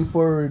lean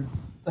forward,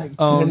 like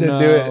Oh, trying to do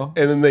it, no.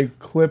 and then they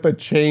clip a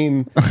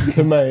chain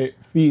to my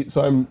feet,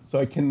 so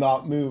I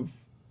cannot move.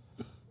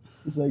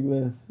 It's like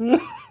this.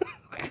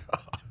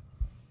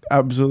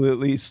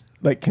 Absolutely,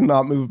 like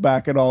cannot move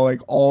back at all.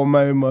 Like all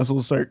my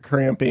muscles start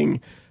cramping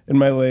in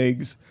my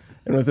legs,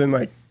 and within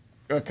like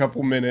a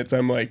couple minutes,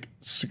 I'm like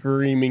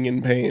screaming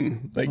in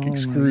pain, like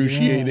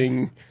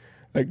excruciating,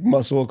 like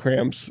muscle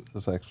cramps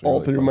This is actually all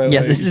really through fun. my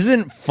Yeah, legs. this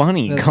isn't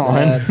funny, That's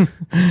Colin. bad.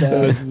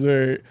 Bad. This is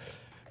where it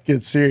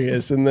gets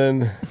serious, and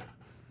then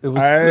It was,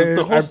 I-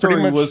 the whole I pretty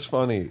story much- was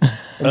funny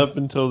up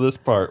until this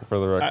part, for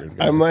the record.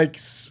 I'm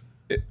guys.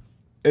 like,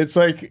 it's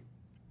like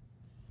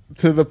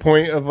to the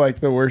point of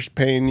like the worst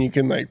pain you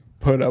can like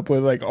put up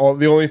with. Like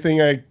the only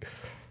thing I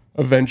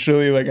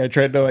eventually like I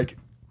tried to like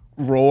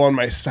roll on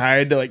my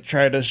side to like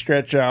try to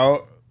stretch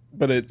out,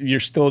 but you're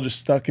still just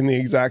stuck in the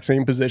exact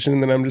same position.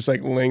 And then I'm just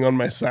like laying on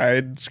my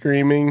side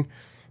screaming,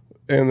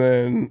 and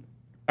then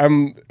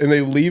and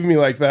they leave me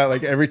like that.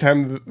 Like every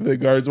time the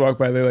guards walk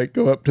by, they like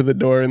go up to the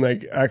door and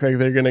like act like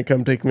they're gonna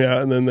come take me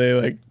out, and then they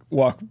like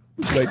walk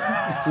like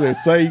so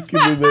psych,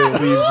 and then they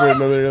leave for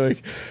another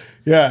like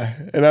yeah.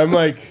 And I'm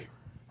like,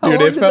 How dude,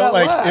 long it did felt that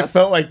like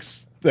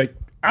last? like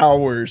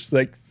hours,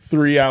 like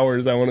 3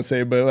 hours, I want to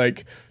say, but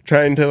like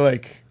trying to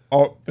like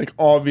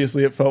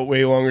obviously it felt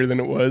way longer than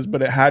it was,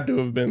 but it had to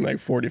have been like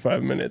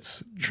 45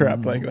 minutes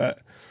trapped like that.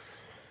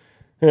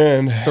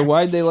 And So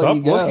why'd they let Stop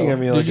you go? looking at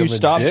me Did like you I'm a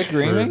stop dick for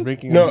screaming?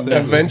 making no, him say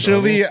this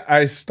eventually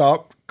I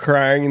stopped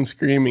crying and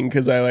screaming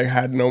because I like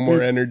had no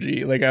more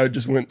energy. Like I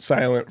just went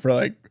silent for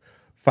like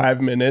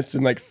 5 minutes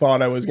and like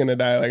thought I was gonna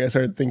die. Like I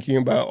started thinking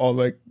about all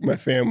like my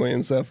family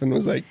and stuff, and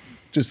was like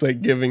just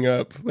like giving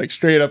up. Like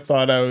straight up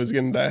thought I was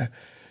gonna die.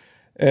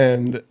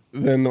 And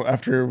then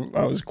after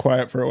I was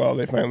quiet for a while,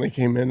 they finally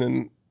came in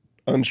and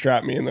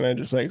unstrapped me, and then I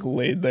just like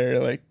laid there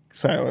like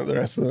silent the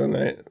rest of the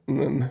night.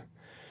 And then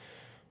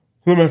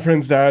my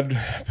friend's dad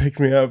picked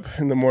me up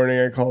in the morning.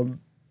 I called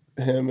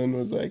him and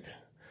was like,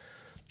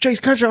 "Chase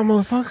Cutshot,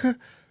 motherfucker!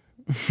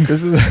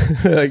 This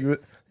is like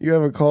you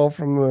have a call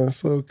from the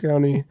SLO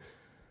County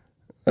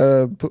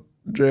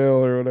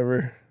jail or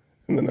whatever."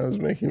 And then I was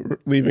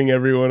leaving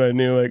everyone I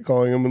knew, like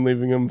calling them and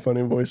leaving them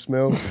funny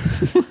voicemails.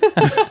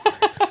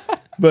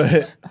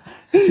 But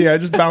see, I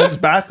just bounced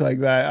back like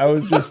that. I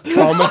was just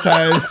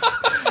traumatized.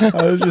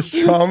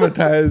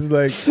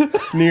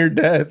 Like near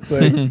death,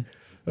 like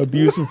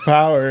abuse of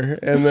power.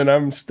 And then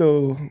I'm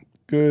still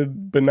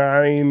good,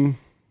 benign.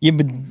 Yeah,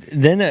 but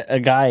then a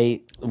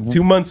guy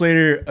 2 months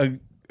later,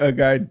 a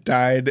guy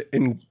died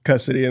in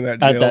custody in that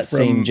jail at that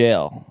same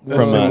jail a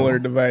from similar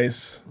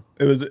device.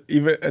 It was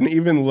an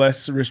even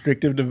less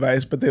restrictive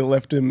device, but they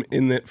left him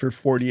in it for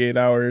 48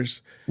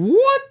 hours.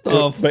 What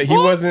the But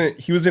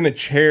he was in a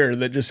chair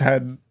that just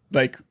had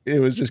like,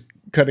 it was just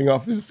cutting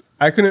off his,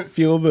 I couldn't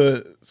feel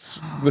the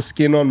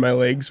skin on my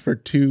legs for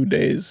 2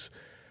 days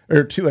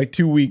or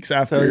 2 weeks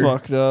after.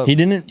 fucked up. He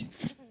didn't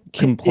Is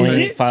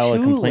it file a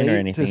too complaint or late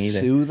anything to either.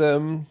 sue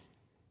them?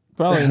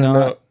 Probably I don't not.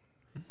 know.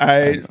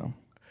 I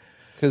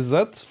Because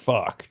that's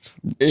fucked.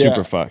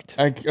 Super fucked.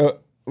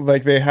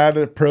 like they had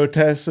a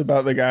protest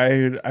about the guy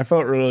who I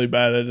felt really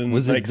bad. I didn't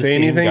Was it like the say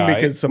same anything guy?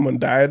 because someone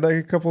died like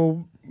a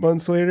couple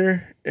months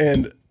later,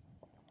 and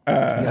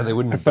Yeah, they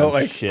wouldn't I have felt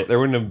done like shit. There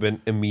wouldn't have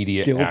been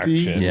immediate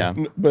guilty. action. Yeah.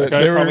 But Like,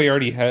 I they probably were,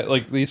 already had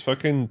like these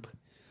fucking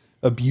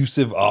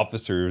abusive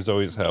officers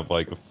always have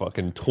like a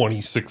fucking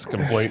 26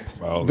 complaints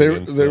filed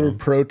against there were them.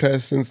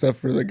 protests and stuff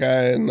for the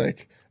guy, and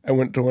like I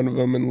went to one of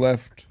them and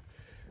left.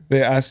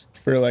 They asked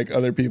for like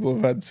other people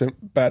who've had some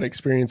bad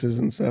experiences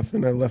and stuff,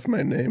 and I left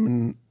my name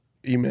and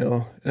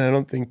email, and I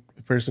don't think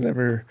the person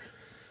ever.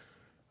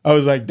 I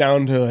was like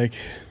down to like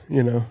Be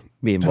told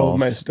involved.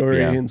 my story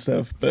Yeah. and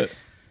stuff, but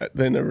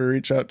they never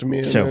reached out to me.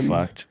 And So then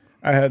fucked.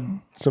 I had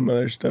some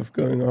other stuff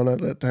going on at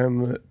that time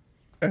that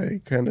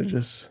I kind of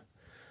just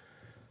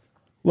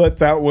let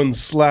that one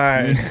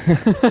slide.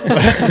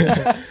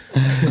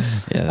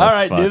 Yeah, All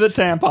right, do the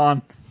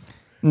tampon.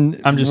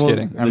 I'm just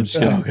kidding. I'm just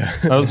kidding.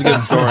 That was a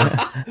good story.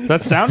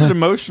 That sounded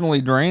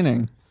emotionally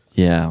draining.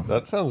 Yeah.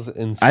 That sounds I,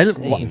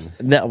 insane.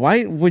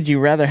 why would you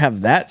rather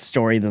have that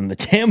story than the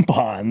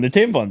tampon? The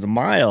tampon's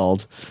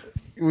mild.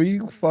 Well,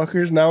 you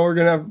fuckers, now we're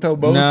gonna have to tell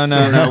both. No.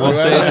 stories. We'll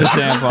save the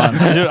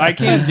tampon. Dude, I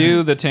can't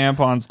do the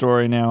tampon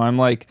story now. I'm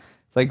like,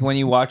 it's like when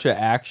you watch an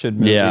action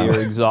movie, Yeah. you're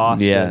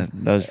exhausted. Yeah,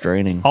 that was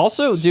draining.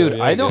 Also, dude,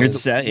 yeah, I don't.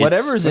 it's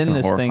Whatever's in fucking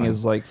this thing horrifying.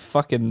 is like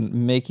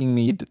fucking making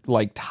me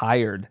like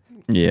tired.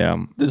 Yeah.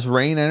 This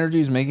rain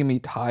energy is making me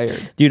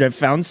tired. Dude, I've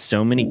found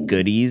so many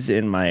goodies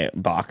in my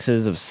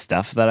boxes of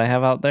stuff that I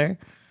have out there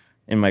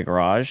in my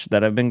garage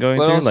that I've been going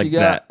What through. else Like you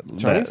got?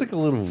 Johnny's like a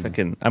little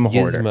fucking, I'm a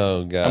hoarder.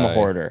 gizmo guy. I'm a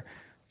hoarder.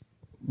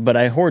 But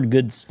I hoard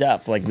good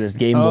stuff like this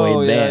Game Boy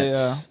Oh, yeah,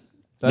 Advance.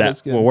 yeah. That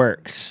is good.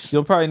 Works.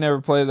 You'll probably never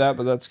play that,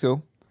 but that's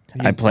cool.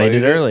 I played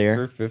it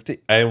earlier. for 50.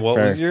 And what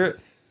For- was your?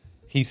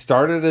 He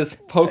started his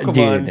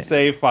Pokemon Dude,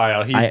 save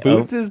file. He I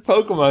boots his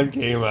Pokemon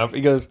game up.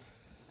 He goes,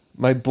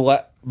 my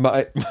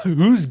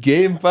whose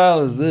game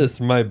file is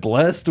this? My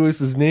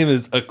Blastoise's name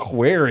is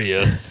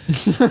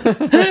Aquarius. And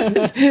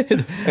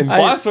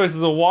Blastoise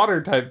is a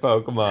water type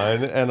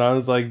Pokemon. And I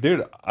was like,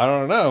 dude, I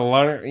don't know.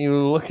 Why don't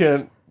you look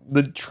at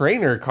the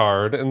trainer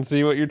card and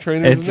see what your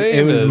trainer's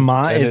name is?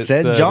 And It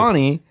said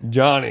Johnny.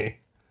 Johnny.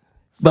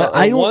 But So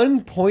I at don't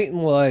one point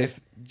in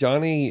life,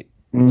 Johnny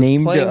was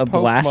named playing a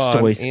Pokemon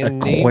Blastoise and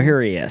named-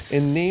 Aquarius.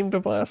 and named a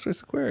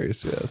Blastoise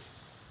Aquarius, yes.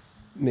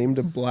 Named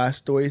a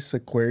Blastoise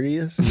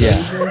Aquarius.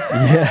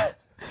 yeah.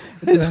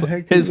 His, the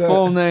heck his is that?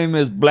 full name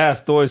is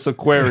Blastoise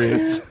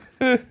Aquarius.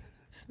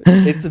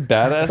 It's a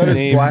badass That is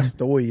name.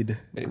 Blastoid.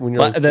 When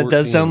you're like That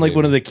does 14, sound like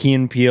one of dude. the Key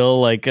and Peele,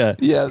 like Yeah,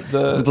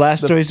 the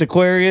Blastoise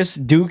Aquarius,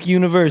 Duke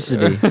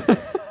University.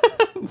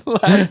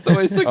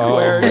 Blastoise Oh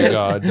Aquarius. my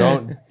god!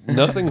 Don't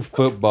nothing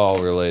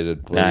football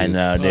related, please. I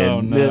know, dude.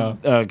 Oh, no.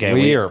 Okay,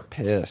 We are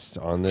pissed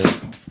on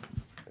this.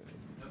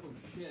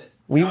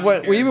 We've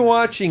been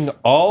watching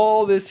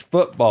all this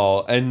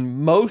football, and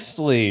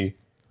mostly,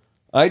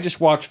 I just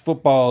watch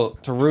football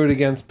to root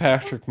against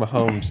Patrick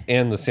Mahomes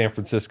and the San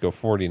Francisco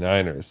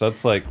 49ers.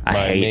 That's like I my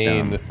hate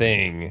main them.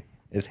 thing,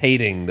 is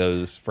hating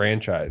those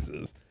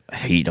franchises. I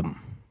hate them.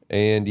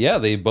 And yeah,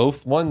 they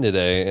both won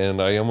today,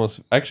 and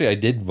I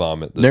did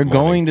vomit this They're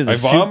morning. going to the I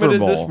vomited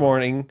Super this Bowl.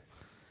 morning.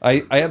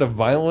 I had a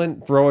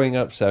violent throwing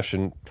up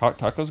session.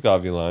 Tacos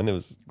Gavilan. It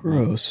was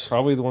Gross.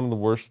 probably one of the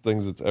worst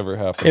things that's ever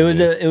happened. It was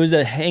to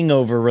me. a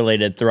hangover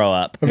related throw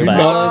up. you but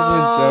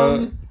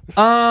not-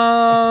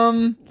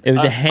 it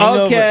was a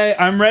hangover. Okay,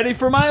 I'm ready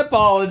for my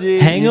apology.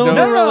 Hangover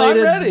No,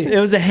 related. I'm ready. It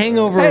was a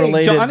hangover Hey,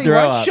 related Johnny,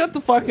 throw why up. shut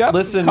the fuck up?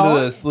 Listen Call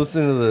to it. this.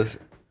 Listen to this.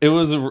 It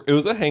was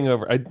a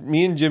hangover.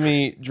 Me and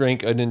Jimmy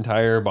drank an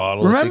entire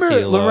bottle. Remember of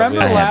tequila. We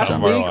had last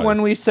some of our week when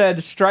lives. we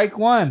said strike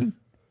one,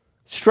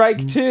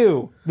 strike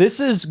two. This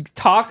is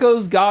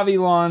Tacos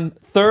Gavilan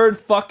third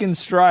fucking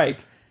strike.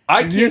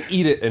 I can't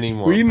eat it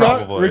anymore. Were you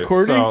not probably.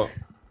 recording? So,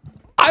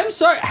 I'm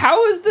sorry.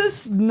 How is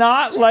this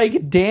not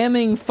like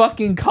damning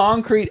fucking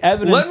concrete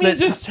evidence? let me that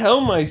just tell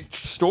my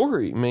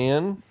story,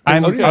 man. I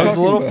What are you was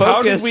a little talking about?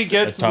 How did focused. we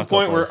get That's to the taco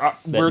point where place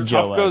that where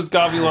Joe Taco's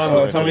Gavilan I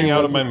was thought coming he out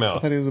of was- my I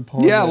mouth? thought he was Yeah,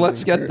 apologizing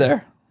let's get for-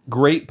 there.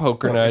 Great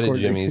poker Not night at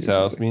recording Jimmy's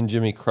occasionally. house. Me and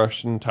Jimmy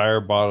crushed an entire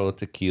bottle of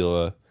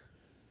tequila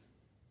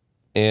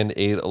and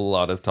ate a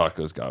lot of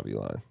Tacos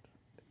Gavilan.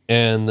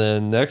 And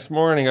then next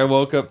morning, I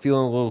woke up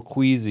feeling a little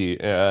queasy.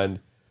 And,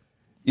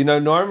 you know,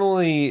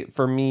 normally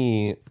for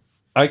me,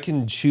 I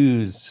can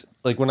choose.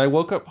 Like when I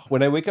wake up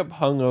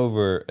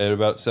hungover at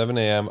about 7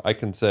 a.m., I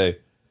can say,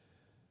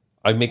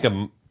 I make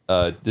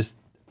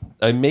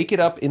I make it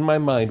up in my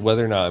mind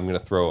whether or not I'm going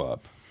to throw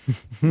up.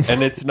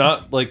 And it's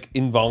not like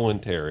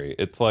involuntary.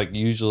 It's like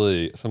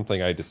usually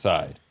something I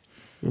decide.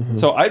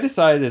 So I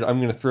decided I'm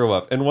going to throw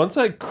up. And once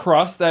I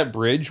cross that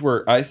bridge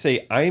where I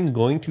say I'm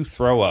going to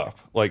throw up,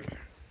 like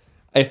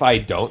if I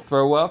don't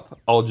throw up,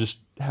 I'll just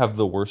have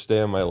the worst day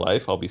of my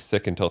life. I'll be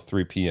sick until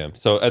 3 p.m.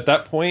 So at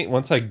that point,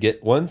 once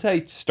I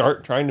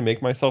start trying to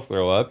make myself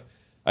throw up,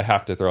 I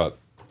have to throw up.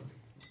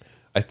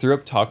 I threw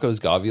up Tacos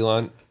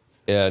Gavilan,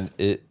 and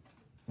it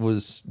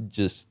was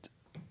just,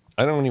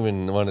 I don't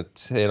even want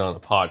to say it on a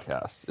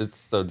podcast. It's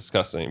so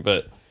disgusting,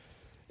 but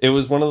it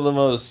was one of the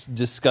most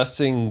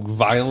disgusting,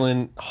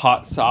 violent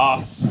hot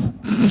sauce.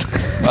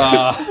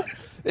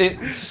 It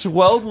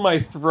swelled my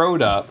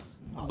throat up.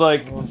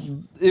 Like,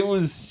 it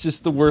was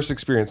just the worst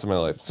experience of my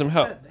life.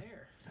 Somehow.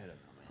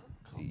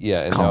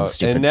 Yeah,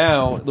 and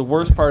now the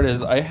worst part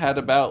is I had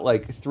about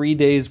like 3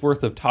 days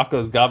worth of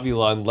Tacos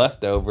Gavilan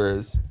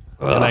leftovers,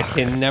 and I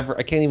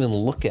can't even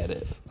look at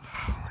it.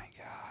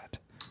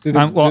 Did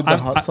the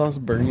hot sauce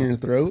burn your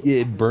throat?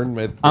 It burned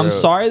my throat. I'm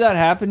sorry that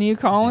happened to you,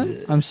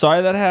 Colin. I'm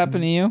sorry that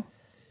happened to you.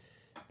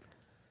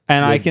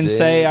 And I can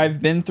say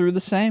I've been through the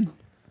same.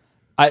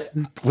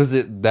 Was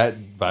it that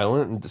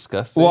violent and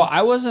disgusting? Well,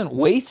 I wasn't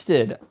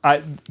wasted.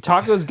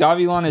 Tacos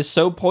Gavilan is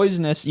so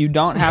poisonous, you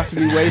don't have to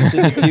be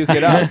wasted to puke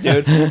it up,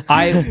 dude.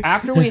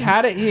 After we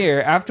had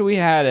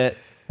it,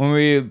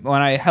 when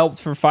I helped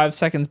for 5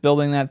 seconds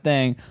building that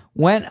thing,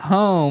 went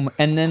home,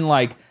 and then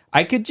like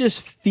I could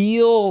just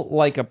feel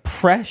like a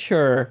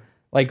pressure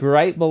like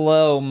right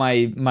below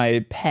my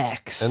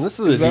pecs. and this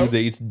is a dude that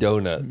eats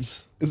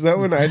donuts. Is that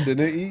when I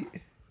didn't eat?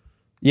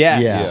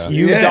 Yes. Yeah.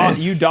 You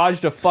Yes. you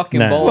dodged a fucking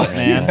No, bullet,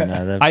 man.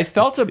 no, I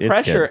felt a it's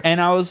pressure good.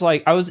 and I was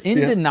in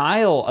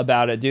denial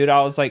about it, dude.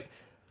 I was like,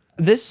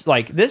 this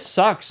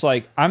sucks.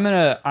 Like I'm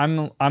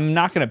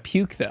not gonna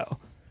puke though.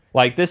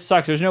 Like this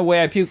sucks. There's no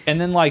way I puke. And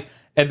then like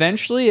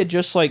eventually it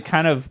just like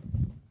kind of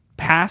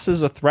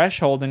passes a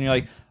threshold and you're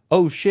like,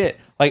 oh shit.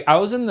 Like I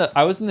was in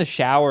the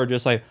shower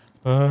just like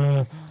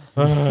and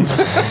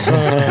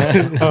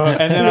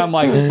then I'm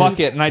like, fuck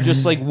it. And I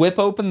just like whip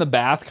open the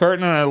bath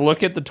curtain and I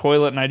look at the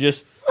toilet and I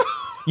just,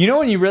 you know,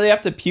 when you really have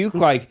to puke,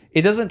 like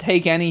it doesn't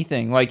take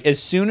anything. Like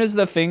as soon as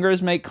the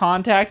fingers make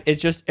contact,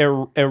 it's just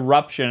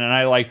eruption. And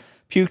I like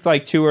puked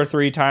like 2 or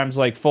 3 times,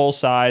 like full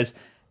size.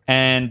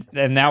 And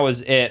that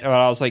was it. And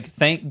I was like,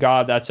 thank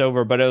God that's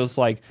over. But it was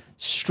like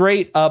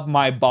straight up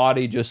my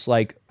body just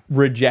like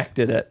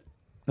rejected it.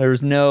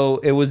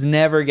 It was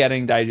never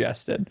getting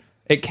digested.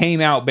 It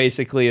came out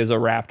basically as a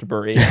wrapped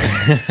burrito.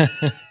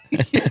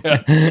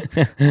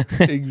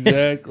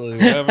 Exactly.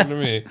 What happened to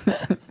me?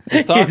 It's He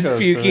was tacos for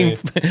puking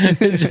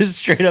me. just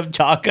straight up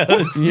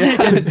tacos.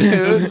 Yeah,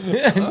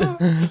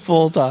 dude.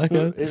 Full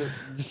tacos.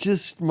 It's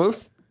just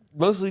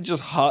mostly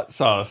just hot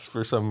sauce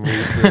for some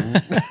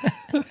reason.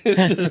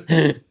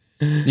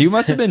 You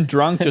must have been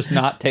drunk just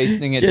not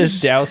tasting it,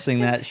 just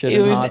dousing that shit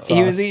in hot sauce.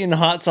 He was eating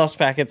hot sauce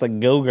packets like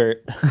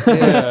Go-Gurt.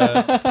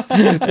 Yeah.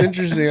 It's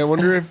interesting. I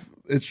wonder if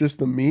it's just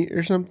the meat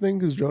or something.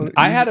 Because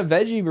I had a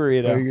veggie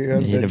burrito.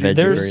 You ate a veggie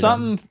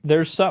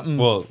There's something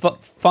Well-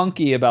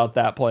 funky about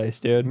that place,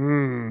 dude.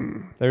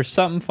 There's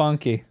something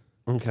funky.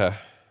 Okay.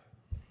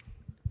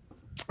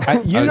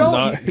 You I'm don't.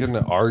 not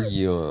gonna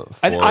argue.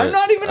 I'm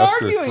not even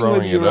arguing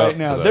with you right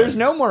now. There's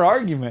no more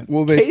argument.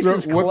 Well, they Case throw,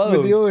 is what's the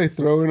closed. deal? They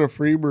throw in a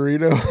free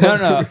burrito.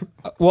 No.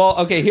 Well,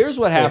 okay. Here's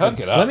what happened. hook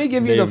it up. Let me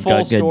give you the They've full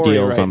got good story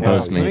deals right on now.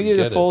 Postmates. Let me give you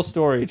the Get it. full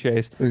story,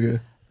 Chase. Okay.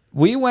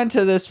 We went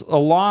to this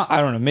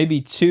I don't know,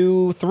 maybe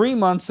 2-3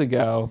 months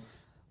ago.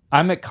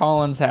 I'm at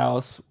Colin's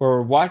house.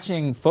 We're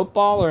watching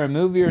football or a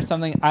movie or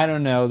something. I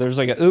don't know. There's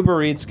like a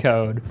Uber Eats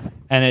code,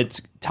 and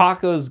it's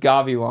Tacos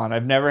Gavilan.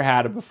 I've never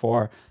had it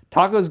before.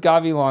 Tacos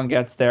Gavilan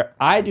gets there.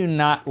 I do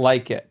not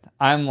like it.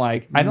 I'm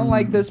like, I don't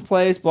like this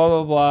place, blah,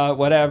 blah, blah,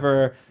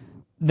 whatever.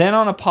 Then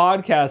on a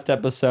podcast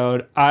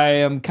episode, I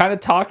am kind of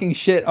talking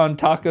shit on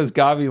Tacos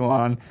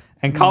Gavilan,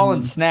 and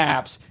Colin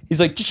snaps. He's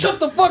like, shut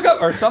the fuck up,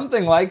 or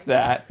something like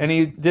that. And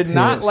he did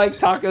not Pissed. like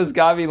Tacos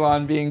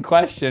Gavilan being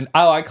questioned.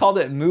 Oh, I called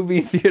it movie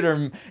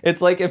theater.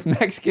 It's like if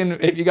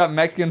you got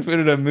Mexican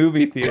food at a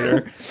movie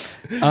theater.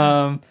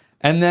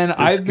 And then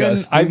I've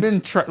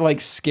been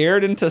like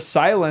scared into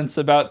silence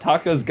about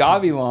Tacos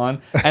Gavilan,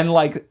 and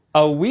like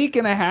a week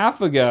and a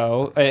half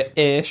ago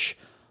ish,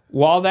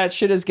 while that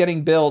shit is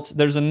getting built,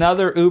 there's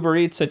another Uber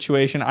Eats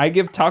situation. I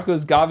give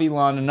Tacos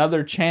Gavilan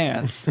another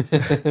chance.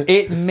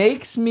 It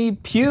makes me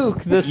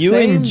puke the You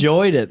same.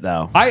 enjoyed it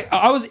though.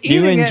 I was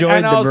eating it enjoyed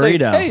and I the was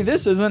burrito. like, hey,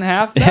 this isn't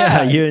half Yeah,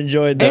 bad. you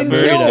enjoyed that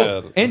until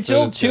burrito.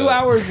 until It's 2 good.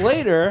 hours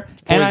later,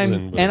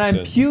 poison, but and it's I'm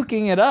good.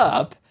 puking it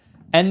up,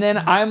 and then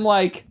I'm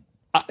like,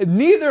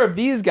 neither of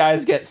these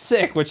guys get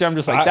sick, which I'm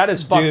just like, that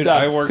is fucked Dude,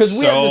 up I worked because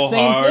we had the so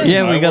same hard. thing.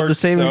 Yeah, we I got the worked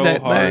same so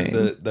exact hard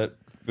thing. that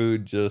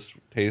food just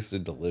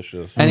tasted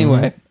delicious.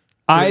 Anyway,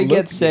 I It get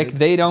looked sick. good.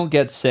 They don't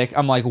get sick.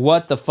 I'm like,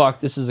 what the fuck?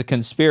 This is a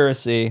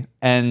conspiracy,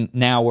 and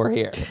now we're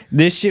here.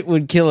 This shit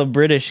would kill a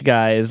British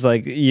guy. Is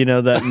like, you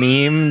know, that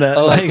meme that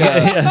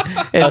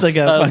Like it's like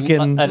a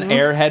fucking an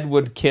airhead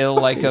would kill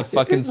like a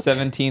fucking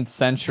 17th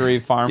century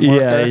farm yeah,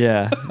 worker.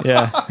 yeah.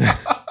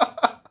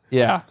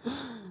 Yeah.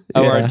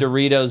 Or a Yeah.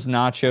 Doritos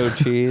nacho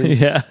cheese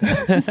Yeah.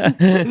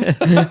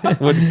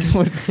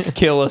 would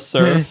kill a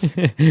surf.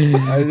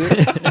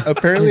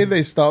 Apparently,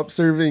 they stopped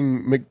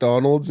serving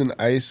McDonald's in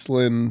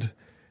Iceland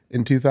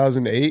in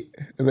 2008,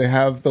 and they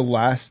have the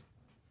last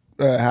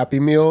Happy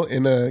Meal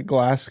in a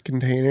glass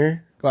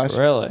container, glass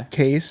Really?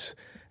 case,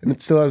 and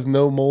it still has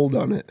no mold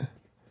on it.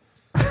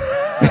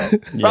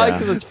 Probably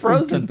because it's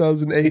frozen.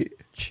 2008.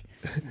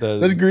 That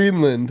That's is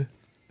Greenland.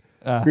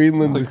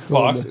 Greenland's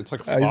like it's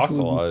like Iceland's-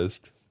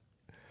 fossilized.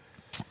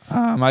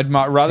 I'd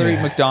rather eat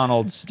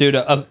McDonald's. Dude,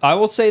 I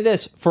will say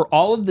this. For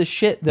all of the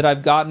shit that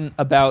I've gotten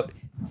about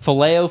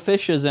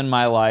Filet-O-Fishes in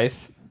my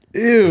life,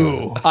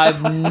 Ew.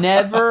 I've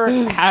never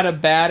had a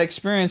bad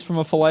experience from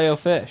a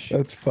Filet-O-Fish.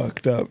 That's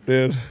fucked up,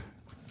 dude.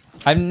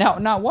 I've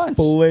not once.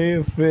 Fillet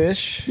of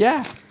fish.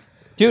 Yeah.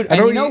 Dude, I and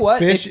don't you know eat what?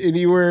 fish If-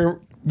 anywhere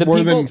the more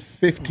people- than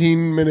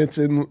 15 minutes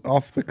in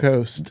off the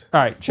coast. all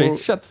right,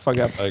 Chase, shut the fuck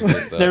up. I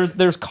get that.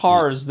 There's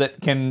cars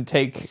that can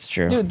take. It's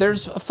true. Dude,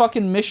 there's a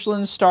fucking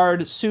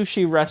Michelin-starred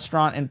sushi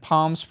restaurant in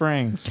Palm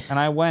Springs, and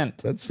I went.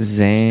 That's it's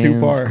Zan's too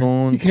far.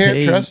 gonna You can't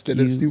take trust it.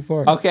 It's you. too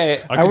far.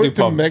 Okay, I I could went do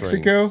to Palm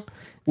Mexico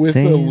with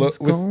Sam's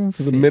with gonna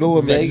the middle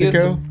of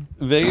Mexico.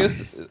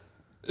 Vegas,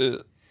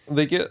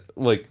 they get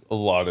like a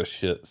lot of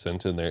shit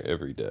sent in there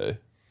every day.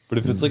 But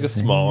if it's like a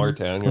smaller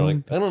town, you're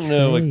like, I don't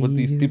know, like what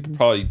these people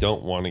probably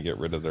don't want to get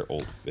rid of their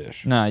old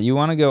fish. nah, you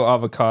want to go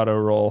avocado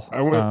roll.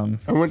 I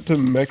went to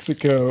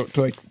Mexico,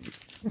 to like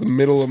the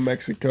middle of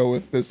Mexico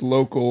with this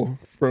local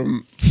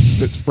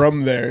that's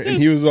from there, and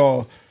he was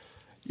all,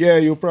 "Yeah,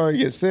 you'll probably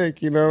get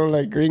sick, you know,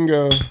 like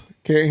gringo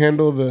can't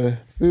handle the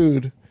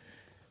food."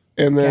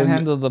 And then Can't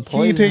handle the he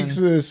poison. takes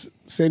this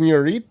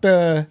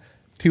señorita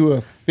to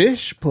a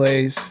fish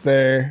place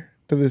there,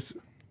 to this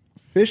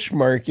fish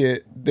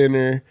market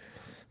dinner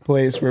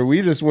place where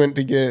we just went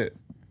to get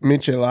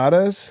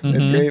micheladas. They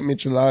had great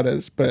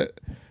micheladas, but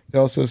they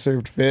also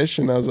served fish,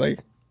 and I was like,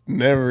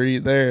 never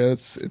eat there.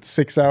 It's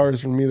 6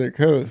 hours from either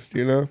coast,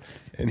 you know.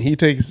 And he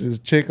takes his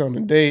chick on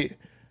a date,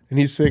 and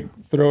he's sick,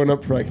 throwing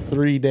up for like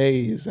 3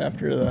 days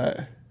after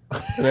that.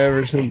 And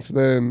ever since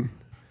then,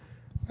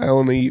 I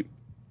only eat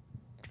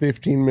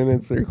 15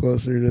 minutes or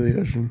closer to the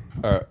ocean.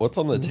 All right, what's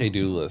on the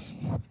to-do list,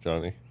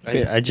 Johnny?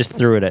 I just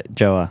threw it at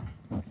Joa.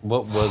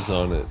 What was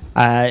on it?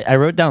 I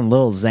wrote down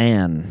Lil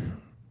Xan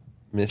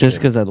just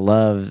because I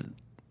love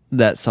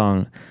that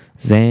song.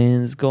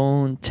 Xan's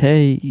gonna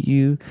take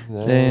you,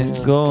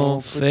 Xan's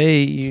gonna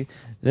fade you,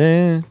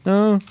 Xan's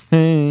gonna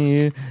hate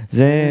you,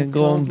 Xan's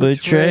gonna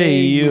betray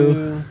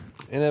you.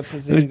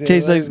 It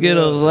tastes like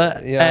Skittles.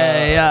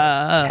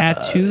 Yeah.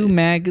 Tattoo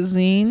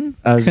magazine.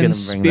 I was gonna bring that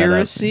up.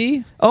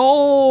 Conspiracy.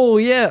 Oh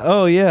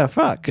yeah,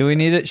 fuck. Do we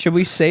need it? Should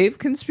we save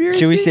conspiracy?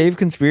 Should we save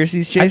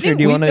conspiracies, I Chase, or think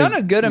do you we've want done a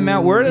to? good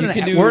amount. We're You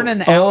could do- we're in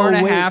an hour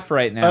and a half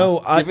right now.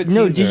 Oh, Give a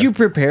no! teaser. Did you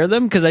prepare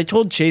them? Because I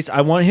told Chase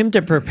I want him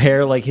to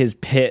prepare like his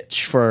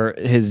pitch for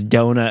his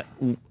donut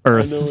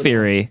Earth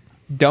theory.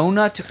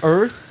 Donut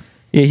Earth.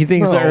 Yeah, he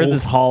thinks the No. Earth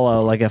is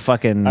hollow, like a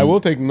fucking. I will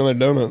take another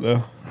donut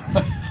though.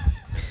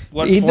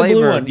 What Eat the flavor?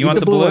 blue one. You want Eat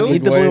the the blue one. blue?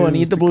 Eat the blue one.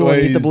 Eat the blue one.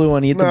 Eat the blue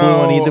one. Eat the blue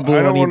one. Eat the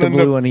blue one. Eat the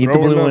blue one.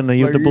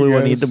 Eat the blue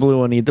one. Eat the blue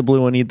one. Eat the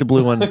blue one. Eat the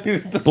blue one.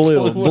 Eat the blue one.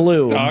 Blue,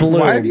 blue, blue,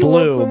 Why do you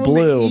want someone to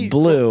blue, eat?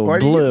 blue, Why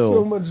do you get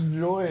so blue. much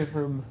joy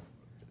from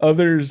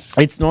others?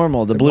 It's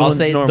normal. The blue I'll one's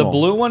say normal. the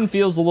blue one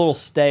feels a little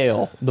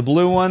stale. The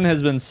blue one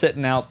has been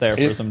sitting out there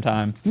for some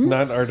time. It's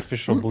not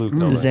artificial blue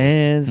color.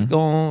 Zan's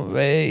gonna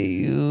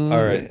raise you.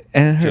 All right,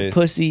 And her Chase.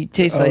 pussy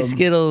tastes like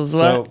Skittles.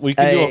 So What? we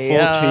can do a Hey,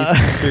 full Chase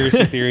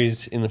conspiracy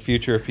theories in the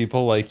future if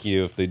people like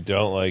you. If they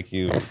don't like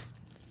you,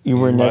 You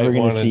were might never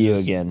gonna wanna see you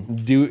just again.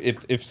 Do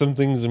if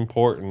something's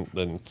important,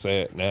 then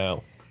say it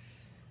now.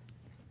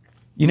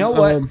 You know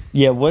what?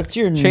 Yeah. What's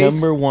your Chase,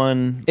 number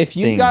one? if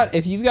you've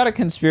thing? got a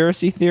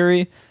conspiracy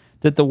theory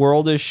that the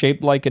world is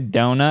shaped like a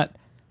donut,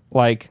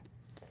 like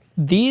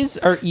these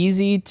are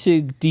easy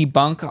to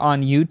debunk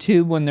on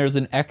YouTube when there's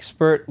an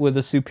expert with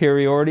a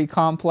superiority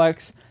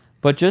complex.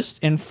 but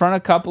just in front of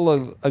a couple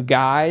of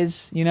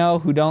guys, you know,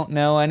 who don't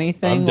know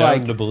anything, I'm down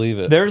like to believe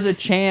it. there's a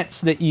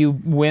chance that you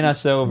win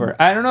us over.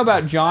 I don't know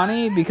about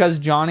Johnny because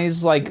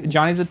Johnny's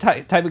a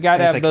type of guy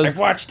to have those. I've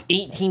watched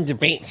 18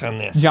 debates on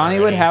this. Johnny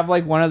would have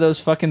like one of those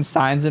fucking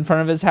signs in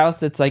front of his house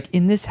that's like,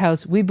 in this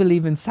house we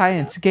believe in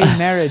science, gay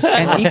marriage,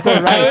 and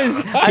equal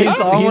rights. I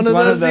saw He's one of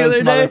those the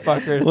other day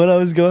motherfuckers. when I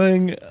was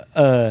going.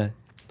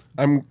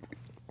 I'm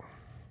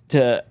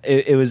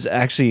It was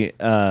actually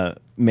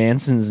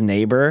Manson's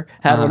neighbor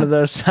had one of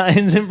those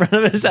signs in front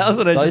of his house,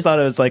 and I just thought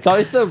it was like It's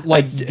always the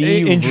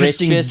the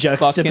interesting richest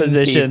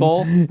juxtaposition.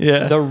 fucking people.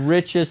 Yeah. The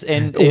richest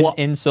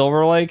in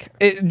Silver Lake.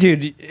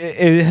 dude,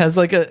 it has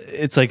like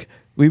it's like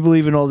we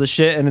believe in all this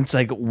shit, and it's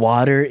like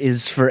water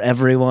is for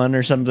everyone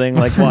or something.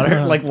 Like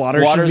water, like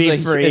water should be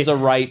free. is a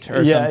right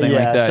or yeah, something yeah,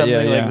 like that. something yeah,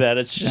 like yeah. that.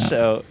 It's just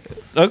so.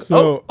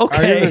 So,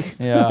 Okay.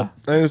 Yeah. I'm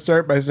gonna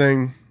start by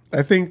saying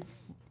I think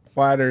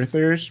flat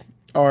earthers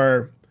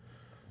are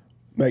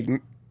like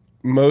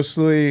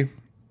mostly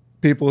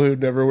people who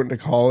never went to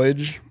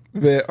college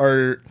that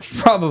are It's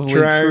probably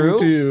trying true.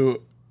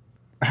 to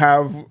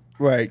have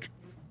like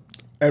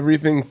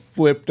everything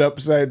flipped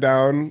upside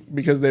down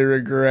because they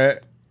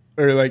regret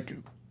or like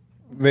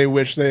they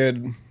wish they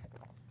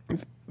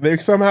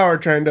somehow are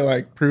trying to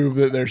like prove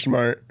that they're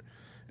smart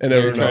and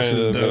They're everyone else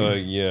trying is to be dumb.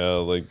 like, yeah,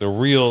 like the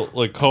real,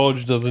 like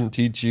college doesn't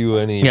teach you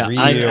any Yeah, real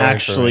I'm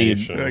actually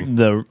information.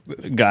 the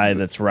guy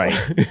that's right.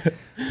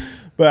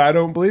 But I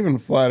don't believe in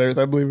flat earth.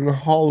 I believe in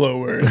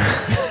hollow earth.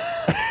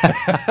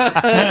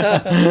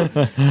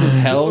 Just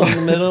hell in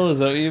the middle. Is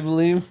that what you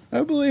believe?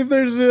 I believe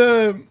there's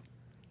an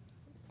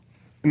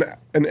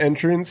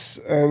entrance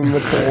on the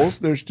poles.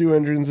 There's two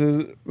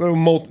entrances, well,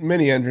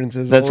 many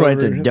entrances. That's all why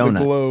it's a over donut. The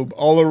globe,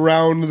 all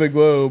around the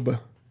globe.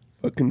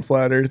 Fucking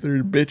flat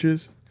earther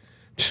bitches.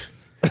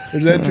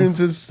 There's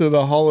entrances to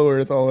the hollow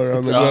earth all around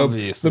It's the globe.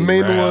 obviously The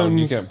main round.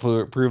 You ones,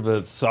 can't prove that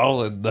it's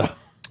solid though.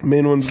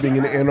 main ones being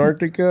in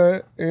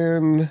Antarctica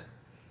and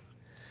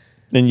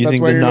Then you That's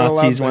think why the you're not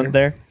allowed Nazis there. went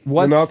there?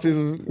 the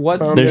Nazis.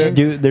 what's- found There's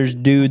it. there's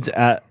dudes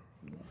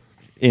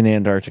in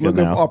Antarctica Look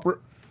now. up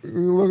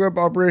look up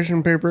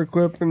Operation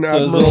Paperclip and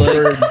So is it Admiral like-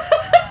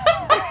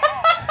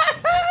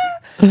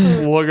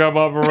 Byrd. Look up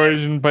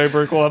Operation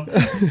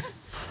Paperclip.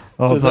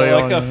 So is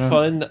that like a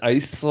fun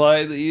ice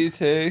slide that you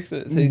take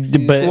that takes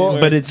you but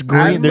somewhere? but it's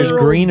green. There's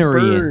Admiral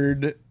greenery.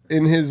 Byrd,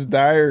 in his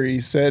diary,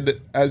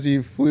 said as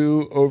he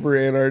flew over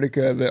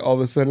Antarctica that all of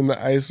a sudden the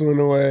ice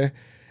went away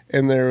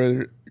and there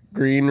was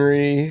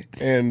greenery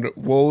and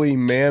woolly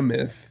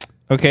mammoth.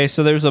 Okay,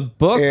 so there's a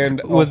book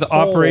And a with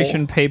hole.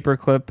 Operation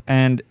Paperclip,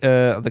 and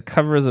the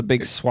cover is a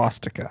big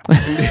swastika.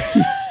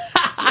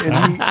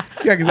 And yeah,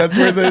 because that's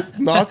where the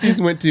Nazis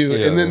went to.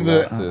 Yeah, and then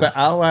the the Nazis.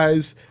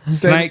 Allies Can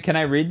sent...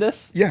 I read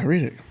this? Yeah,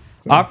 read it.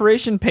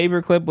 Operation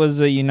Paperclip was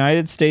a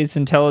United States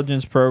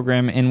intelligence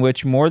program in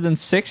which more than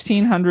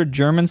 1,600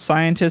 German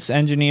scientists,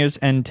 engineers,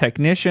 and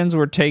technicians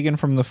were taken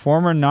from the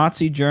former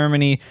Nazi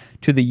Germany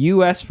to the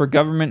U.S. for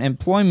government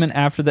employment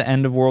after the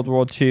end of World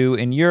War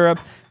II in Europe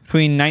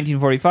between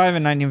 1945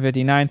 and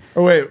 1959.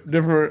 Oh, wait,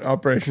 different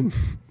operation.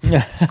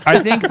 I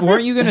think,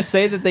 weren't you going to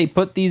say that they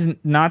put these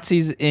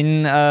Nazis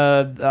in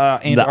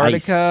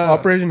Antarctica?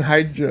 Operation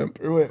High Jump.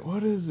 Or wait,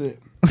 what is it?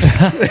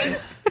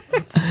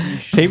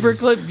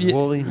 Paperclip.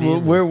 Woolly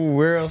mammoth.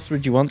 Where else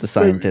would you want the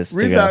scientists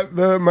Read to go?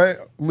 that, my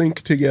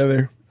link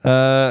together.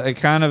 It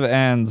kind of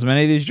ends.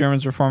 Many of these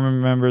Germans were former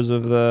members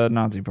of the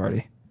Nazi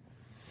Party.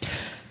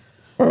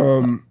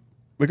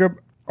 Look up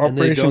and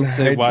they Operation don't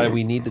say High why Jump.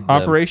 we needed them.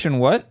 Operation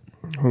what?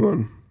 Hold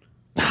on.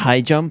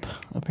 High jump,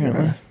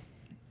 apparently.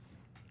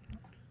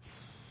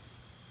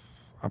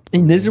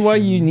 And this is why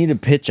you need to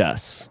pitch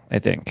us, I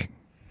think.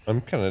 I'm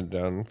kind of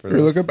down for Or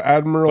this. look up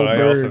Admiral but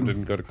I also Byrd.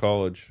 didn't go to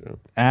college.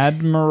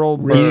 Admiral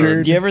Richard-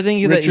 Byrd. Do you ever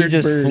think that he Richard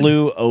just Byrd.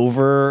 flew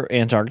over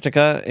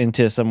Antarctica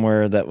into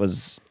somewhere that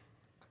was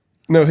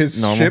No,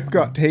 his Normal. ship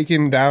got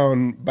taken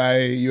down by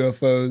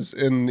UFOs,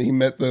 and he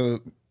met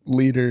the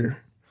leader.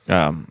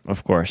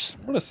 of course.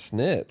 What a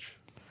snitch.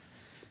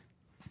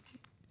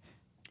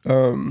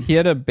 He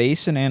had a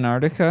base in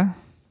Antarctica.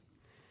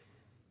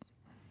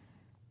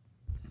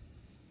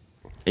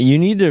 You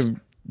need to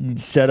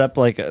set up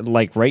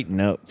like write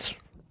notes.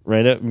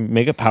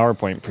 Make a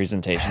PowerPoint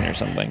presentation or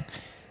something.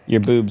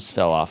 Your boobs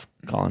fell off,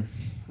 Colin.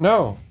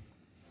 No.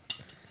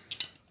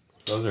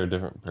 Those are a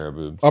different pair of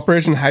boobs.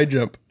 Operation High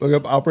Jump. Look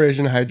up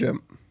Operation High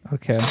Jump.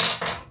 Okay.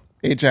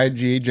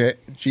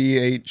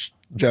 HIGH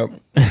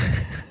jump.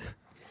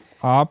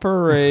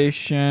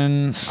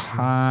 Operation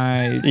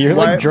High. You're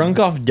Why- like drunk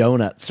off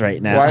donuts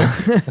right now. Why?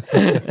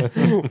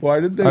 Why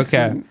did they? Okay.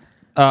 send-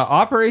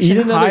 Operation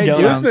Eat another High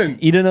donut. Jump, Listen.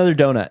 Eat another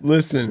donut.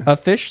 Listen.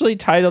 officially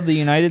titled the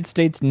United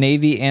States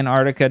Navy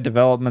Antarctica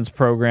Developments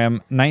Program,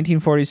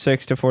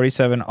 1946 to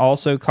 47,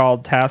 also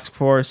called Task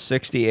Force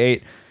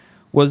 68,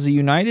 was the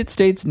United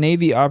States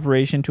Navy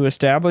operation to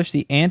establish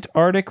the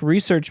Antarctic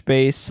Research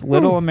Base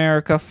Little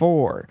America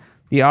 4.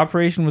 The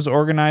operation was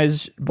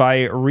organized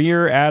by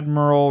Rear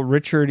Admiral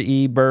Richard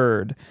E.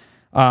 Byrd.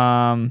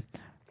 Blah,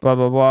 blah,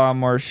 blah,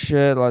 more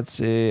shit. Let's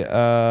see.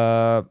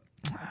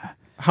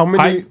 How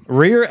many?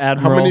 Rear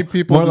admiral. How many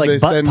people more did like they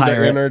butt send to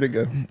pirate.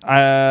 Antarctica?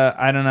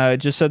 I don't know. It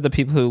just said the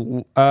people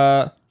who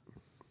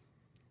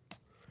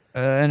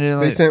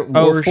They sent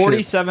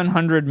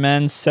 4,700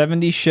 men,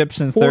 70 ships,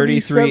 and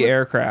 33 47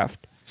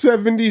 aircraft.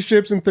 70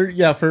 ships and 30.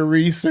 Yeah, for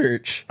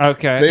research.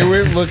 Okay. They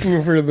went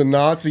looking for the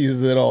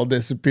Nazis that all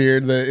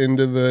disappeared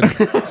into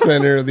the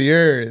center of the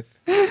earth.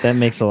 That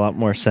makes a lot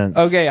more sense.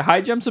 Okay,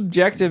 High Jump's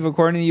objective,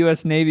 according to the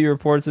U.S. Navy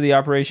reports of the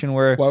operation,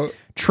 were Well,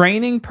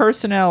 training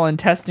personnel and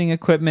testing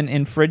equipment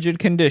in frigid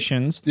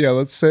conditions, yeah,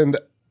 let's send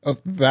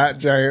that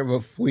giant of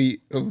a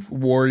fleet of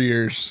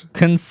warriors.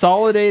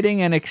 consolidating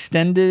and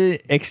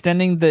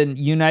extending the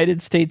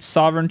United States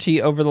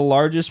sovereignty over the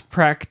largest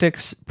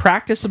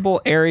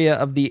practicable area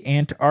of the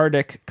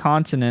Antarctic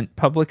continent,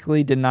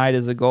 publicly denied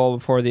as a goal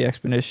before the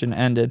expedition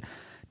ended.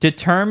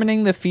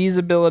 Determining the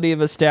feasibility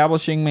of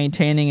establishing,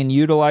 maintaining, and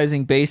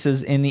utilizing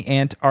bases in the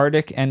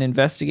Antarctic and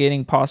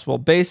investigating possible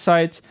base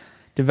sites.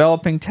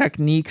 Developing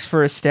techniques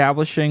for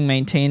establishing,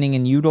 maintaining,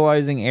 and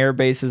utilizing air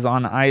bases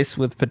on ice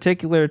with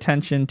particular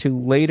attention to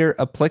later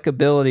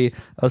applicability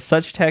of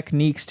such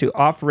techniques to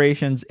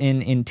operations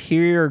in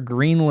interior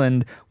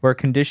Greenland where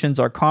conditions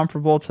are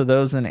comparable to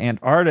those in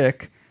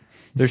Antarctic.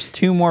 There's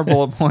 2 more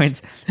bullet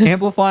points.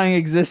 Amplifying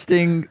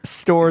existing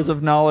stores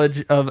of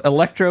knowledge of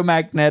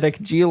electromagnetic,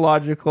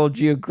 geological,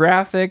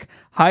 geographic,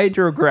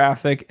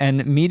 hydrographic,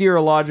 and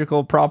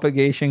meteorological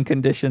propagation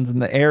conditions in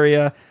the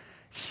area.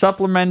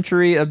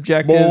 Supplementary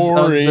objectives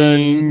of the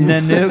Boring.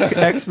 Nanook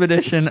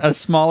expedition, a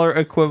smaller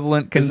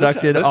equivalent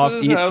conducted off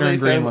This is how eastern they found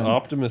Greenland.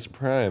 Optimus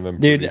Prime, I'm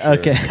Dude, pretty sure.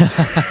 okay.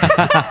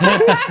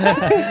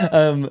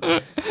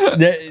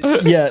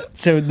 Yeah,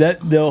 so that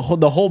the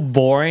whole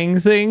boring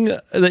thing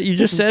that you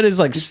just said is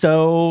like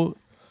so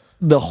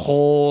the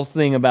whole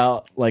thing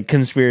about like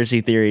conspiracy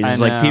theories I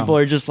is like know. people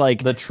are just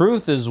like The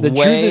truth is The truth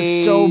way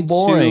is so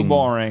boring. too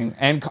boring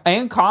and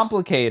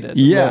complicated.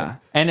 Yeah.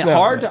 And No.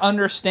 hard to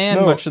understand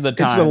No, much of the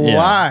time. It's a Yeah.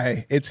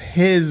 lie. It's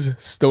his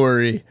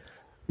story,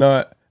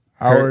 not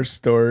our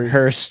story.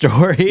 her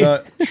story.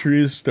 Not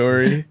true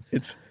story.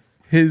 It's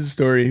his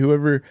story.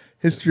 Whoever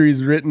history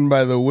is written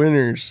by the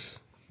winners.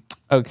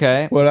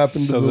 Okay. What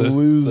happened So to the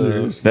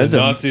losers? The That's a-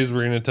 Nazis were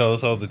going to tell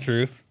us all the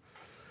truth.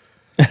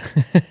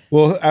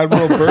 Well,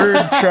 Admiral Byrd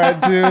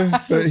tried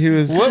to, but he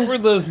was. What were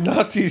those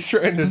Nazis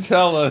trying to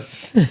tell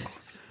us?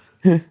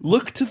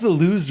 Look to the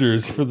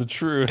losers for the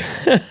truth.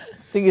 I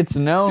think it's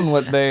known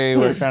what they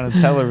were trying to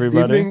tell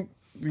everybody.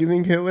 You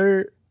think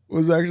Hitler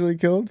was actually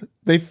killed?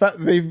 They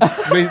tested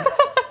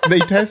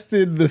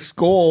the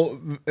skull,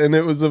 and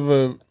it was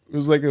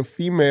like a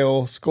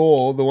female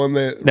skull. The one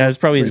that That was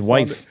probably they his found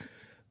wife. it.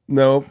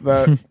 Nope,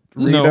 that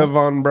Rita No.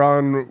 von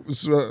Braun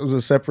was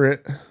a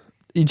separate.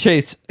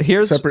 Chase,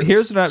 here's Separate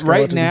what right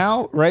skeleton.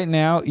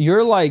 now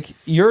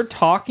you're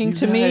talking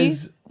to me.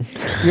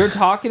 You're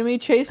talking to me,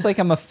 Chase, like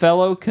I'm a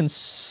fellow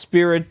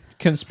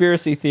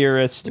conspiracy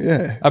theorist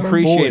Yeah, my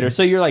appreciator. boy.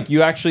 So you're like,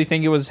 you actually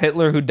think it was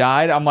Hitler who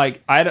died? I'm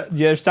like, I don't.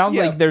 There sounds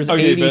like there's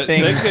Okay, 80 but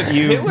they things could-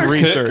 you've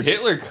researched.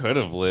 Hitler could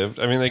have lived.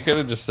 I mean, they could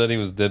have just said he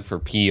was dead for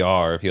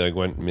PR if he like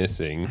went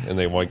missing, and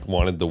they like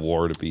wanted the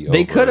war to be over.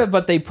 They could have,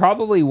 but they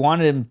probably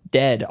wanted him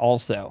dead.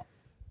 Also,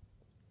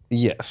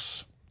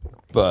 Yes,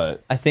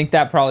 but I think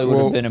that probably would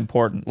Well, have been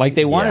important. Like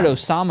they wanted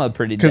Osama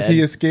pretty dead. Because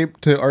he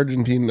escaped to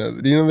Argentina.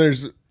 Do you know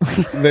there's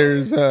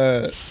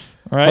right?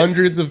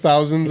 hundreds of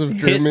thousands of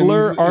Germans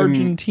Hitler, in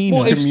Argentina.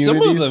 well, if some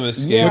of communities. them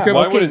escaped, Yeah. Look at-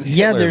 why okay, wouldn't Hitler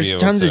Yeah, be there's able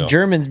tons to? of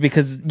Germans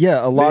because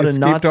a lot of escaped to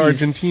Nazis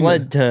Argentina.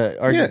 fled to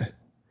Argentina. Yeah.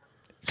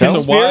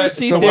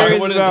 Conspiracy theories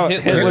wouldn't about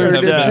Hitler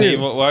have dead. been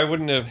evil? Why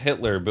wouldn't have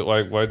Hitler? But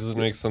why does it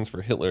make sense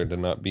for Hitler to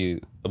not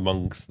be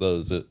amongst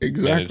those that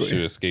Exactly. managed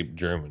to escape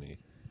Germany?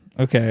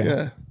 Okay.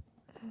 Yeah,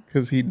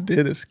 because he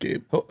did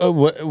escape.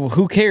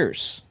 Who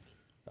cares?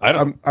 I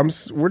don't.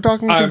 We're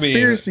talking I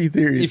conspiracy mean,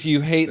 theories. If you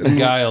hate the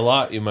guy a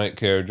lot, you might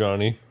care,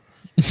 Johnny.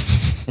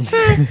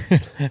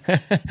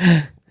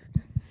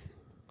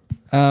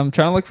 Trying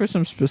to look for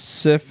some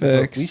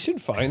specifics. We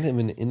should find him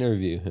and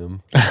interview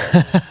him.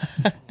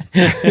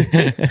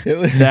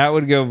 That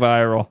would go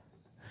viral.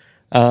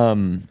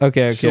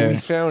 Okay. So we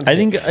found.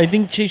 I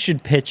think Chase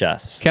should pitch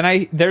us. Can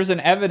I? There's an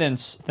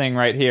evidence thing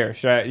right here.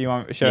 Should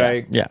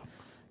I? Yeah.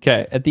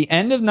 Okay. At the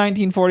end of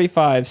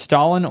 1945,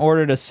 Stalin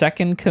ordered a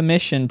second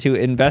commission to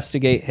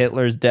investigate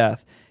Hitler's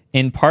death,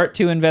 in part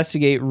to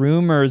investigate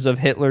rumors of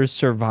Hitler's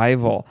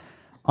survival.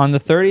 On the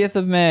 30th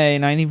of May,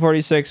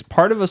 1946,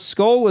 part of a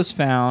skull was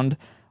found,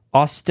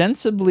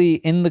 ostensibly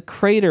in the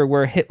crater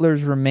where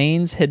Hitler's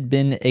remains had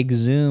been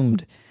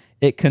exhumed.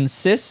 It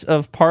consists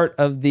of part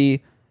of the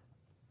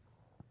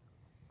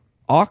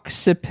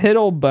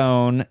occipital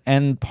bone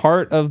and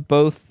part of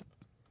both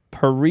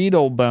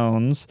parietal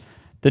bones.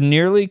 The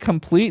nearly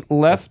complete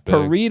left That's big.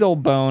 parietal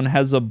bone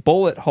has a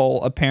bullet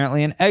hole,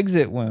 apparently an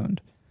exit wound.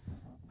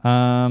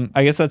 I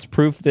guess that's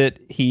proof that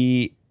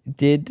he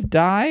did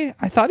die.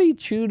 I thought he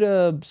chewed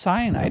a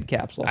cyanide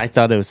capsule. I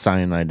thought it was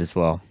cyanide as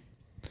well.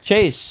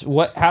 Chase,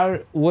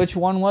 which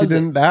one he was it?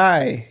 didn't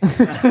die.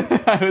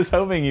 I was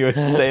hoping you would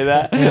say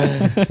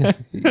that.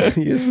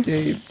 He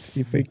escaped.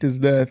 He faked his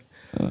death.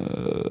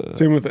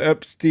 Same with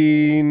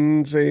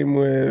Epstein. Same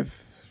with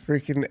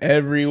freaking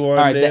everyone.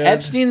 All right, dude.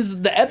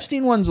 the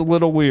Epstein one's a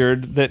little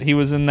weird that he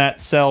was in that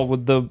cell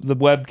with the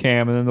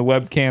webcam, and then the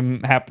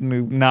webcam happened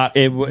to not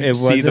It see the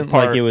wasn't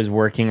part. like it was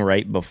working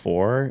right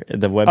before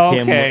the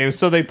webcam. Okay,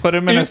 so they put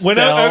him in a It went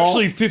cell. out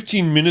actually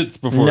 15 minutes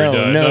before No, he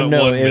died. no, not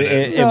no. 1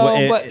 minute.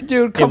 No, but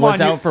dude, come it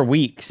was on, out for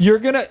weeks. You're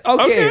gonna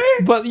Okay.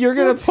 but you're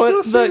gonna That's still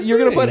put the same you're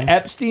gonna put thing.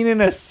 Epstein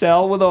in a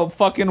cell with a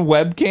fucking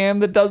webcam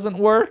that doesn't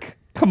work.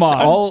 Come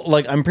on, all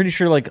like I'm pretty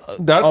sure like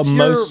That's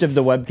most your- of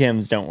the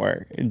webcams don't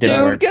work. Didn't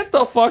dude, work. get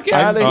the fuck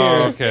out of Oh,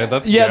 here. okay,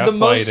 that's Yeah, the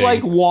most gaslighting.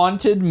 like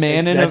wanted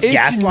man in That's a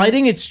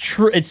gaslighting. It's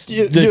true. It's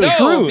the dude, truth.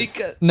 No,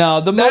 because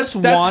No, the That's-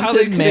 most that's how they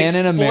wanted could man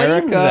in explain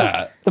America.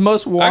 that. The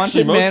most wanted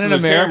Actually, most man of in the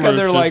America. cameras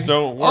They're just like,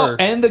 don't oh,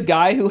 work. and the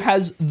guy who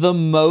has the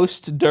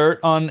most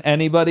dirt on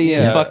anybody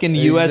in Yeah, fucking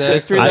U.S.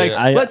 history. exactly.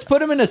 Like, let's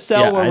put him in a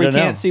cell Yeah, where I we don't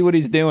can't know. see what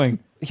he's doing.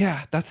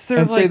 Yeah, that's their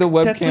And say the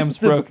that's, webcam's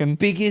the broken.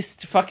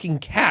 biggest fucking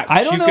catch.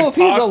 I don't you know could if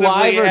he's possibly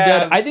alive or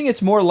dead. have. I think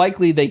it's more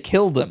likely they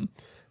killed him.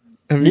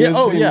 Have you Yeah, guys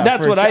oh, seen- yeah.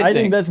 That's for what sure. I think. I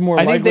think that's more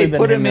I think they likely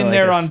put than him him, in like,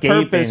 there on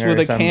escaping purpose or with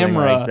a something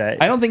camera. like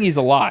that. I don't think he's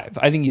alive.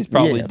 I think he's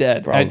probably Yeah,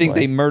 dead. I think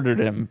probably. they murdered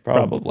him.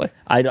 Probably.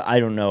 I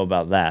don't know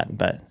about that,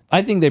 but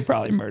I think they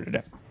probably murdered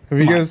him. Have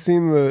you guys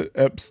seen the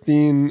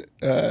Epstein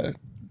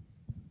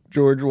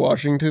George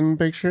Washington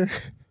picture?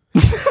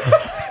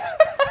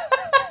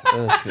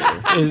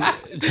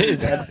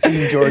 is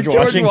Epstein George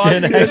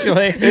Washington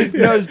actually?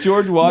 Is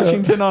George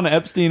Washington on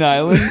Epstein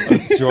Island?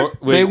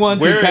 They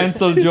want to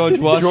cancel George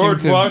Washington.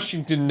 George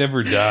Washington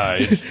never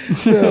died.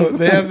 No,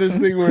 they have this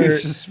thing where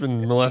He's just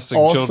been molesting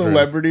all children.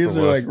 celebrities for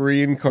are the like last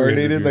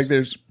reincarnated. 300 Like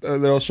there's,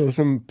 they'll show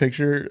some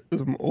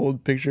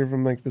old picture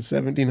from like the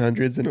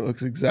 1700s, and it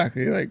looks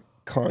exactly like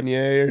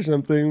Kanye or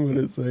something,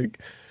 but it's like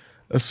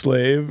a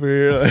slave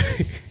or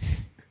like.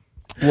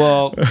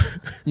 Well,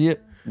 yeah.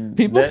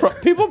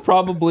 People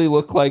probably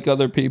look like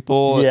other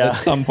people Yeah. at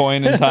some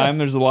point in time.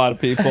 There's a lot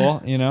of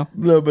people, you know.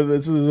 No, but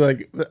this is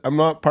like I'm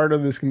not part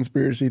of this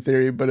conspiracy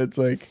theory, but it's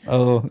like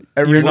Oh,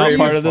 every you're not famous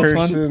part of this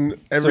one. person,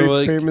 every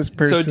like, famous so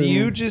person. do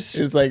you just-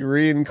 is like How do you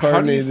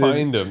reincarnated?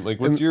 find them? Like,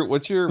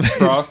 what's your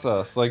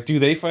process? Like, do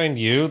they find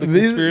you, the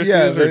These-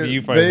 conspiracies, or they, do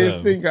you find they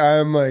them? think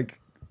I'm like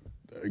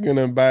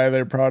gonna buy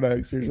their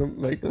products or something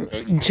like.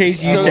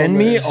 Chase, you So send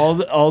me much. all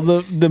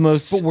the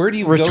most But where do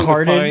you go to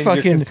retarded find your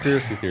fucking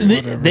conspiracy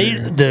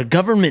theories? the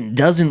government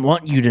doesn't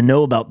want you to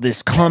know about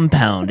this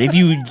compound. If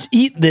you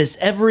eat this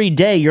every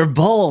day, your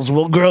balls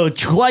will grow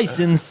twice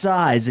in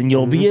size, and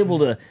you'll be able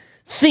to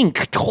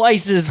think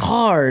twice as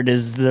hard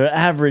as the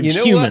average You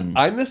know human.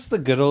 what? I miss the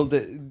good old.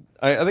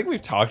 I think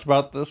we've talked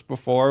about this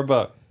before,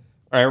 but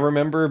I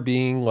remember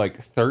being like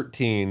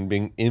 13,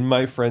 being in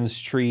my friend's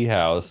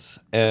treehouse,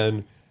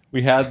 and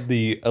we had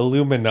the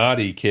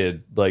Illuminati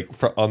kid like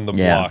on the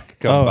Yeah. block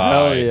come Oh by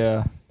hell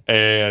yeah!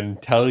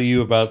 and tell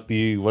you about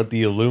what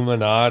the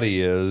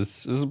Illuminati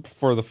is. This is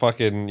before the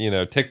fucking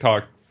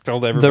TikTok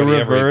told The everybody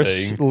reverse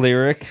everything.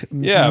 lyric.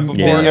 Yeah, before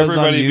videos on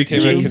everybody became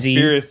a YouTube. Jay-Z.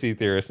 conspiracy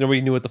theorist, nobody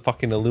knew what the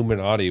fucking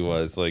Illuminati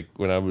was. Like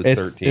when I was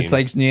 13, It's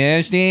like So,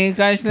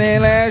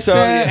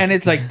 yeah. and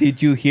it's like,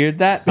 did you hear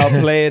that?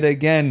 I'll play it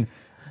again.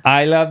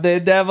 I love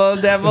the devil,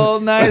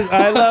 nice.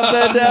 I love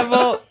the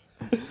devil.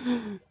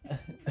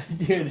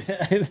 Dude,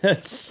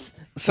 that's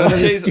so one of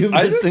the Chase,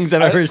 stupidest things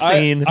I've ever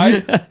seen. I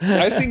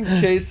think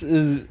Chase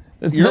is.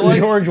 You're You're like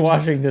George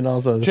Washington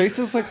also. Chase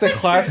is like the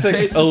classic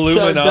Chase is so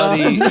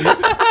Illuminati.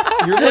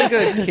 You're like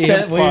a Will you send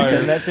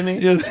campfire. that to me?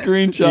 Yeah,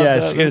 screenshot. Yeah,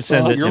 that. That's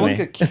send it awesome. You're to like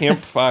me. a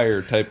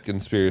campfire type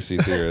conspiracy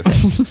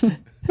theorist.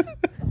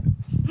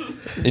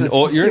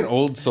 You're an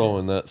old soul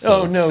in that sense.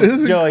 Oh no, This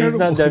is Joe, he's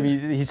not incredible.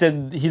 dumb. He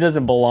said he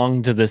doesn't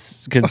belong to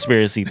this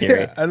conspiracy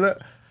theory.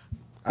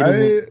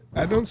 Yeah,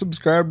 I don't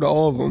subscribe to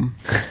all of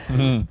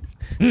them.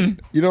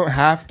 You don't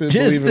have to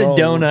Just believe in the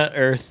all of them. donut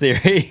Earth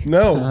theory.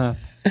 No,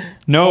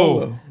 No.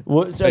 Polo.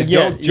 What, so, Hey,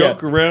 don't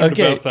joke around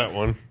about that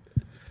one.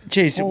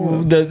 Chase,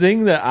 the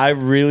thing that I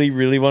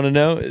really want to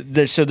know,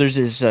 there's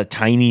this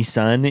tiny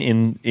sun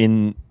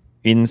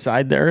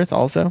inside the Earth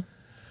also.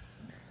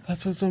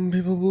 That's what some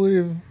people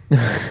believe.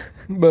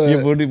 But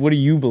Yeah, what do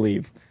you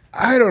believe?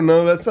 I don't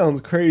know. That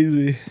sounds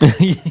crazy.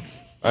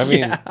 I mean,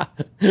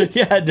 Yeah,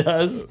 it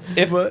does.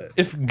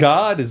 if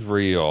God is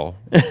real,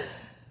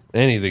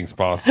 anything's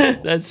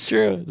possible. That's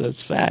true.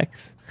 That's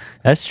facts.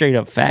 That's straight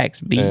up facts.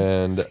 B.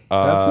 And the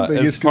as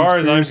biggest far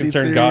as I'm conspiracy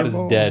concerned, theory God of is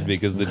all. dead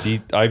because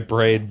I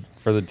prayed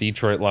for the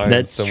Detroit Lions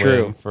That's to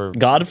true. win. For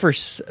God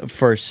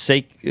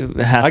forsake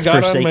hath I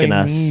got forsaken on my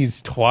us.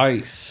 knees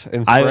twice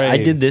and I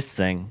prayed. did this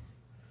thing.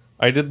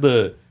 I did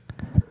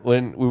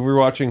when we were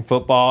watching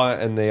football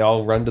and they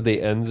all run to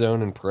the end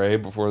zone and pray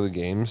before the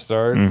game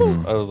starts.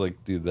 Mm-hmm. I was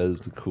like, dude, that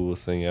is the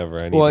coolest thing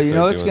ever. I need Well, to you start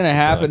know what's doing going to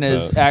something happen like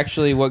is that.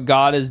 actually what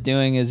God is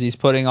doing is he's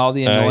putting all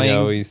the I know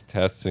annoying. he's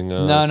testing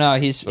us. No,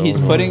 he's so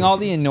putting hard. all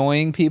the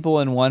annoying people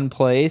in one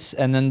place,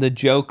 and then the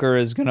Joker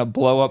is going to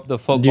blow up the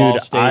football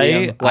Dude,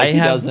 stadium I like he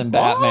have- does in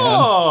Batman.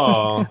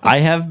 Oh, I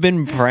have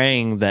been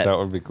praying that that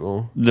would be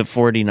cool. the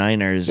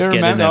 49ers You get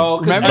in remember, a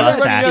remember bus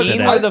the scene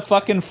accident. where the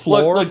fucking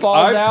floor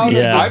falls out Yeah.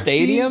 in the I've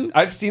stadium?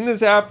 I've seen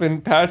this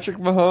happen. Patrick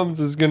Mahomes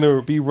is going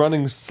to be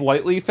running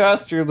slightly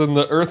faster than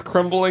the earth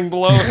crumbling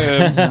below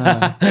him,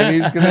 and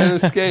he's going to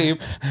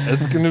escape.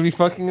 It's going to be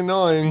fucking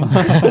annoying.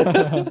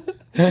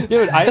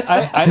 Dude,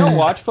 I don't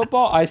watch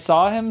football. I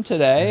saw him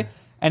today,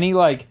 and he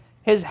like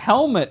his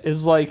helmet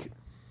is like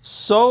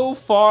so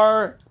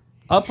far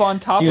up on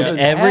top Dude, of his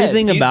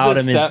everything head. about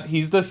him is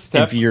He's the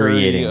Steph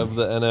infuriating. Curry of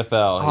the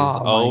NFL. He's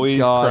Oh my always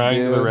God,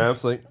 crying to the dude.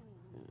 refs like,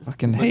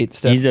 Fucking hate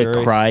Steph He's a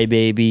Curry.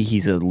 crybaby.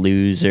 He's a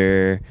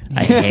loser.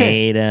 I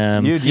hate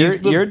him. Dude,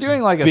 He's the you're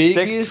doing like a sick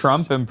biggest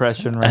Trump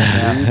impression right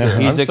now. loser.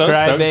 He's I'm a so stoked.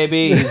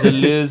 crybaby. He's a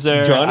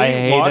loser. Johnny I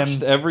hate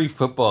watched him. every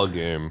football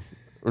game.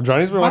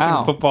 Johnny's been Wow.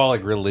 watching football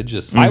like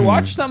religiously. I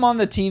watched them on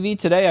the TV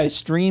today. I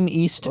stream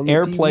East On the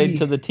Airplayed TV.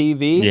 to the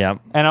TV. Yeah.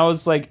 And I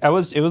was like, it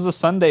was a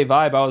Sunday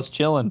vibe. I was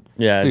chilling.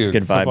 Yeah, it's Dude, a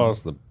good vibe.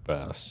 football's the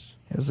best.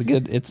 It was a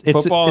good. It's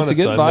Football it's on a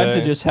good a vibe to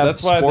Sunday. just have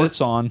That's why sports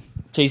this- on.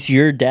 Chase,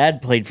 your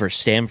dad played for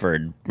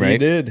Stanford, right? He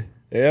did.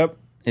 Yep.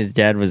 His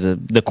dad was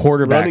the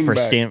quarterback Running for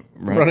back. Stanford.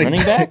 Running Running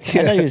back? back,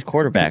 I thought he was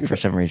quarterback for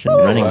some reason.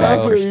 Running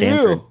back for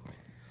Stanford.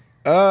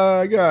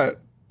 I got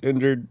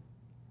injured.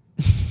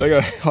 I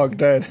got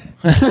hog-tied.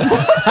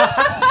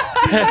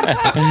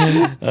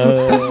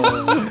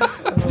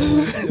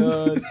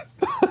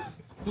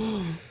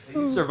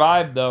 You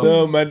survived though.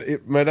 No,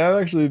 my dad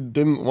actually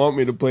didn't want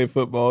me to play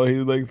football. He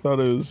like thought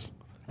it was.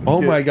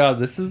 Oh my god,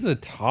 this is a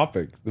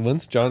topic.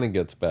 Once Johnny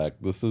gets back,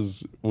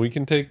 we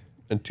can take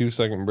a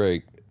 2-second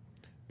break.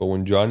 But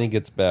when Johnny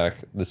gets back,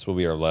 this will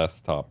be our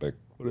last topic.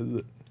 What is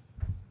it?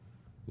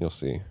 You'll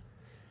see.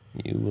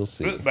 You will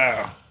see.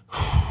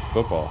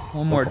 Football.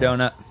 One more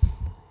donut.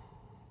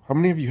 How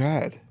many have you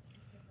had?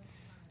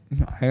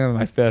 I got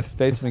my fifth.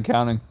 Faith's been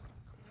counting.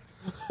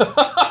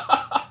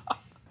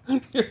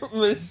 You're a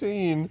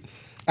machine.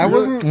 I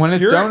wasn't. When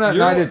it's You're- donut you're-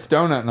 night, it's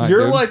donut night.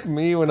 You're dude. like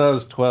me when I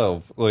was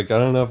 12. Like, I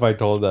don't know if I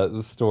told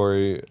that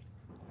story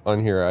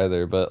on here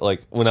either, but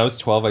like when I was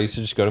 12, I used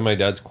to just go to my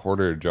dad's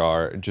quarter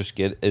jar and just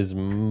get as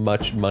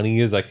much money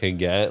as I could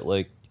get,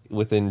 like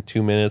within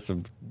 2 minutes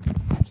of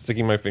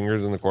sticking my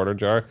fingers in the quarter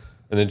jar,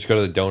 and then just go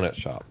to the donut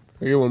shop.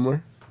 I get one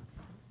more.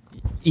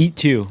 Eat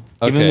two.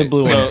 Give him the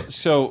blue one.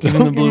 So Give him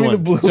the Give blue me one. the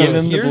blue Give one.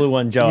 him the blue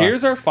one, Joe.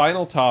 Here's our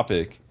final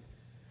topic.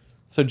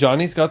 So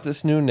Johnny's got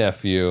this new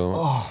nephew.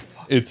 Oh,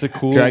 fuck. It's a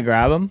cool. Should I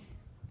grab him?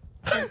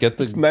 Get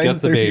the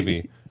 9:30.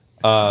 baby.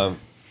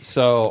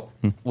 So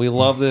we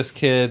love this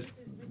kid.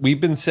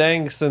 We've been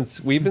saying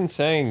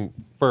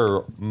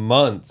for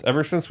months,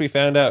 ever since we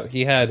found out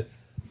he had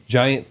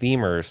giant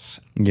femurs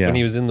Yeah. when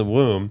he was in the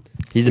womb.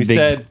 He's a we big-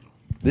 said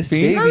this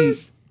baby.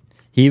 Femurs?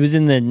 He was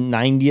in the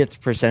 90th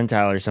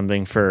percentile or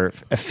something for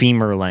a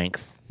femur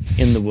length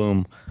in the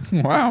womb.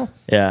 wow.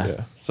 Yeah.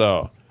 Yeah.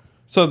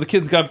 So the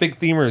kid's got big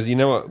femurs. You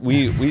know what?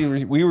 We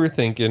were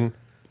thinking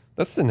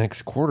that's the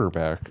next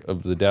quarterback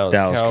of the Dallas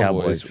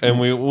Cowboys. And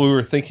we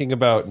were thinking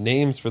about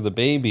names for the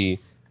baby.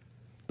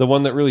 The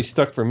one that really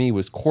stuck for me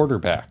was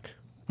quarterback.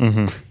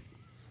 Mm-hmm.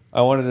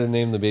 I wanted to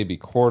name the baby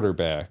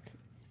quarterback.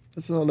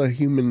 That's not a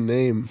human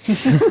name.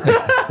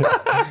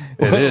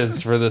 It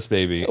is for this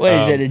baby.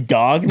 Wait, is it a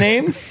dog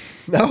name?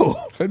 No.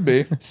 Could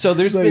be. So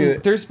It's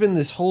like there's been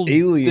this whole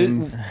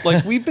alien.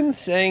 like we've been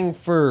saying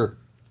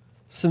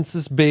since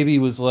this baby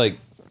was like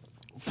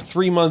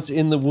 3 months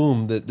in the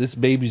womb that this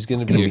baby's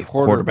going to be a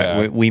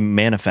quarterback. We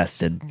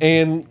manifested.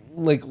 And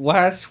like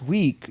last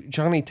week,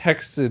 Johnny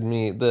texted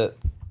me that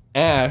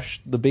Ash,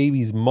 the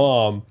baby's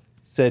mom,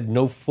 said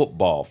no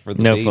football for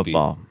the No baby.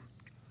 football.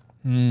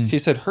 She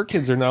said her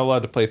kids are not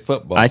allowed to play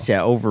football. I said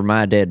over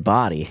my dead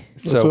body.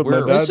 so what my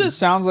we're dad- This just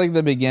sounds like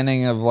the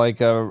beginning of like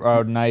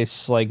a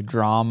nice like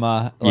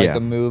drama, like Yeah. a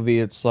movie.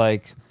 It's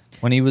like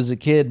when he was a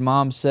kid,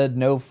 mom said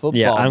no football.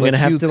 Yeah, I'm but gonna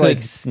have you to,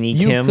 like, sneak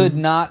you him. could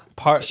not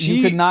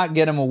you could not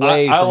get him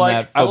away from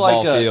that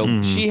football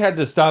field. She had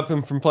to stop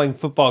him from playing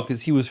football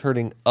because he was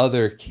hurting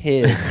other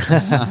kids.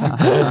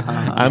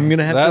 I'm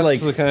gonna have That's to like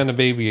the kind of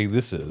baby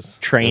this is.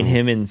 train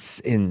him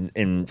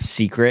in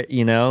secret,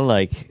 you know,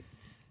 like,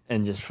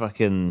 and just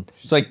fucking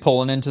She's like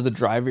pulling into the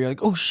driver. You're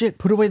like, oh shit,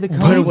 put away the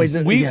cones.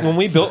 When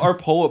we built our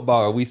pull-up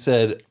bar, we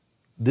said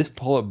this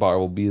pull-up bar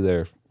will be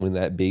there when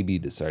that baby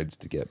decides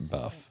to get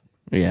buff,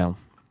 yeah.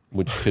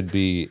 which could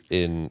be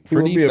in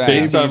Pretty be a fast.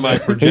 based on my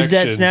projections.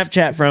 Who's that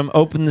Snapchat from?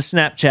 Open the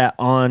Snapchat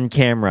on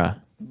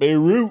camera.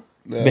 Beirut.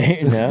 No,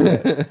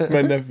 No?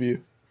 my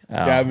nephew.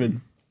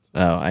 Gavin.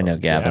 Oh, I know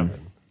Gavin.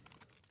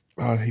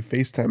 Oh, he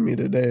FaceTimed me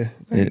today.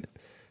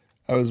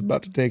 I was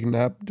about to take a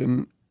nap.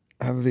 Didn't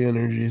have the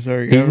energy.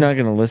 Sorry, He's Gavin. not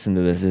gonna listen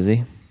to this, is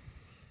he?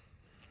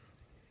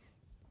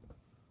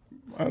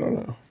 I don't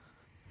know.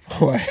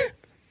 Why?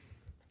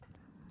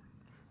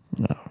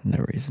 No,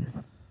 no reason.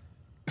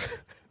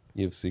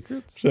 You have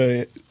secrets?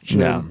 Should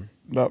No. I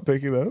not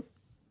pick it up?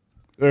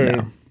 Or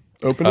No.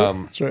 open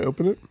it? Should I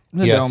open it?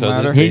 It Yeah, don't so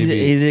matter. this-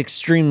 He's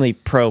extremely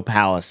pro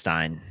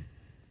Palestine.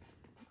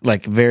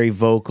 Like very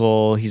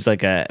vocal. He's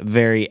like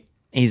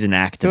he's an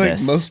I feel like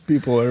activist. most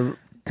people are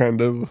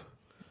kind of,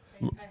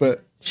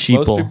 but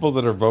Sheeple. Most people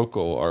that are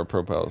vocal are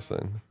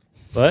pro-Palestine.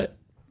 What?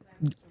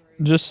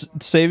 Just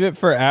save it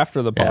for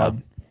after the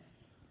pod.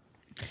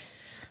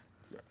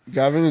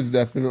 Gavin is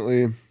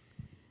definitely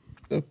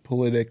a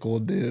political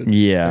dude.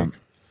 Yeah. Like,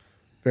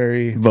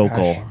 very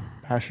Vocal.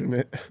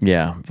 passionate,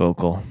 Yeah,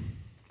 vocal.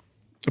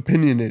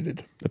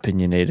 opinionated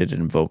Opinionated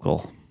and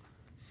vocal.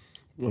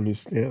 on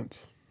his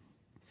stance.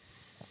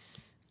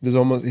 He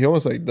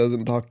almost like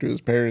doesn't talk to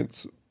his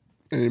parents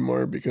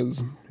anymore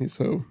because he's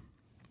so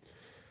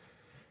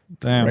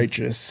Damn.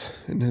 righteous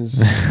in his.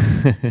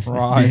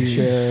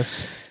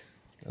 Righteous.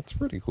 That's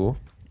pretty cool.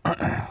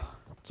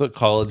 That's what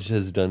college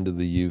has done to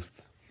the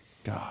youth.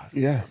 God,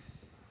 Yeah.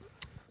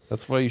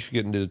 that's why you should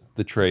get into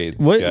the trades,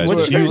 What- guys. what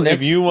If should our you, next-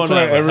 if you want to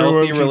that's have why a everyone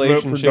healthy should vote for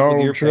relationship with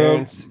Donald your Trump.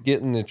 parents,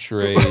 get in the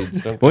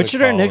trades. Don't go What to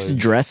should our next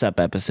college. dress up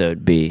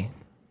episode be?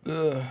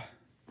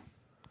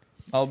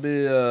 I'll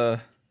be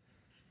a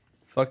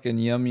fucking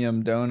Yum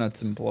Yum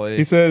Donuts employee.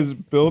 He says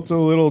built a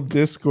little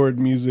Discord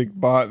music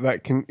bot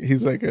that can.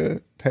 He's like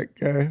a tech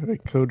guy,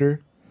 like coder.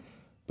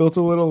 Built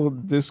a little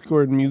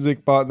Discord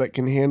music bot that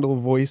can handle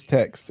voice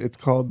text. It's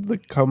called the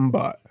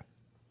Cumbot.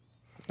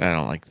 I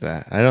don't like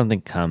that. I don't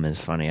think cum is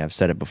funny. I've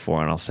said it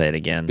before and I'll say it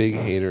again. Big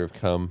hater of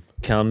cum.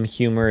 Cum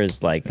humor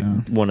is like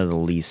one of the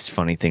least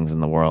funny things in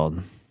the world.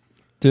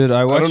 Dude,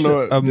 I I watched don't know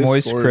what a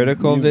Moist Discord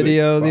Critical music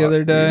video the bot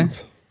other day.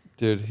 means.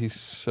 Dude, he's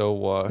so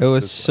washed. It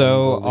was It's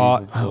so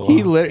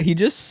unbelievable. he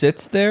just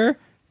sits there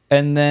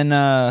and then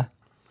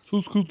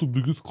This guy's the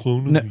biggest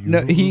clone in no, the no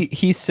universe.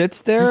 he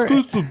sits there.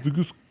 This guy's the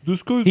biggest.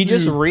 This guy's He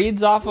just the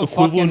reads off a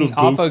equivalent fucking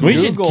of off a Goku. We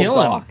should Google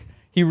kill him. Doc.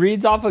 He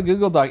reads off a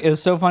Google Doc. It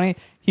was so funny.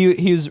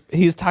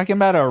 He's talking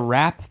about a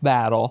rap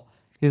battle.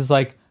 He's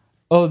like,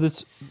 oh,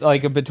 this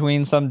like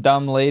between some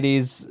dumb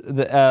ladies,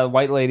 the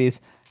white ladies,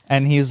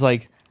 and he's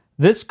like,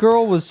 this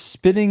girl was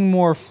spitting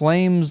more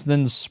flames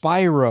than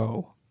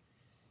Spyro.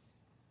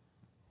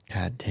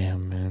 God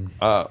damn, man.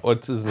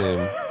 What's his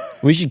name?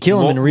 We should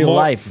kill him in real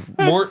life.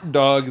 Mort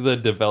Dog, the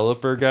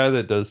developer guy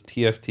that does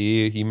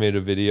TFT, he made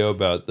a video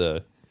about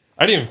the.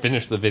 I didn't even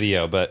finish the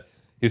video, but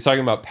he was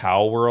talking about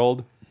Pal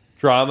World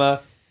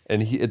drama.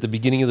 And at the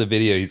beginning of the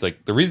video, he's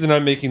like, the reason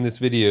I'm making this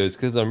video is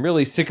because I'm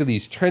really sick of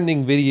these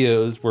trending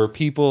videos where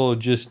people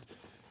just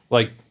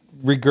like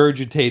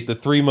regurgitate the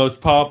 3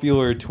 most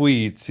popular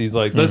tweets. He's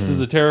like, this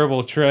is a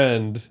terrible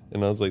trend.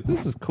 And I was like,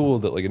 this is cool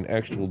that like an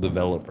actual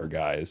developer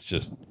guy is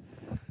just,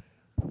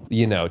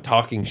 you know,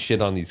 talking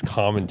shit on these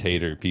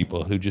commentator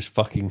people who just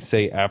fucking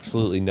say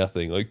absolutely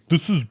nothing. Like,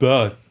 this is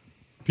bad.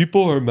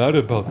 People are mad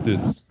about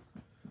this.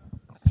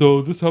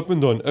 So this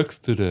happened on X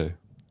today.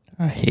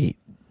 I hate.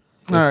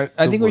 All right,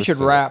 I the think we worst should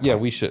thing. wrap. Yeah,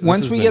 we should. This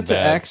Once has we been get to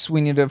bad. X, we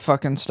need to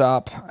fucking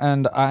stop.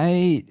 And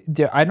I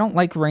don't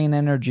like Rain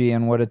Energy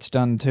and what it's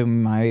done to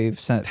my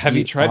Have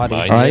you tried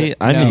body. mine?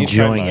 I'm No.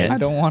 enjoying Try it. mine. I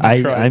don't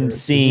wanna try I'm it.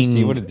 seeing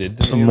see what it did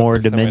to me more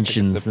the first time I took a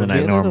dimensions sip of than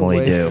I it? normally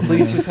Get it do. away.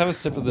 Please just have a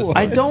sip of this.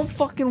 I don't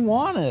fucking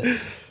want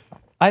it.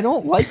 I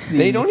don't like these.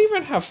 They don't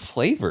even have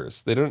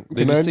flavors. They don't.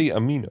 They Can just I- say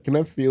amino. Can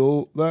I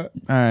feel that?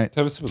 All right,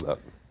 Have a sip of that.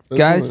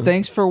 guys,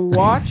 thanks for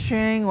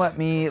watching. Let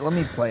me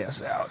play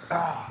us out.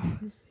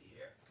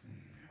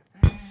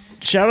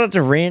 Shout out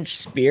to Ranch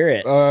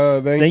Spirits.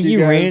 Thank you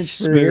guys Ranch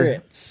for-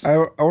 Spirits. I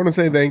want to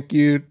say thank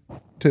you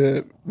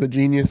to the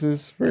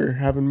geniuses for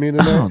having me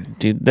tonight. Oh,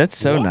 dude, that's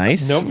so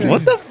nice. Nobody's What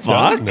the done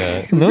fuck?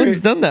 that. No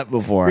one's done that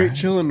before. Great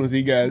chilling with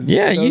you guys.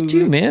 Yeah, That you was too,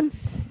 really- man. that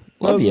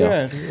Love was you.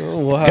 rad.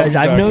 We'll have Guys, you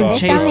I've back known on. This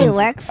Chase only since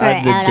work for the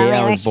it day I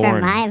only was works for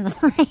born. my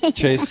voice.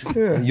 Chase,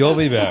 you'll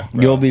be back.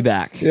 bro. You'll be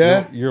back.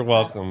 Yeah. You're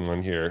welcome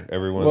on here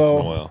every once Well-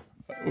 in a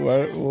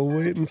while. We'll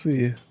wait and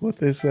see what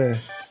they say.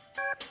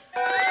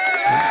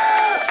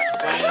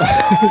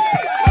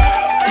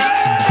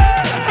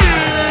 Thank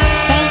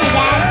you guys for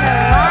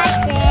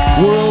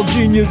watching. World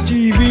Genius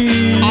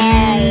TV.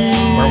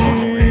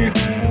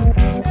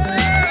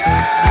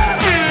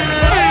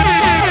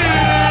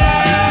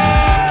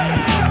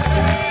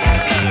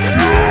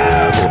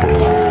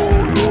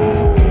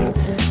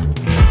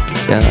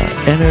 Hell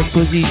yeah. And her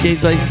pussy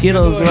tastes like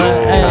Skittles.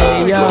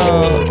 Hey,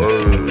 yo.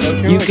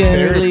 You can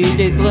really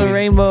taste the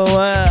rainbow.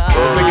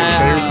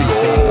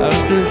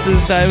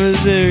 This time of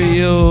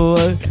cereal.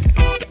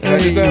 I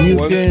did that You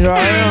once. can try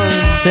on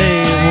the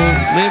table.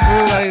 Live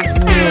her like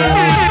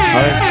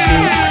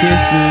heart-shaped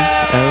kisses.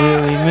 I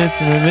really miss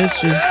my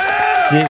mistress.